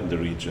you have in the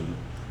region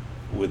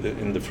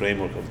in the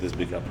framework of this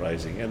big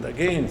uprising. And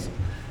again,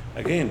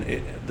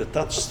 the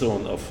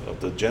touchstone of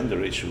the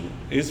gender issue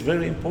is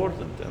very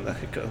important, and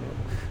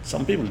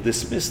some people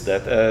dismiss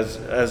that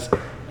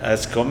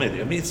as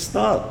comedy. I mean, it's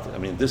not. I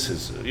mean, this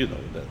is, you know,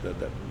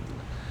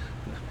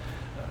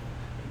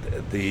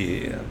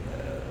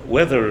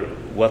 whether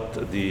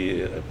what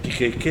the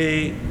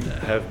PKK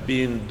have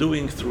been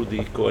doing through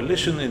the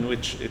coalition in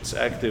which it's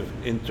active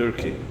in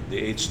Turkey,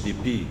 the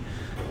HDP,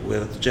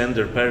 with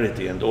gender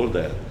parity and all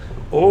that,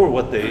 or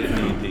what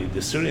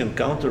the Syrian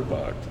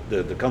counterpart,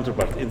 the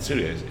counterpart in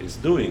Syria is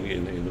doing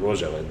in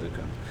Rojava,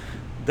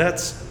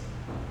 that's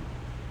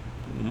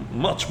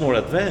much more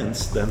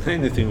advanced than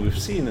anything we've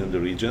seen in the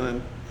region,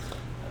 and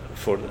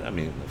for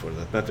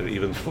that matter,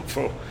 even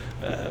for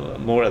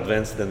more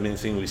advanced than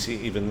anything we see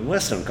even in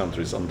Western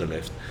countries on the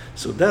left.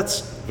 So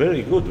that's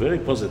very good, very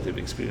positive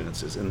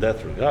experiences in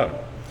that regard.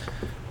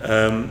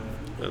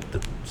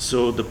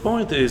 So the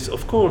point is,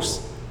 of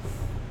course,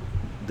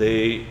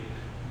 they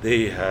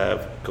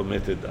have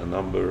committed a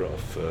number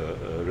of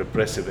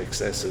repressive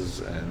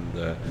excesses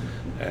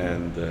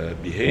and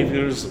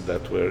behaviors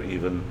that were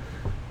even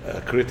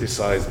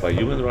criticized by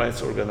human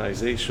rights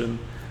organizations.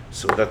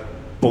 So that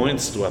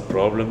points to a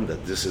problem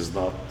that this is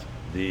not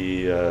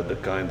the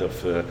kind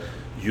of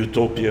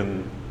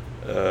utopian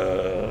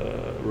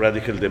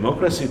radical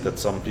democracy that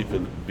some people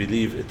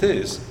believe it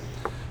is.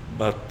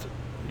 But,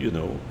 you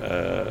know,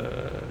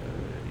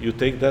 you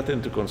take that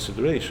into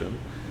consideration,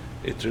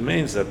 it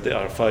remains that they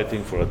are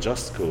fighting for a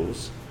just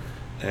cause,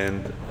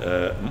 and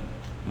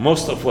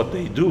most of what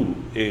they do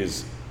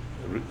is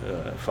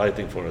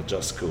fighting for a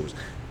just cause.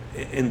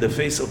 In the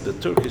face of the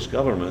Turkish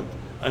government,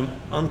 I'm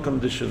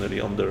unconditionally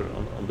on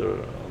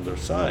their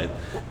side.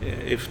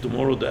 If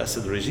tomorrow the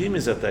Assad regime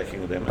is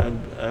attacking them,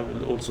 I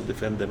will also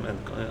defend them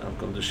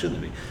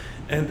unconditionally.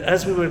 And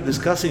as we were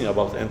discussing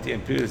about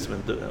anti-imperialism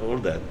and all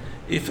that,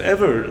 if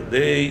ever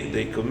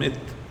they commit,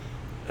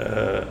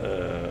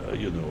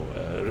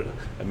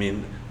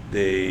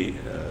 they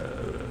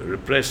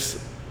repress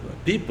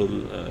people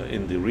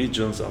in the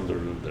regions under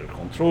their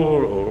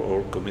control,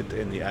 or commit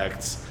any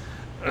acts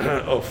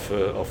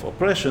of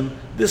oppression,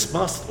 this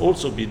must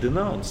also be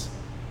denounced,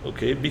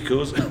 okay?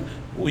 Because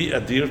we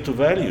adhere to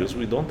values,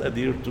 we don't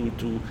adhere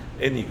to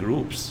any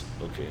groups,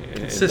 okay?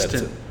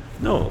 Consistent.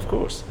 No, of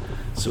course.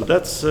 So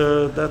that's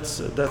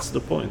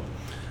the point.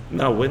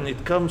 Now, when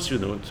it comes, you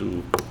know,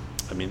 to,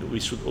 I mean, we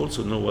should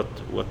also know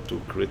what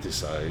to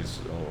criticize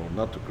or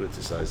not to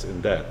criticize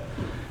in that.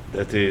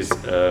 That is,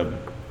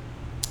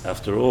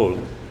 after all,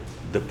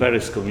 the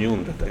Paris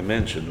Commune that I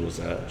mentioned was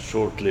a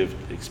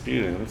short-lived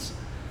experience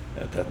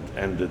that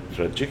ended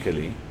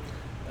tragically,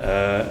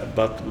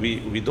 but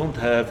we don't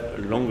have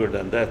longer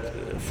than that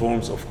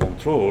forms of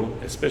control,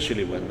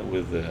 especially when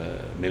with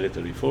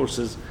military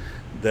forces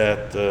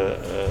that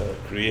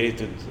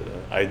created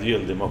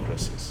ideal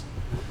democracies.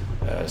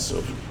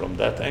 So from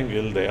that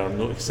angle, they are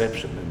no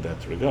exception in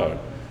that regard.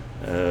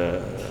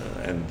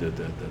 And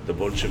the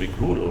Bolshevik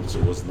rule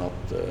also was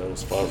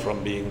far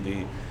from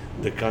being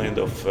the kind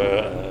of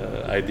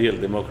ideal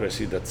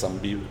democracy that some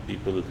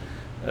people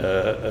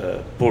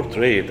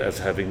portrayed as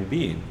having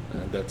been.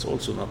 That's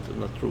also not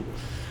true.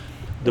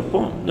 The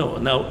point, no.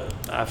 Now,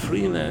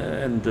 Afrin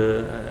and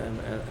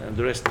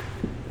the rest.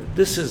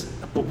 This is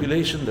a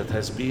population that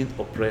has been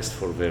oppressed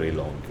for very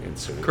long in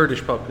Syria.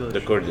 Kurdish population.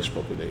 The Kurdish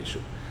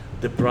population,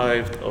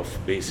 deprived of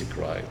basic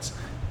rights.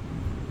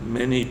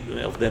 Many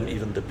of them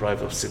even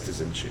deprived of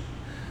citizenship,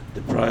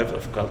 deprived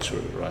of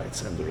cultural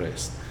rights and the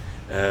rest.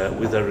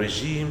 with a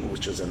regime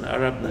which is an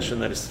Arab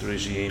nationalist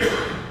regime,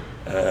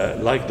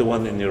 like the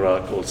one in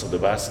Iraq, also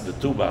the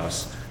two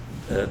Baaths,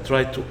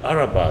 tried to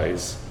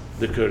Arabize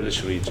the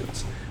Kurdish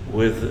regions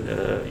with,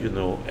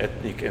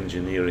 ethnic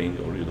engineering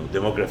or,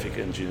 demographic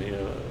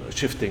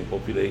shifting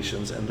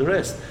populations and the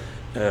rest,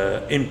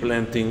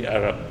 implanting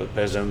Arab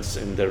peasants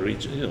in their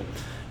region.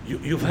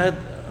 You've had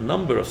a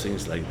number of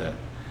things like that.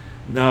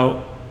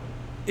 Now,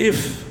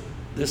 if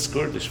this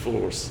Kurdish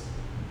force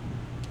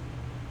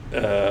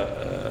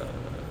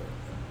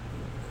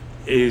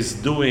is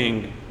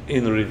doing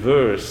in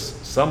reverse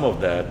some of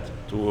that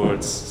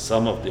towards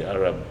some of the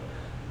Arab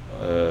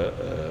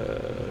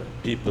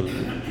people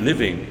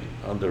living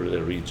under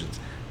their regions,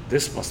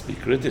 this must be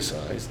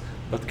criticized,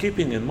 but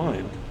keeping in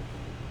mind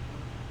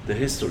the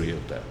history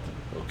of that,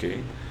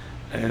 okay?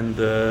 And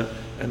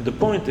the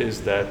point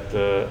is that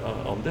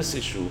on this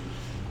issue,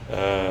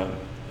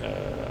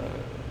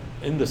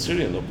 in the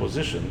Syrian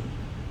opposition,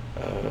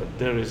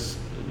 there is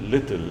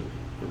little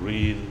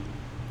real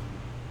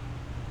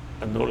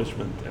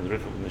acknowledgement and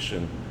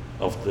recognition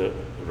of the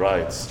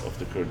rights of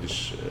the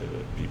Kurdish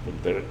people.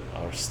 There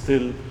are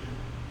still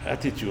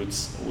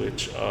attitudes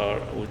which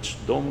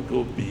don't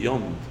go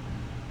beyond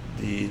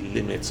the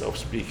limits of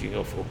speaking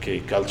of,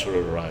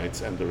 cultural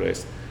rights and the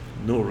rest.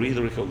 No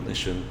real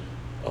recognition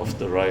of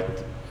the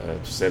right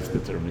to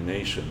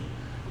self-determination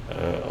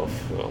of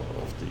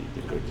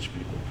the Kurdish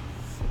people.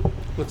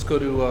 Let's go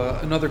to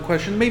another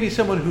question. Maybe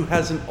someone who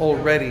hasn't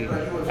already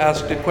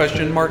asked a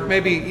question. Mark,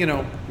 maybe,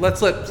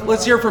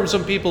 let's hear from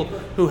some people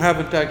who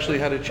haven't actually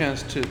had a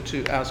chance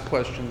to ask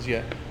questions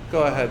yet.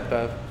 Go ahead,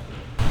 Bev.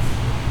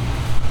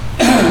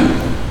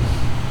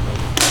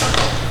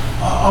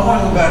 I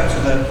want to go back to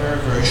that very,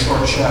 very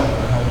short chat we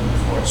were having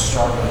before it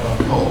started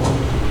about hope.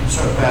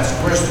 Sort of ask,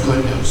 where's the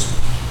good news?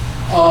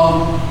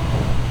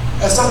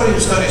 As somebody who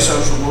studies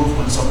social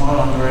movements, I'm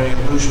not under any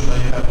illusion that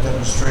you have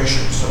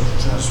demonstrations, social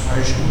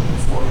transformation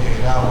within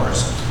 48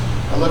 hours.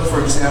 I look,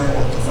 for example,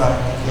 at the fact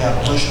that the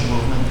abolition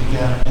movement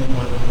began in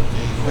England with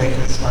the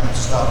Quakers trying to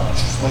stop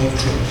slave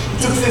trade.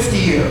 It took 50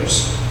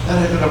 years.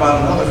 Then it took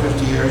about another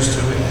 50 years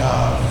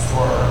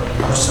for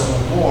our Civil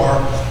War,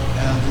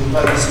 and the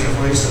legacy of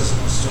racism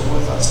is still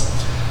with us.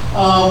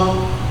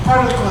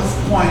 Part of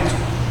the point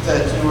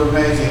that you were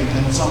making,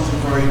 and something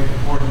very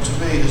important to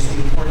me, is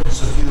the importance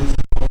of youth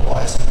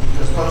mobilizing,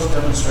 because those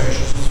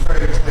demonstrations was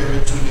very clear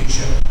in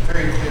Tunisia,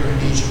 very clear in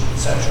Egypt,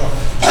 etc.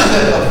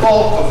 That the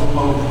bulk of the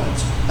movement,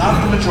 not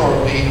the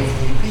majority of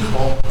the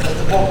people, but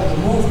the bulk of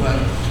the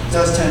movement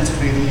does tend to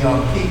be the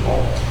young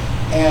people.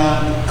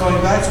 And going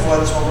back to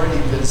what's already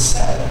been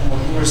said, what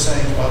you were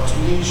saying about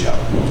Tunisia,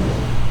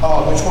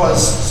 which was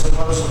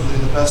supposedly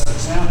the best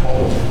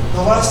example,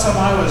 the last time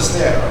I was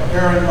there,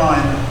 bear in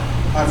mind,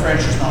 my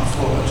French is not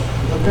fluent,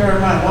 but bear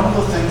in mind, one of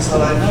the things that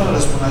I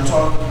noticed when I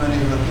talked with many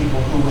of the people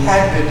who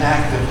had been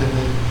active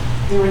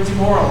they were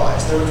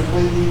demoralized. They were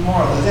completely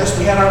demoralized. Yes,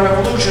 we had our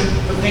revolution,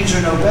 but things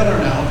are no better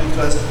now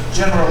because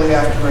generally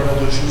after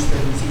revolutions,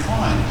 things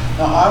decline.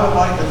 Now, I would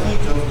like to think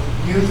of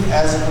youth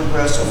as a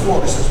progressive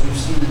force, as we've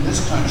seen in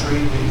this country,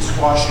 the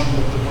squashing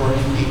of the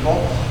burning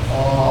people.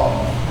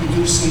 We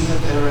do see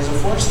that there is a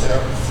force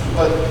there.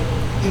 But,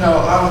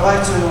 I would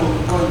like to,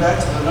 going back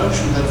to the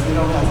notion that if we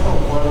don't have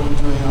hope, what are we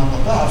doing on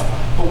the left?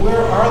 But where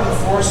are the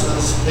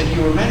forces that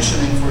you were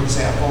mentioning, for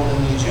example,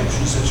 in the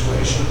Egyptian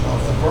situation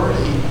of the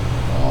Bernie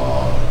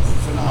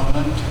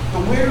phenomenon,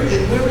 but where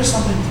is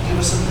something to give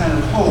us some kind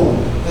of hope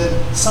that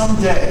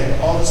someday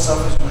all this stuff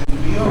is going to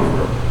be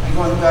over? And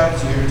going back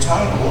to your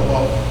title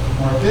about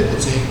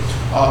morbidity,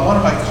 one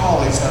of my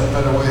colleagues had a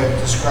better way of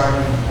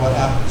describing what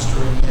happens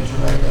during the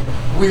interregnum.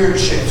 Weird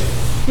shit.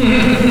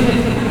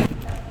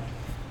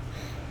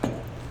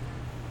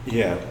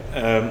 Yeah,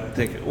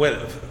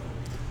 well,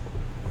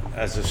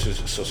 as a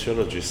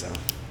sociologist,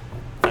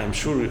 I'm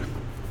sure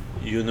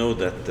you know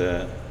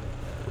that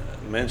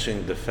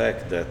mentioning the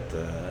fact that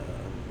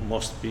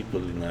most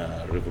people in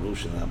a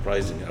revolution and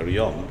uprising are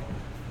young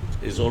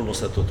is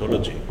almost a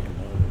tautology.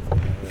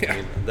 Yeah. I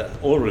mean, that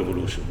all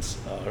revolutions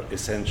are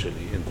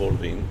essentially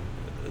involving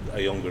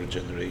a younger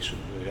generation.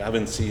 We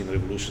haven't seen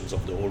revolutions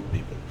of the old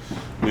people.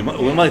 We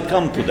might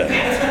come to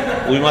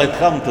that. We might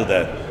come to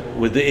that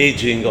with the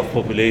aging of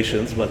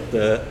populations, but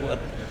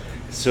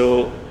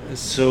so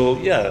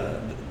yeah,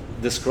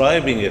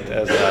 describing it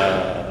as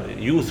a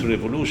youth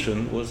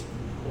revolution was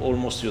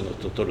almost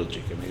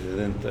tautologic. I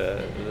mean,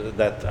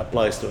 that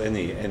applies to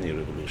any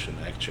revolution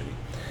actually.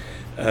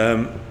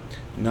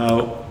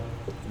 Now,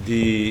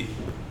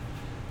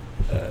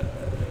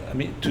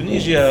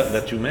 Tunisia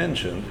that you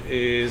mentioned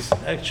is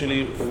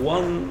actually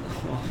one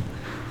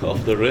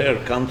of the rare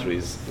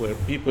countries where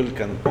people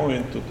can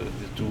point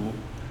to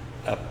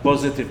a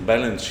positive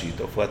balance sheet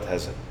of what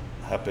has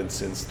happened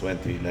since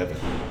 2011.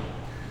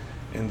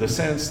 In the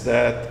sense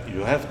that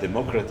you have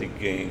democratic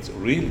gains,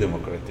 real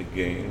democratic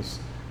gains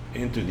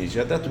in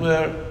Tunisia that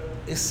were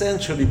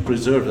essentially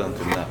preserved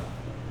until now.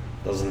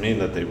 Doesn't mean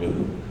that they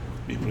will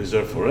be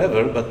preserved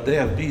forever, but they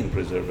have been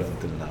preserved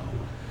until now.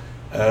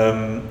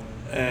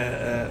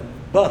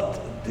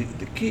 But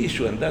the key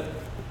issue, and that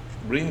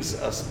brings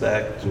us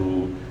back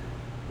to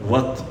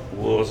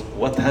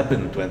what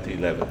happened in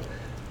 2011.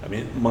 I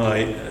mean,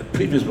 my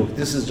previous book,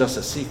 this is just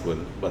a sequel,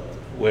 but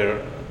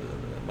where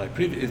my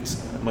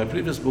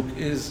previous book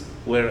is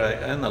where I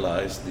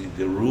analyze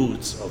the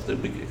roots of the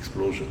big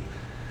explosion,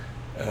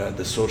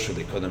 the social,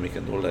 economic,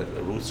 and all that,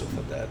 the roots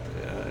of that.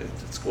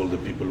 It's called The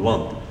People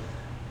Want.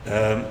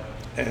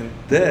 And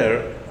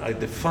there I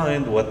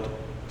defined what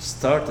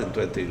started in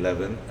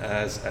 2011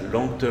 as a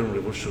long-term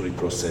revolutionary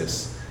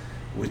process,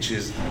 which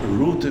is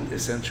rooted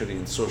essentially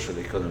in social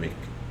economic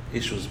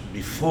issues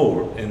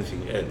before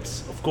anything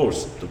else. Of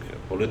course, it took a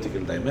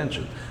political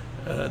dimension.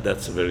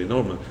 That's very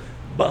normal.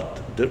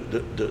 But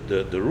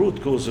the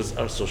root causes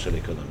are social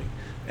economic.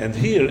 And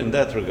here, in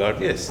that regard,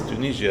 yes,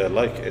 Tunisia,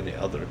 like any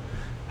other,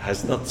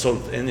 has not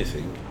solved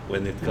anything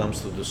when it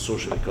comes to the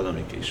social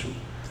economic issue.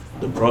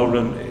 The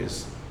problem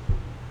is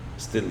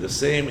still the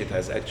same. It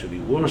has actually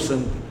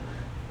worsened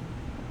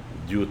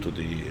due to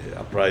the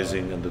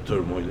uprising and the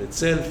turmoil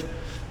itself.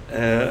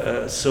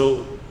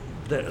 So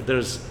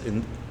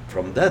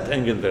from that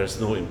angle,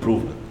 there's no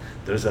improvement.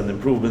 There's an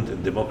improvement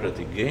in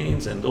democratic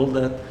gains and all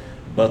that,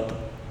 but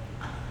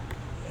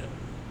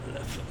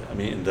I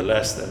mean, in the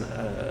last,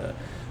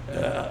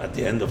 at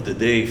the end of the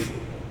day,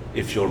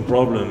 if your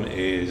problem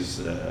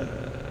is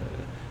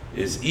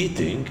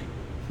eating,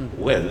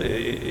 well,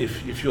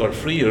 if you are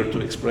freer to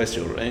express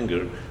your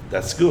anger,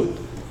 that's good,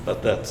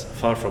 but that's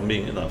far from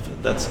being enough.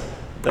 That's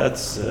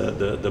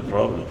the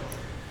problem.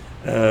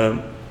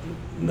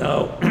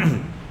 Now,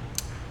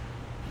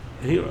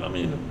 here, I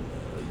mean,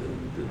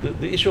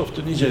 the issue of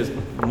Tunisia is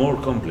more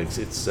complex.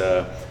 It's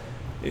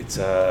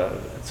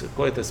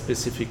quite a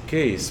specific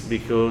case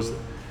because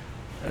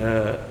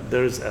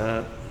there's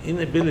an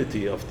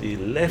inability of the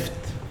left,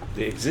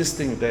 the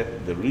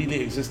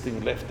really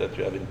existing left that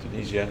you have in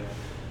Tunisia,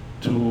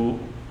 to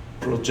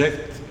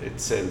project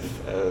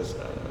itself as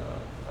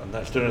an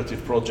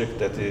alternative project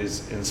that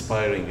is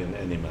inspiring in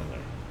any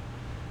manner.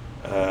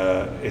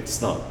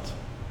 It's not.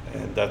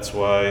 And that's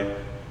why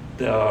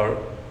they are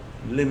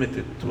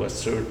limited to a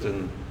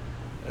certain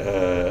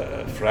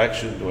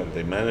fraction when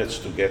they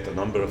manage to get a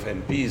number of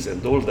MPs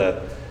and all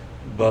that.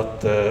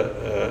 But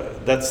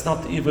that's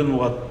not even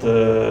what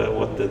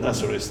the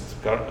Nasserist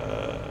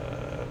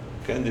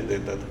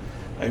candidate that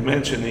I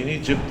mentioned in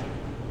Egypt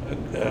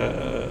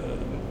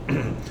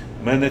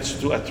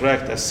managed to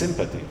attract a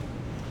sympathy.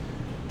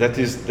 That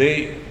is,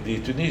 the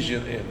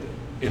Tunisian,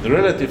 in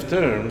relative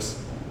terms,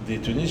 the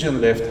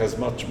Tunisian left has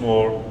much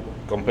more,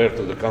 compared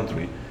to the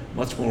country,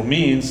 much more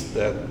means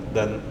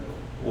than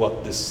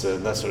what this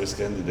Nasserist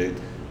candidate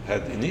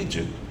had in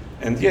Egypt.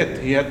 And yet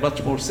he had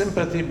much more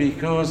sympathy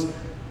because,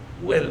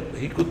 well,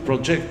 he could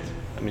project,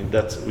 I mean,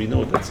 we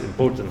know that's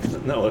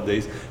important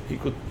nowadays, he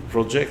could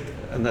project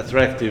an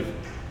attractive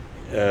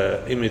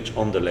image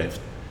on the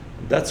left.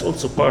 That's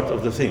also part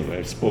of the thing where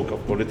I spoke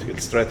of political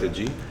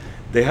strategy.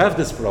 They have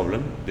this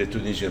problem, the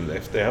Tunisian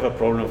left, they have a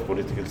problem of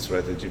political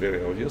strategy,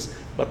 very obvious,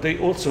 but they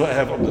also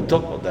have on the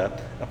top of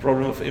that a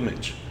problem of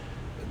image.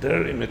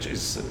 Their image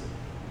is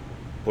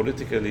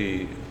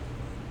politically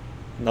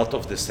not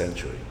of this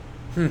century.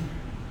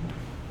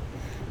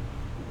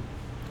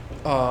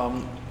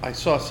 I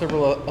saw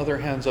several other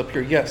hands up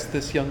here. Yes,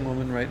 this young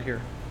woman right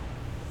here.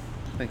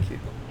 Thank you.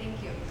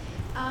 Thank you.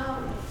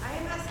 I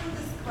am asking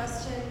this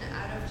question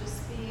out of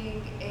just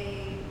being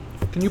a...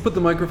 Can you put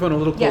the microphone a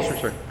little closer?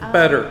 Yes. Sorry.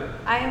 Better.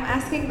 I am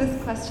asking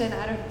this question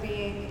out of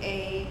being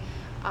a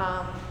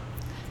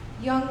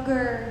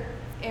younger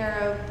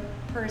Arab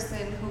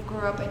person who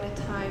grew up in a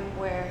time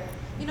where,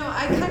 you know,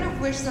 I kind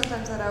of wish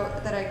sometimes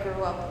that I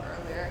grew up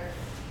earlier.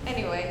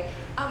 Anyway,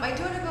 I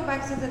do want to go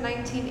back to the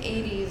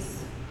 1980s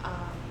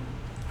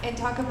and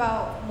talk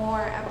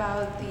more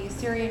about the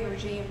Syrian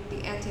regime,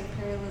 the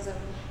anti-imperialism,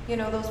 you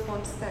know, those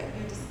points that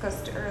you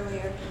discussed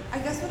earlier. I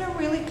guess what I'm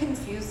really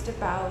confused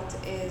about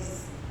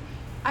is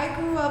I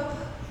grew up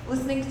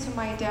listening to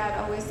my dad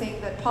always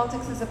saying that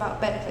politics is about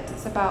benefits,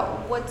 it's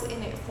about what's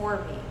in it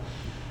for me.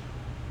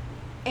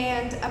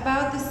 And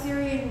about the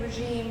Syrian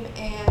regime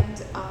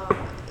and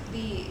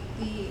the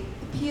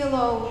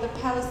PLO, the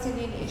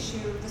Palestinian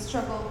issue, the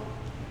struggle,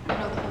 you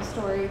know, the whole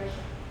story.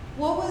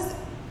 What was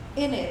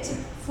in it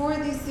for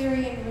the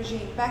Syrian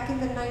regime back in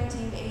the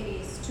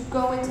 1980s to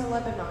go into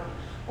Lebanon?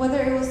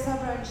 Whether it was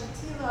Sabra and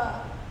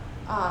Shatila,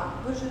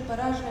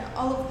 Reverberations,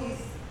 all of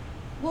these,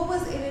 what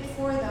was in it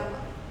for them?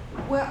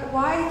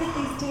 Why did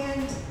they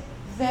stand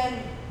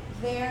then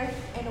there,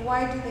 and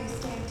why do they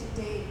stand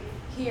today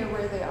here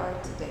where they are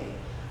today?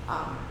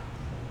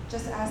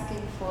 Just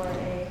asking for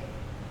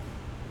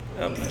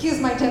excuse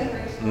my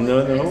generation.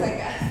 No. I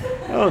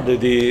guess. No,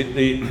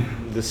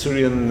 the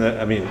Syrian,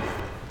 I mean,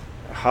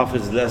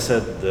 Hafiz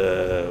al-Assad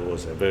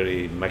was a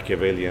very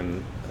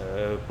Machiavellian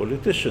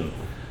politician,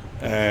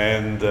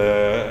 and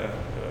I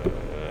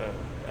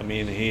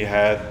mean, he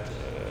had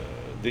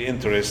the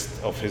interest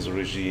of his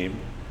regime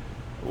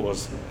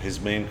was his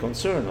main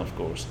concern, of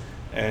course,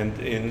 and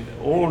in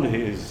all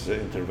his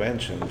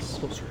interventions,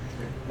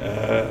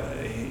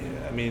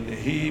 I mean,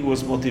 he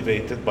was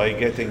motivated by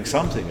getting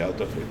something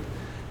out of it.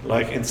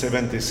 Like in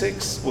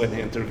 '76, when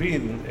he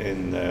intervened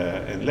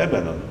in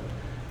Lebanon,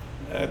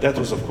 that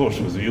was, of course,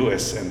 with the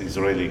US and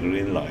Israeli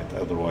green light.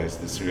 Otherwise,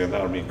 the Syrian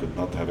army could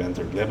not have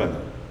entered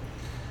Lebanon.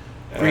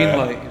 Green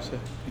light, you said.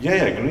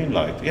 Yeah, green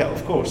light. Yeah,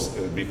 of course,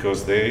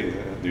 because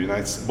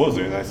both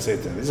the United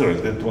States and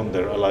Israel didn't want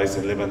their allies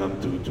in Lebanon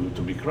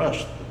to be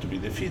crushed, to be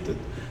defeated,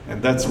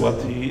 and that's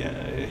what he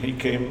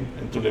came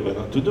into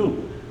Lebanon to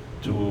do,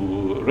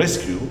 to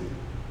rescue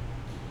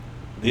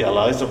the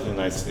allies of the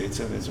United States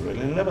and Israel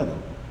in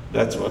Lebanon.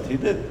 That's what he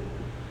did,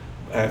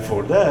 and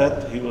for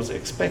that he was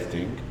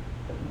expecting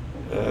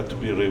to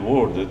be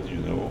rewarded,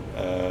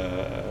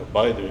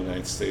 by the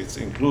United States,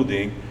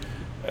 including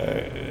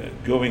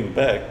going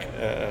back,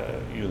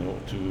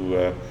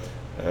 to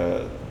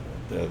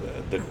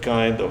the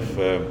kind of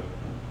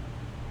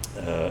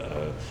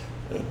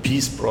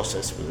peace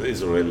process with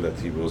Israel that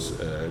he was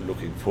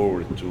looking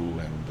forward to,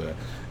 and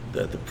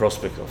the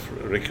prospect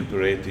of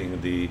recuperating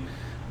the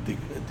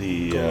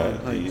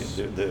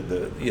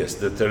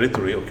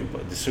territory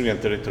occupied, the Syrian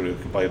territory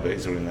occupied by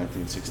Israel in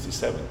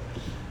 1967,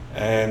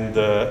 and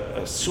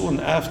soon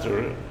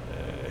after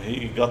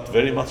he got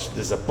very much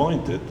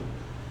disappointed,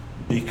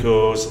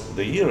 because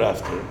the year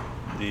after,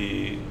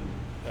 the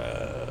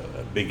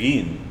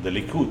Begin, the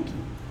Likud,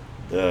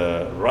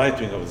 the right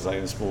wing of the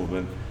Zionist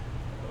movement,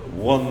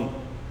 won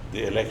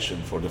the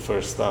election for the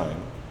first time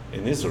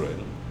in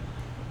Israel,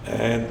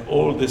 and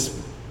all this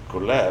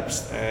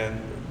collapsed,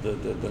 and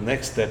the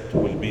next step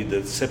will be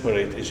the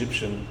separate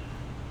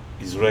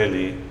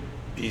Egyptian-Israeli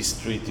peace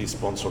treaty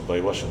sponsored by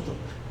Washington.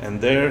 And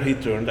there he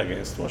turned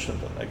against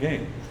Washington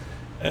again.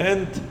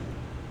 And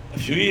a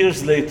few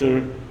years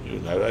later, you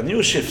have a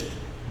new shift,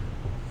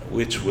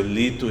 which will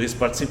lead to his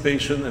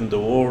participation in the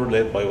war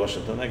led by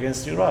Washington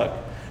against Iraq.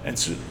 And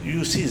so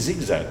you see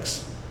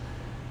zigzags.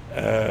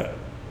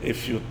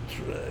 If you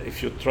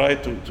try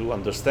to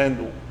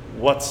understand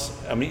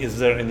is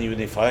there any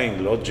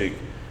unifying logic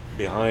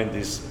behind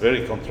this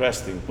very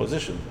contrasting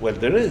position? Well,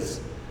 there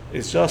is.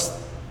 It's just,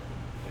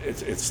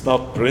 it's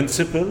not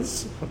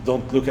principles.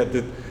 Don't look at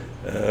it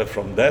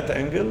from that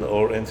angle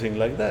or anything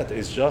like that.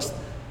 It's just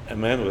a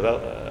man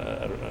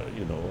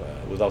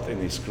without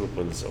any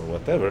scruples or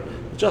whatever,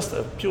 just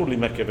a purely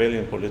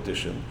Machiavellian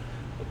politician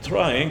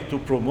trying to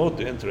promote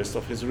the interests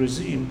of his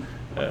regime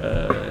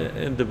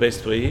in the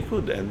best way he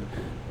could. And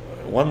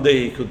one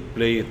day he could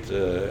play it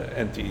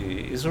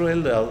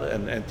anti-Israel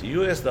and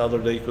anti-US, the other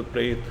day he could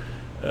play it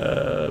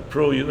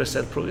pro-US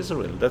and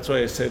pro-Israel. That's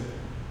why I said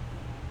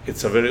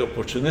it's a very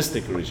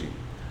opportunistic regime.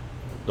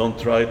 Don't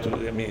try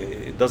to,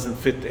 it doesn't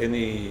fit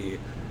any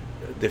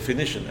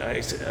definition.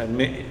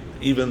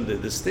 Even the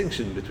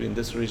distinction between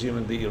this regime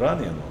and the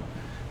Iranian one.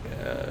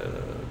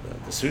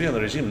 The Syrian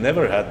regime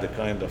never had the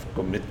kind of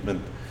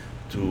commitment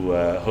to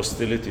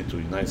hostility to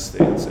the United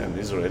States and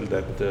Israel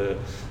that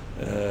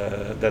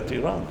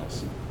Iran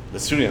has. The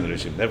Syrian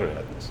regime never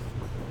had this.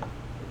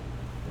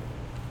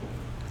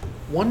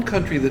 One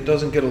country that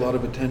doesn't get a lot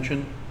of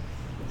attention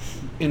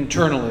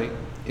internally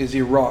is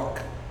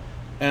Iraq.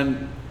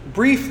 And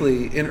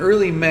briefly, in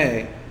early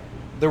May,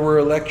 there were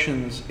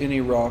elections in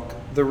Iraq,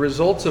 the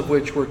results of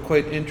which were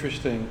quite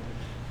interesting.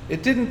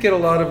 It didn't get a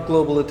lot of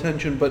global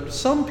attention, but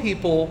some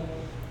people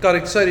got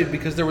excited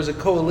because there was a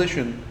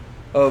coalition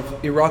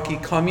of Iraqi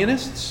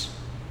communists.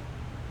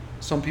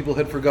 Some people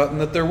had forgotten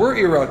that there were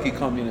Iraqi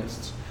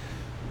communists.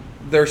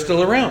 They're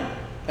still around,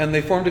 and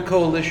they formed a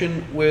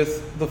coalition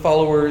with the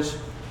followers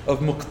of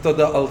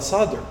Muqtada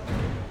al-Sadr,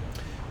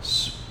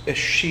 a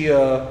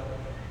Shia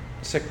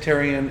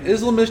sectarian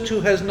Islamist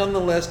who has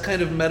nonetheless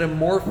kind of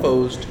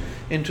metamorphosed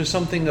into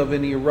something of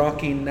an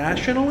Iraqi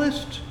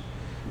nationalist,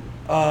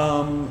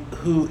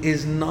 who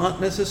is not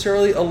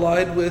necessarily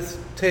allied with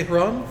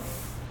Tehran.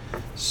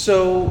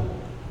 So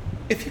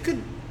if you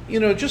could,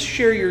 just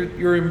share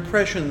your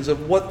impressions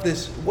of what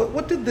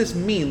did this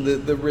mean,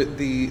 the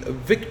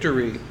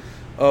victory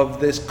of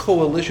this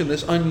coalition,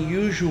 this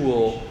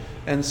unusual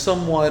and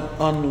somewhat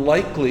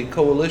unlikely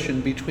coalition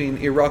between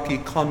Iraqi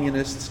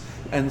communists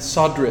and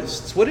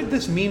Sadrists. What did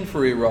this mean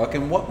for Iraq,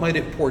 and what might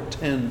it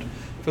portend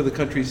for the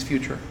country's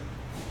future?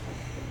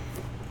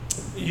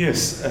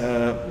 Yes,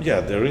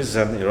 there is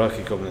an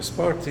Iraqi Communist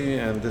Party,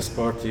 and this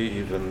party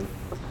even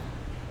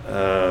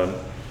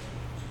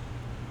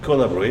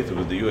collaborated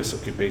with the US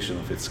occupation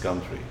of its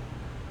country.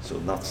 So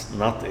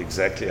not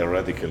exactly a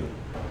radical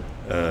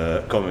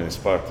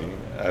Communist Party,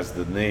 as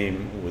the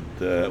name would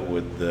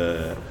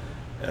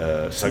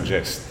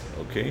suggest,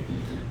 okay?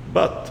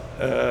 But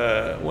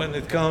when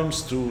it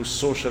comes to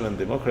social and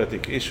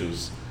democratic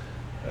issues,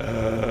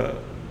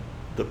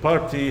 the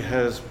party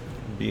has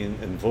been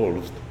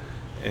involved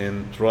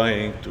in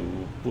trying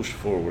to push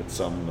forward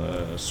some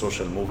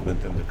social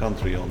movement in the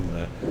country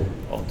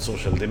on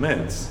social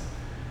demands.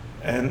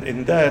 And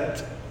in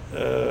that,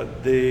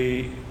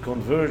 they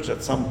converge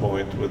at some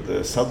point with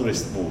the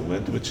Sadrist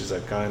movement, which is a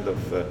kind of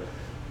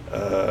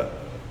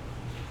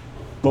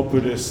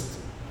populist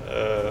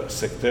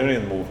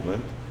sectarian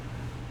movement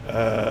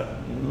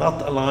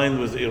not aligned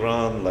with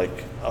Iran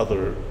like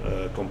other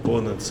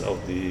components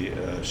of the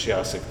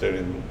Shia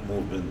sectarian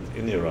movement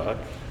in Iraq,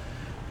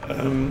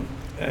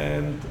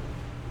 and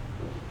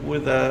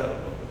with a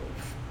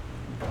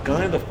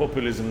kind of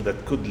populism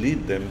that could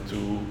lead them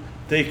to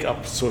take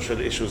up social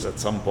issues at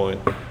some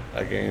point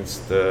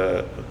against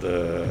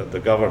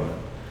the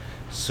government.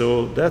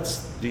 So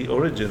that's the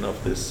origin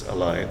of this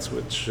alliance,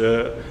 which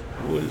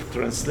will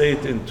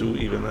translate into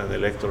even an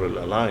electoral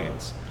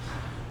alliance.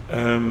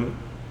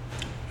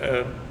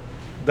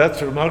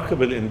 That's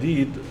remarkable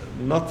indeed,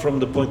 not from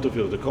the point of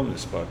view of the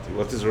Communist Party.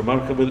 What is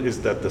remarkable is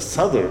that the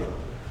Sadr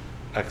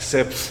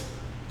accepts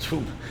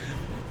to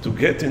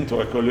get into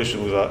a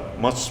coalition with a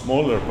much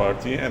smaller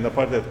party and a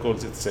party that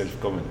calls itself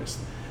communist.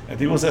 And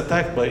he was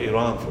attacked by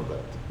Iran for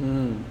that.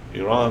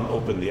 Iran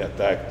openly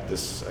attacked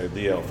this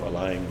idea of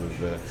allying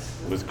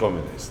with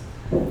communists.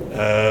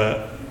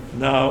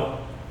 Now,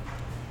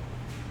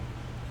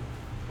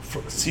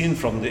 seen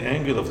from the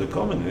angle of the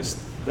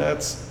communists,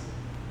 that's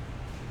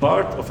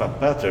part of a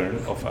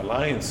pattern of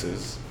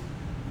alliances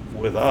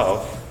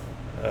without,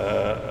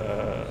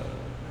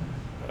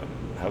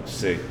 how to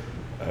say,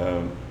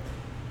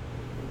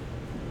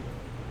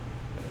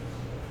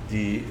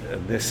 the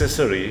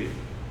necessary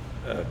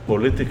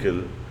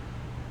political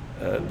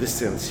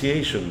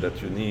distanciation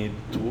that you need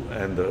to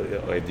end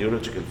the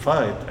ideological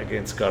fight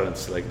against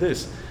currents like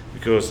this,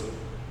 because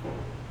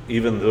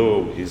even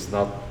though he's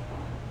not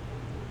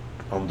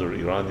under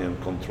Iranian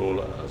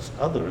control as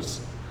others,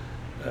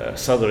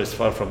 Sadr is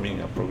far from being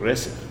a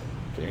progressive.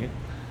 Okay,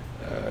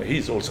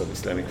 he's also an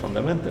Islamic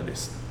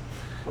fundamentalist,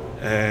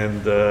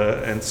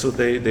 and so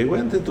they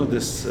went into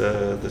this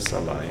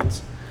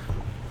alliance.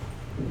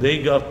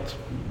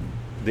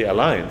 The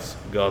alliance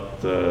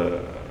got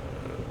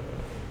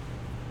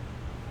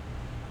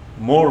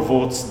more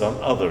votes than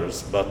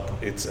others, but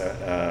it's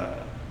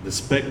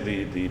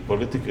the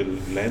political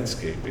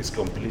landscape is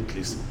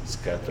completely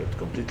scattered,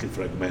 completely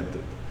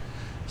fragmented.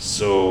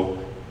 So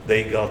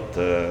they got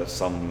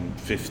some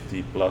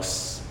 50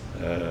 plus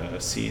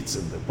seats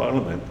in the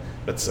parliament,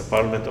 but it's a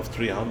parliament of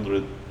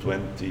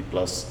 320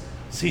 plus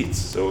seats.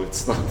 So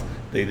it's not,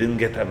 they didn't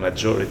get a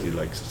majority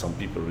like some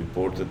people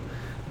reported,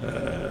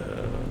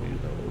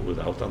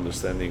 without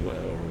understanding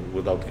or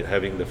without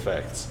having the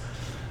facts.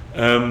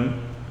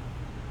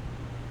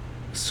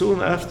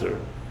 Soon after,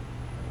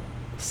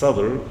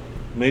 Sadr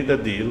made a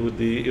deal with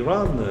the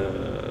Iran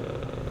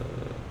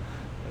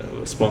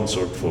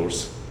sponsored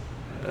force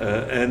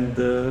and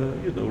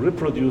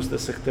reproduced the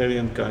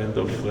sectarian kind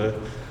of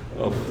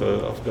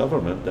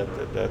government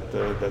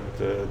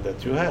that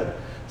you had.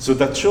 So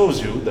that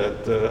shows you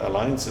that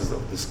alliances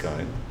of this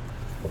kind,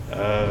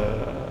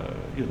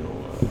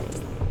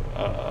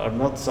 are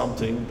not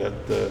something that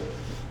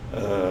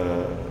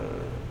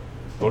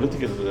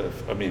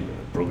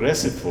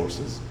progressive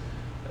forces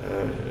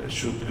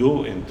should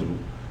go into,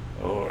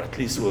 or at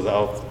least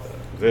without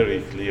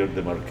very clear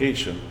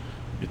demarcation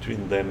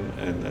between them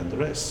and the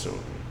rest. So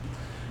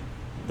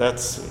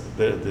that's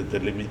the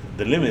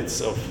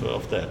limits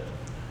of that.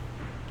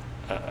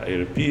 I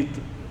repeat,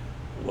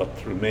 what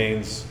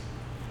remains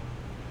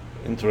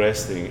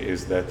interesting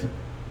is that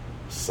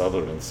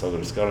Sadr and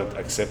Sadr's current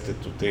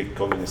accepted to take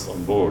communists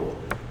on board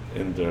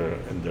in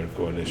their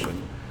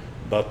coalition,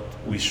 but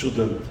we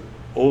shouldn't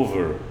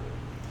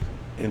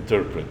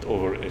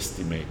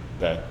overestimate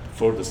that.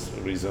 For this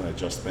reason I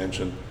just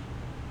mentioned,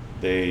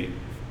 they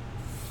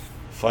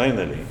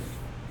finally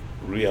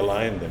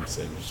realign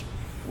themselves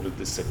with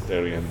the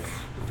sectarian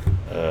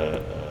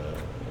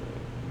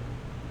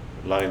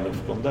line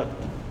of conduct.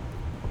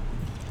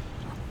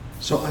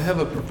 So I have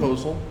a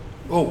proposal.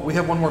 Oh, we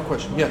have one more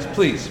question. Yes,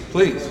 please.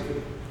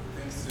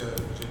 Thanks,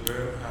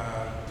 Gilbert.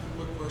 Two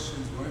quick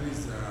questions. One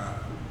is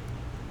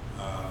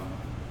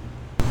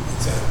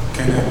it's a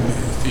kind of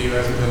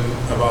theoretical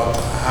about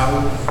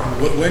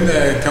when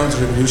the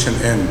counter-revolution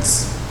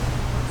ends,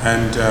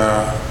 and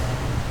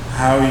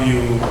how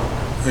you,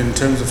 in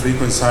terms of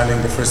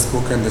reconciling the first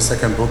book and the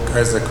second book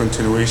as a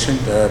continuation,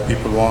 the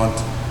People Want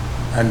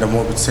and the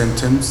Morbid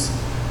Symptoms,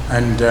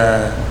 and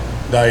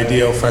the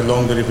idea of a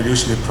longer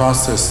revolutionary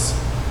process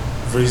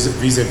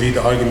vis-a-vis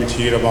the argument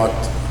here about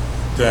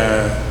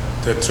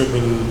the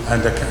triple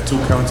and the two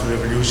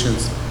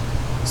counter-revolutions.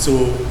 So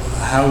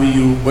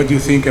what do you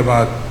think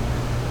about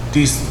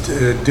these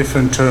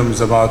different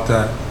terms about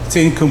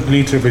say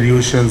incomplete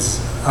revolutions,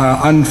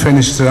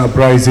 unfinished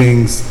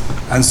uprisings,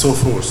 and so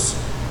forth?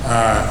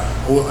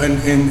 Or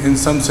in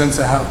some sense,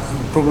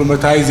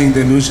 problematizing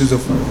the notions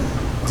of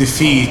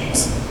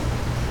defeat,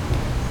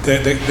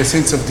 the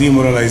sense of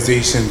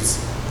demoralizations,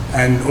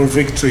 or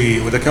victory,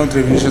 or the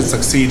counter-revolution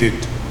succeeded.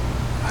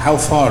 How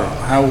far?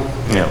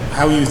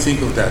 How you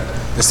think of that?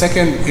 The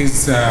second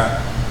is,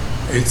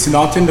 it's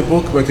not in the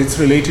book, but it's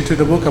related to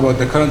the book about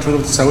the current rule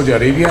of Saudi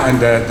Arabia and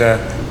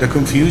the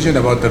confusion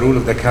about the rule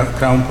of the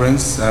Crown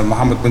Prince,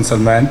 Mohammed bin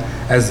Salman,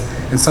 as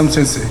in some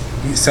sense,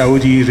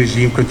 Saudi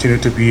regime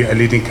continued to be a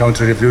leading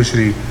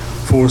counter-revolutionary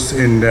force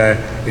in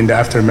the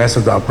aftermath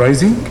of the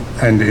uprising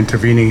and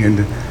intervening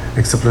in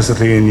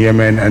explicitly in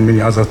Yemen and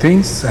many other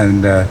things.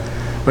 And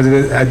but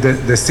at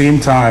the same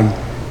time,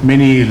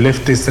 many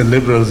leftists and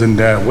liberals in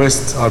the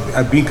West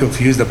are being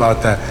confused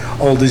about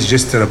all this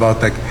gesture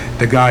about like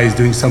the guy is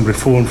doing some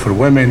reform for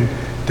women,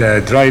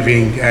 the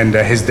driving, and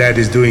his dad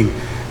is doing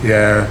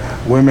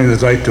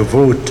women's right to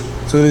vote.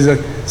 So there's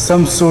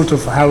some sort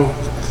of how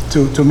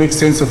to make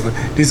sense of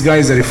these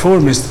guys are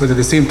reformists, but at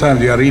the same time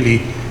they are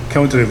really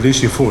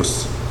counter-revolutionary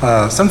force.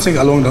 Something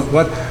along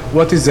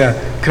what is the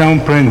Crown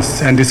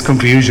Prince and this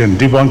confusion,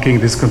 debunking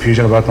this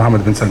confusion about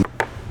Mohammed bin Salman?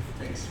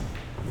 Thanks.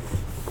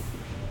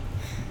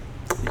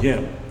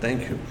 Yeah,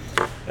 thank you.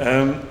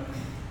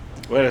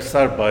 Well, I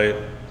start by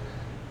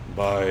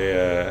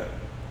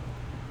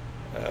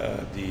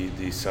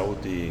the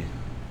Saudi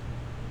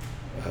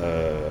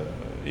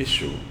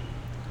issue.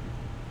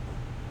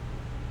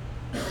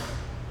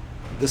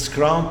 This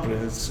Crown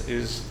Prince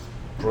is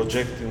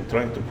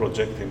trying to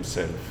project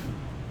himself,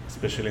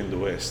 especially in the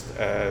West,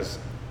 as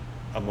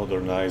a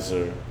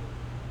modernizer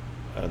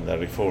and a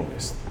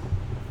reformist.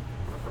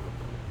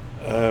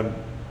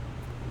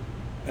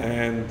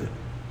 And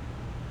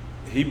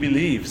he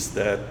believes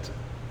that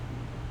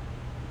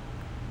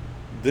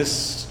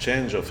this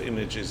change of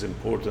image is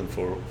important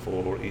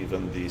for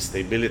even the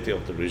stability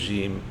of the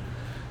regime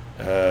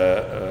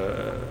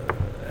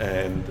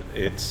and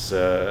its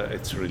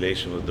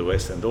relation with the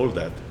West and all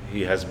that.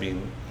 He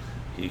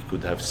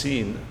could have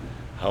seen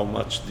how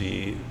much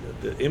the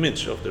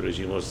image of the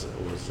regime was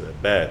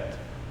bad,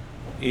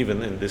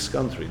 even in this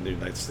country, in the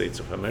United States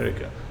of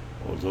America,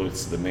 although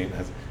it's the main.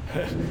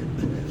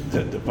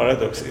 The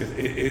paradox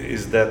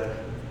is that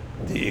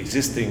the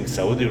existing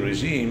Saudi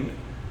regime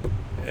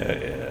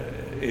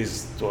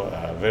is to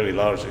a very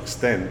large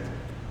extent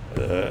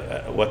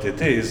what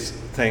it is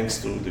thanks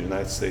to the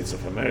United States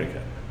of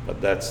America. But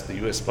that's the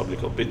U.S.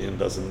 public opinion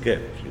doesn't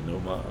get,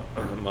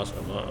 most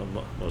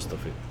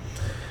of it.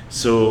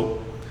 So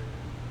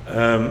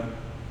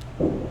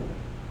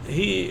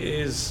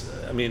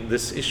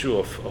this issue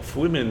of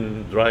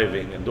women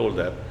driving and all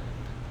that,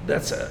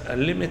 that's a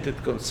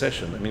limited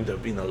concession. I mean, there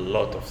have been a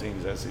lot of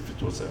things as if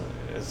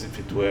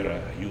it were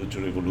a huge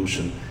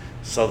revolution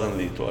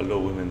suddenly to allow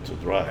women to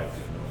drive,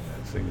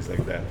 and things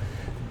like that.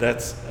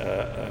 That's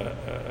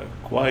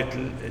quite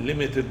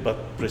limited, but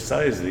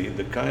precisely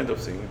the kind of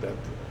thing that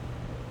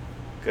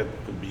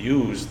could be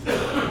used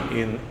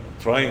in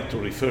trying to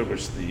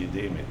refurbish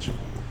the image.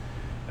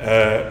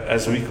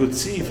 As we could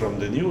see from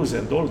the news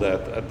and all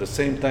that, at the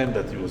same time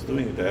that he was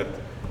doing that,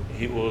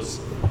 he was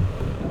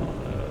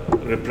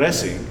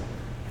repressing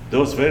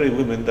those very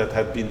women that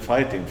had been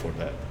fighting for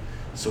that.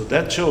 So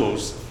that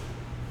shows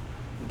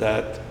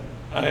that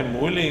I'm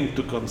willing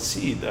to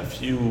concede a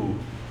few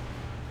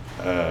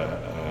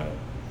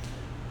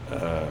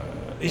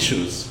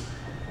issues,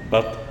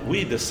 but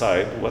we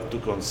decide what to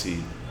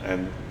concede,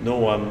 and no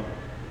one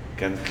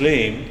can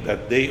claim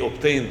that they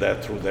obtained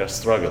that through their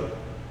struggle.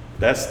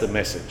 That's the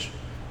message.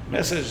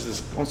 Message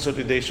is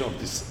consolidation of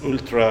this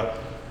ultra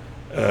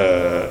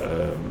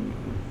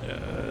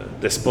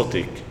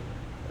despotic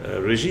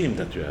regime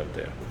that you have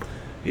there.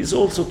 He's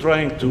also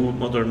trying to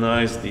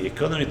modernize the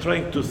economy,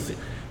 trying to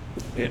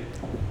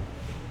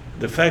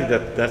the fact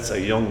that that's a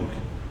young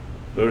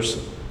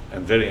person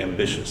and very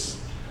ambitious.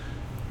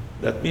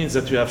 That means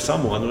that you have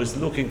someone who is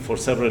looking for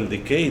several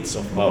decades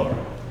of power,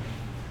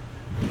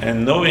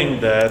 and knowing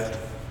that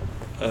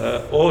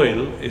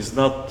oil is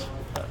not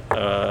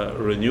a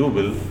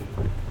renewable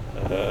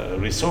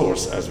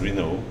resource, as we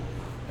know,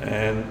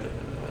 and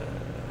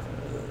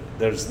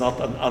there's not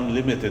an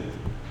unlimited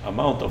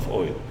amount of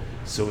oil.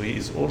 So he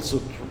is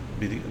also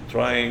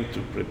trying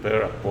to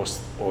prepare a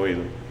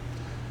post-oil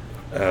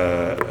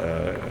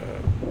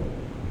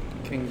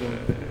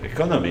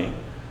economy.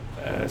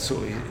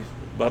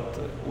 But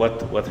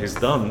what he's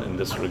done in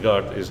this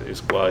regard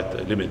is quite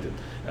limited.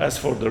 As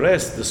for the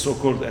rest, the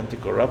so-called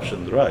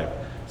anti-corruption drive,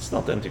 it's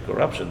not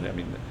anti-corruption. I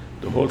mean,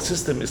 the whole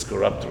system is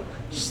corrupt.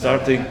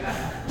 Starting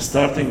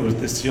with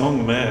this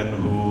young man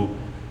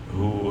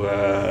who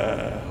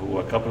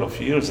a couple of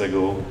years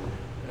ago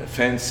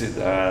fancied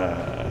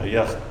a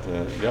yacht,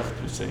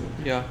 you say?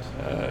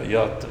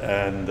 Yacht,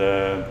 and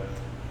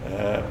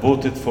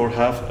bought it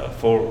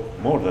for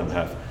more than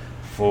half,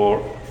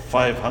 for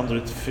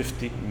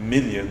 $550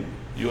 million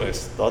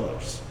US,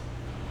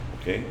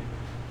 okay?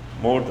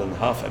 More than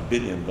 $500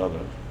 million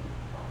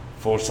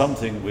for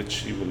something which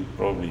he will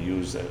probably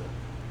use a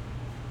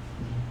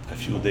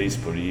few days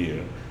per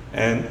year,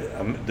 and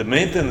the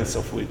maintenance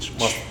of which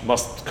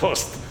must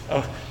cost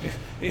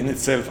in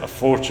itself a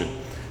fortune.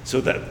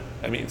 So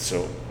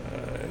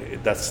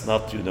that's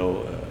not,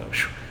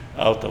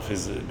 out of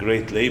his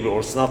great labor, or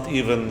it's not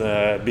even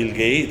Bill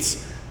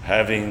Gates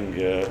having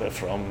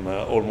from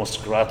almost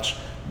scratch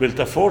built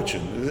a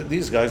fortune.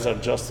 These guys are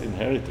just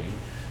inheriting.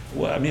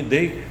 Well, I mean,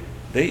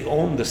 they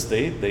own the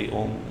state, they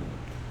own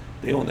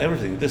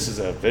everything. This is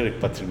a very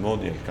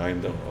patrimonial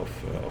kind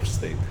of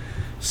state.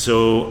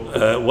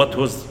 So what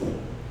was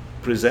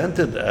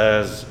presented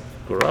as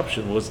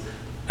corruption was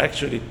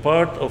actually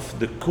part of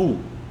the coup,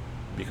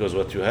 because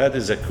what you had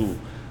is a coup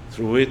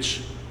through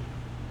which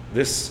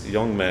this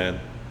young man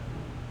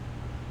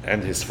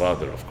and his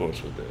father, of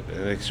course, with the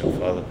election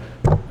father,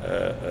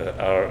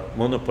 are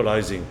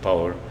monopolizing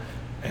power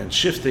and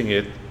shifting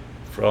it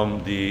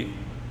from the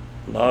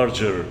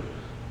larger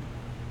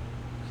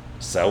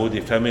Saudi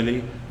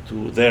family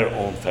to their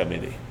own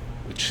family,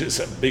 which is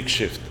a big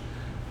shift.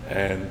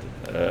 And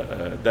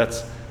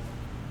that's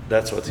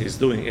what he's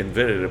doing in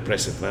very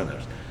repressive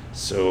manners.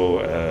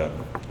 So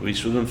we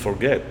shouldn't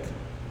forget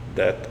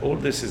that all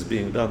this is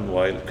being done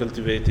while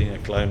cultivating a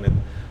climate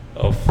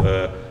of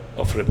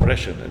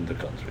repression in the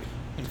country.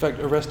 In fact,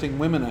 arresting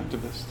women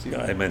activists.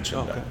 Yeah, I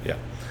mentioned Okay. that. Yeah.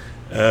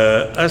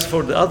 As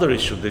for the other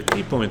issue, the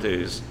key point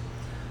is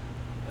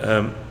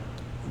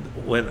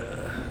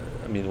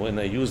when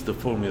I use the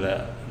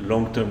formula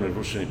long-term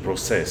revolutionary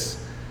process,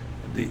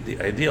 the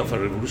idea of a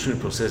revolutionary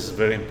process is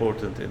very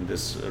important in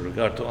this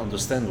regard to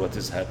understand what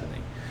is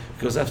happening.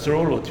 Because after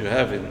all, what you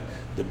have in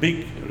the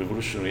big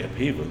revolutionary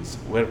upheavals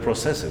were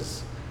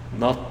processes,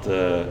 not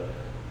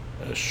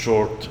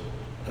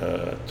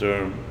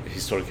short-term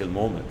historical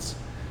moments.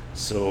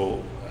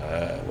 So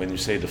when you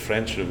say the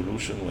French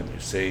Revolution, when you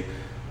say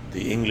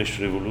the English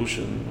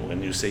Revolution,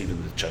 when you say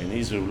even the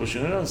Chinese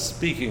Revolution, you're not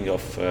speaking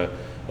of a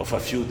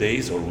few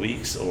days or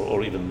weeks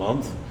or even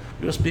months.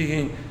 You're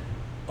speaking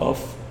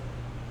of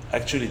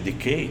actually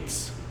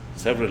decades,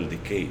 several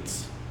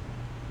decades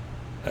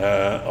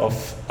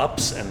of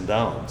ups and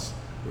downs,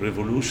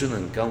 revolution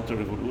and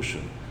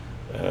counter-revolution,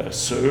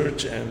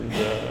 surge and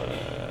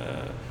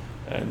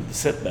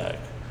setback.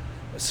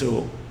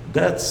 So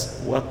that's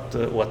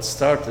what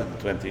started in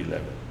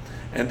 2011,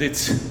 and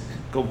it's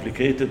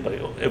complicated by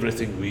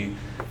everything we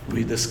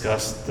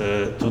discussed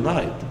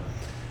tonight.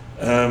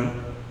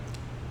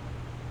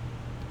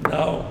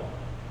 Now,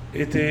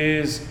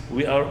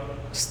 we are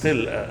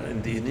still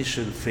in the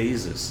initial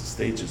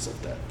stages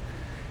of that.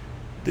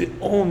 The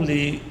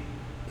only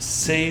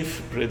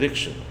safe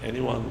prediction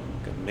anyone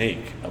can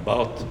make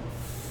about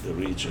the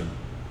region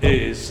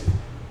is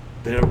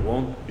there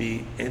won't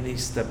be any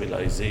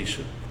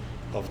stabilization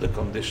of the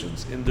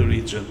conditions in the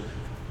region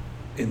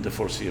in the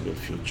foreseeable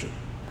future.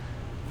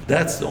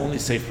 That's the only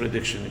safe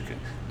prediction.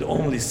 The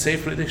only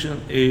safe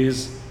prediction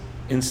is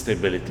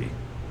instability,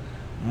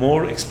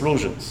 more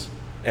explosions,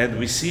 and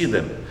we see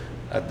them.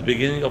 At the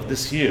beginning of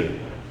this year,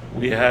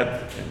 we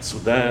had in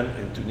Sudan,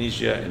 in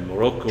Tunisia, in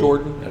Morocco,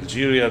 Jordan.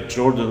 Algeria,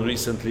 Jordan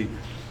recently.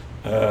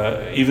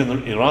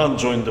 Even Iran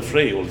joined the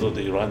fray, although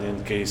the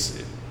Iranian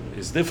case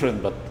is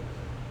different, but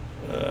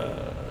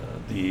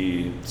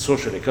the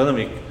social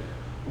economic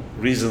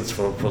reasons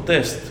for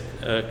protest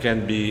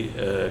can be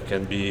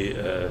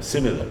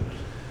similar.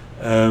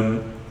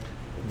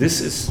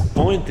 This is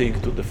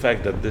pointing to the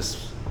fact that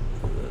this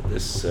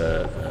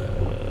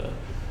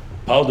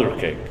powder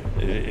keg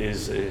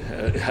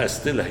has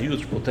still a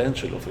huge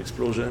potential of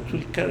explosion,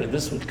 and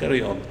this will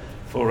carry on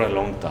for a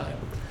long time.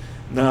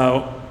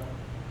 Now,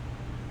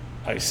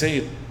 I say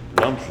it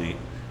bluntly,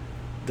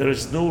 there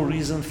is no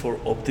reason for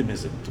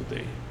optimism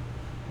today.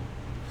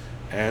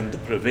 And the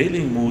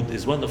prevailing mood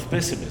is one of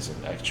pessimism,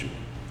 actually.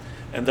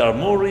 And there are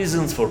more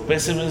reasons for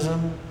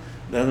pessimism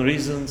than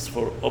reasons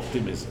for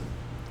optimism.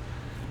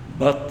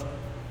 But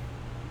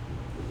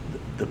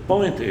the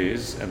point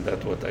is, and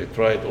that's what I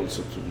tried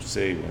also to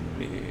say when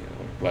we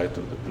replied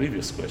to the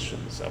previous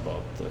questions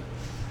about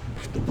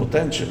the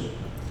potential,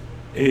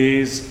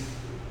 is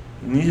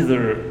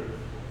the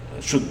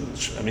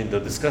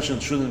discussion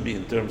shouldn't be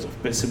in terms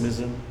of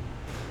pessimism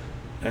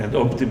and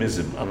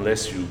optimism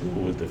unless you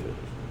go with the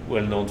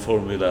well-known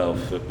formula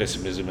of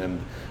pessimism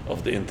and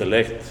of the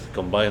intellect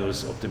combined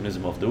with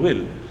optimism of the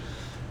will.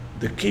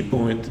 The key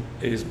point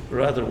is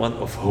rather one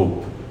of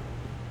hope.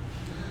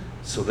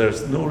 So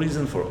there's no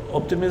reason for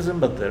optimism,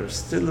 but there's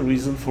still a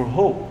reason for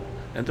hope.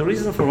 And the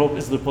reason for hope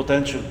is the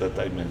potential that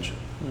I mentioned,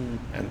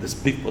 and this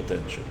big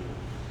potential.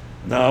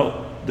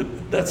 Now,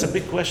 that's a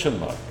big question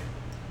mark.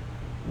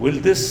 Will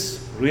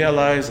this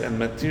realize and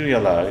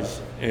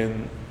materialize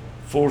in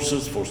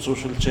forces for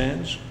social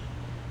change,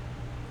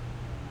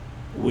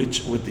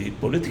 which with the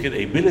political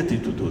ability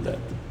to do that?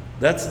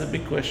 That's the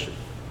big question.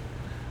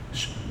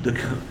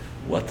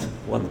 What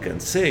one can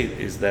say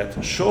is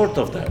that short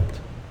of that,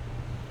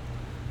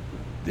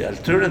 the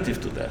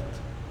alternative to that,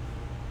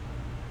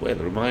 well,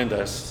 reminds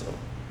us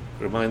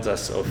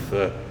of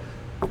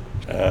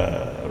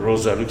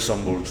Rosa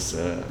Luxemburg's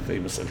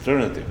famous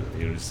alternative.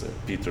 Here is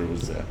Peter,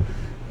 who's a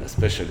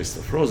specialist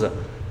of Rosa: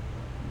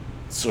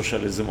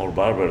 socialism or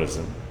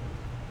barbarism.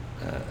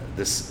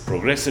 This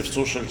progressive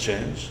social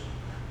change,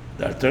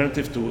 the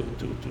alternative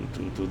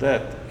to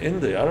that in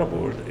the Arab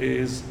world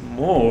is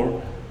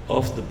more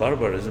of the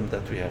barbarism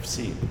that we have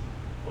seen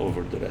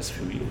over the last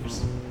few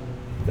years.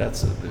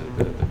 That's the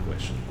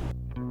question.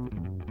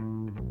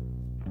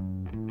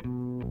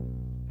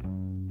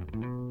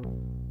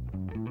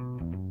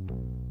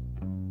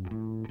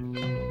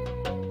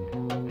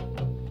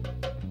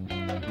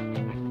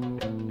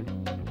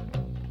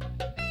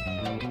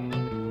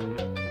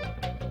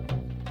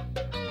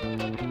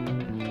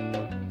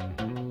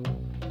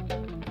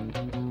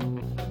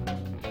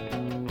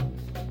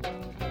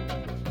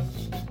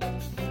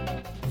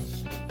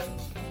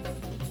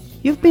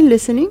 You've been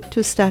listening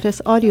to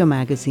Status Audio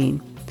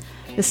Magazine.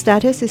 The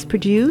Status is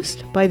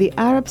produced by the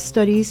Arab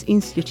Studies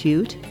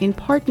Institute in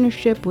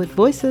partnership with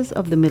Voices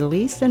of the Middle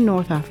East and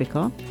North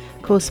Africa,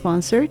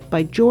 co-sponsored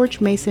by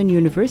George Mason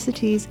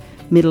University's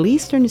Middle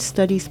Eastern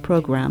Studies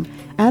program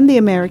and the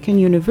American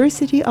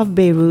University of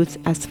Beirut's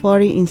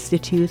Asfari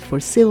Institute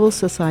for Civil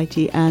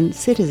Society and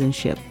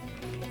Citizenship.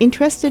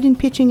 Interested in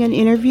pitching an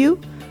interview,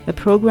 a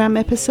program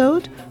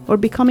episode, or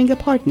becoming a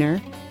partner?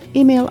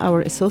 Email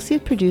our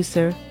associate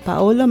producer,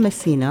 Paola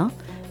Messina,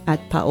 at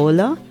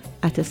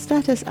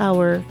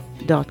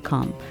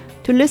paola@statushour.com.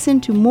 To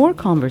listen to more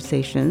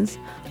conversations,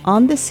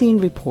 on-the-scene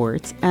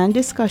reports, and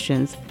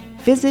discussions,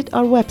 visit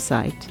our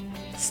website,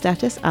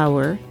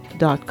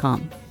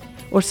 statushour.com,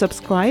 or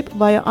subscribe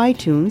via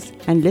iTunes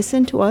and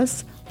listen to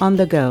us on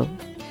the go.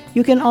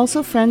 You can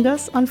also friend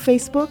us on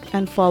Facebook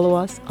and follow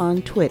us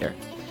on Twitter.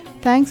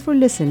 Thanks for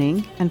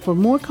listening, and for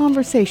more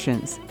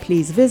conversations,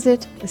 please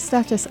visit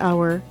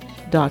statushour.com.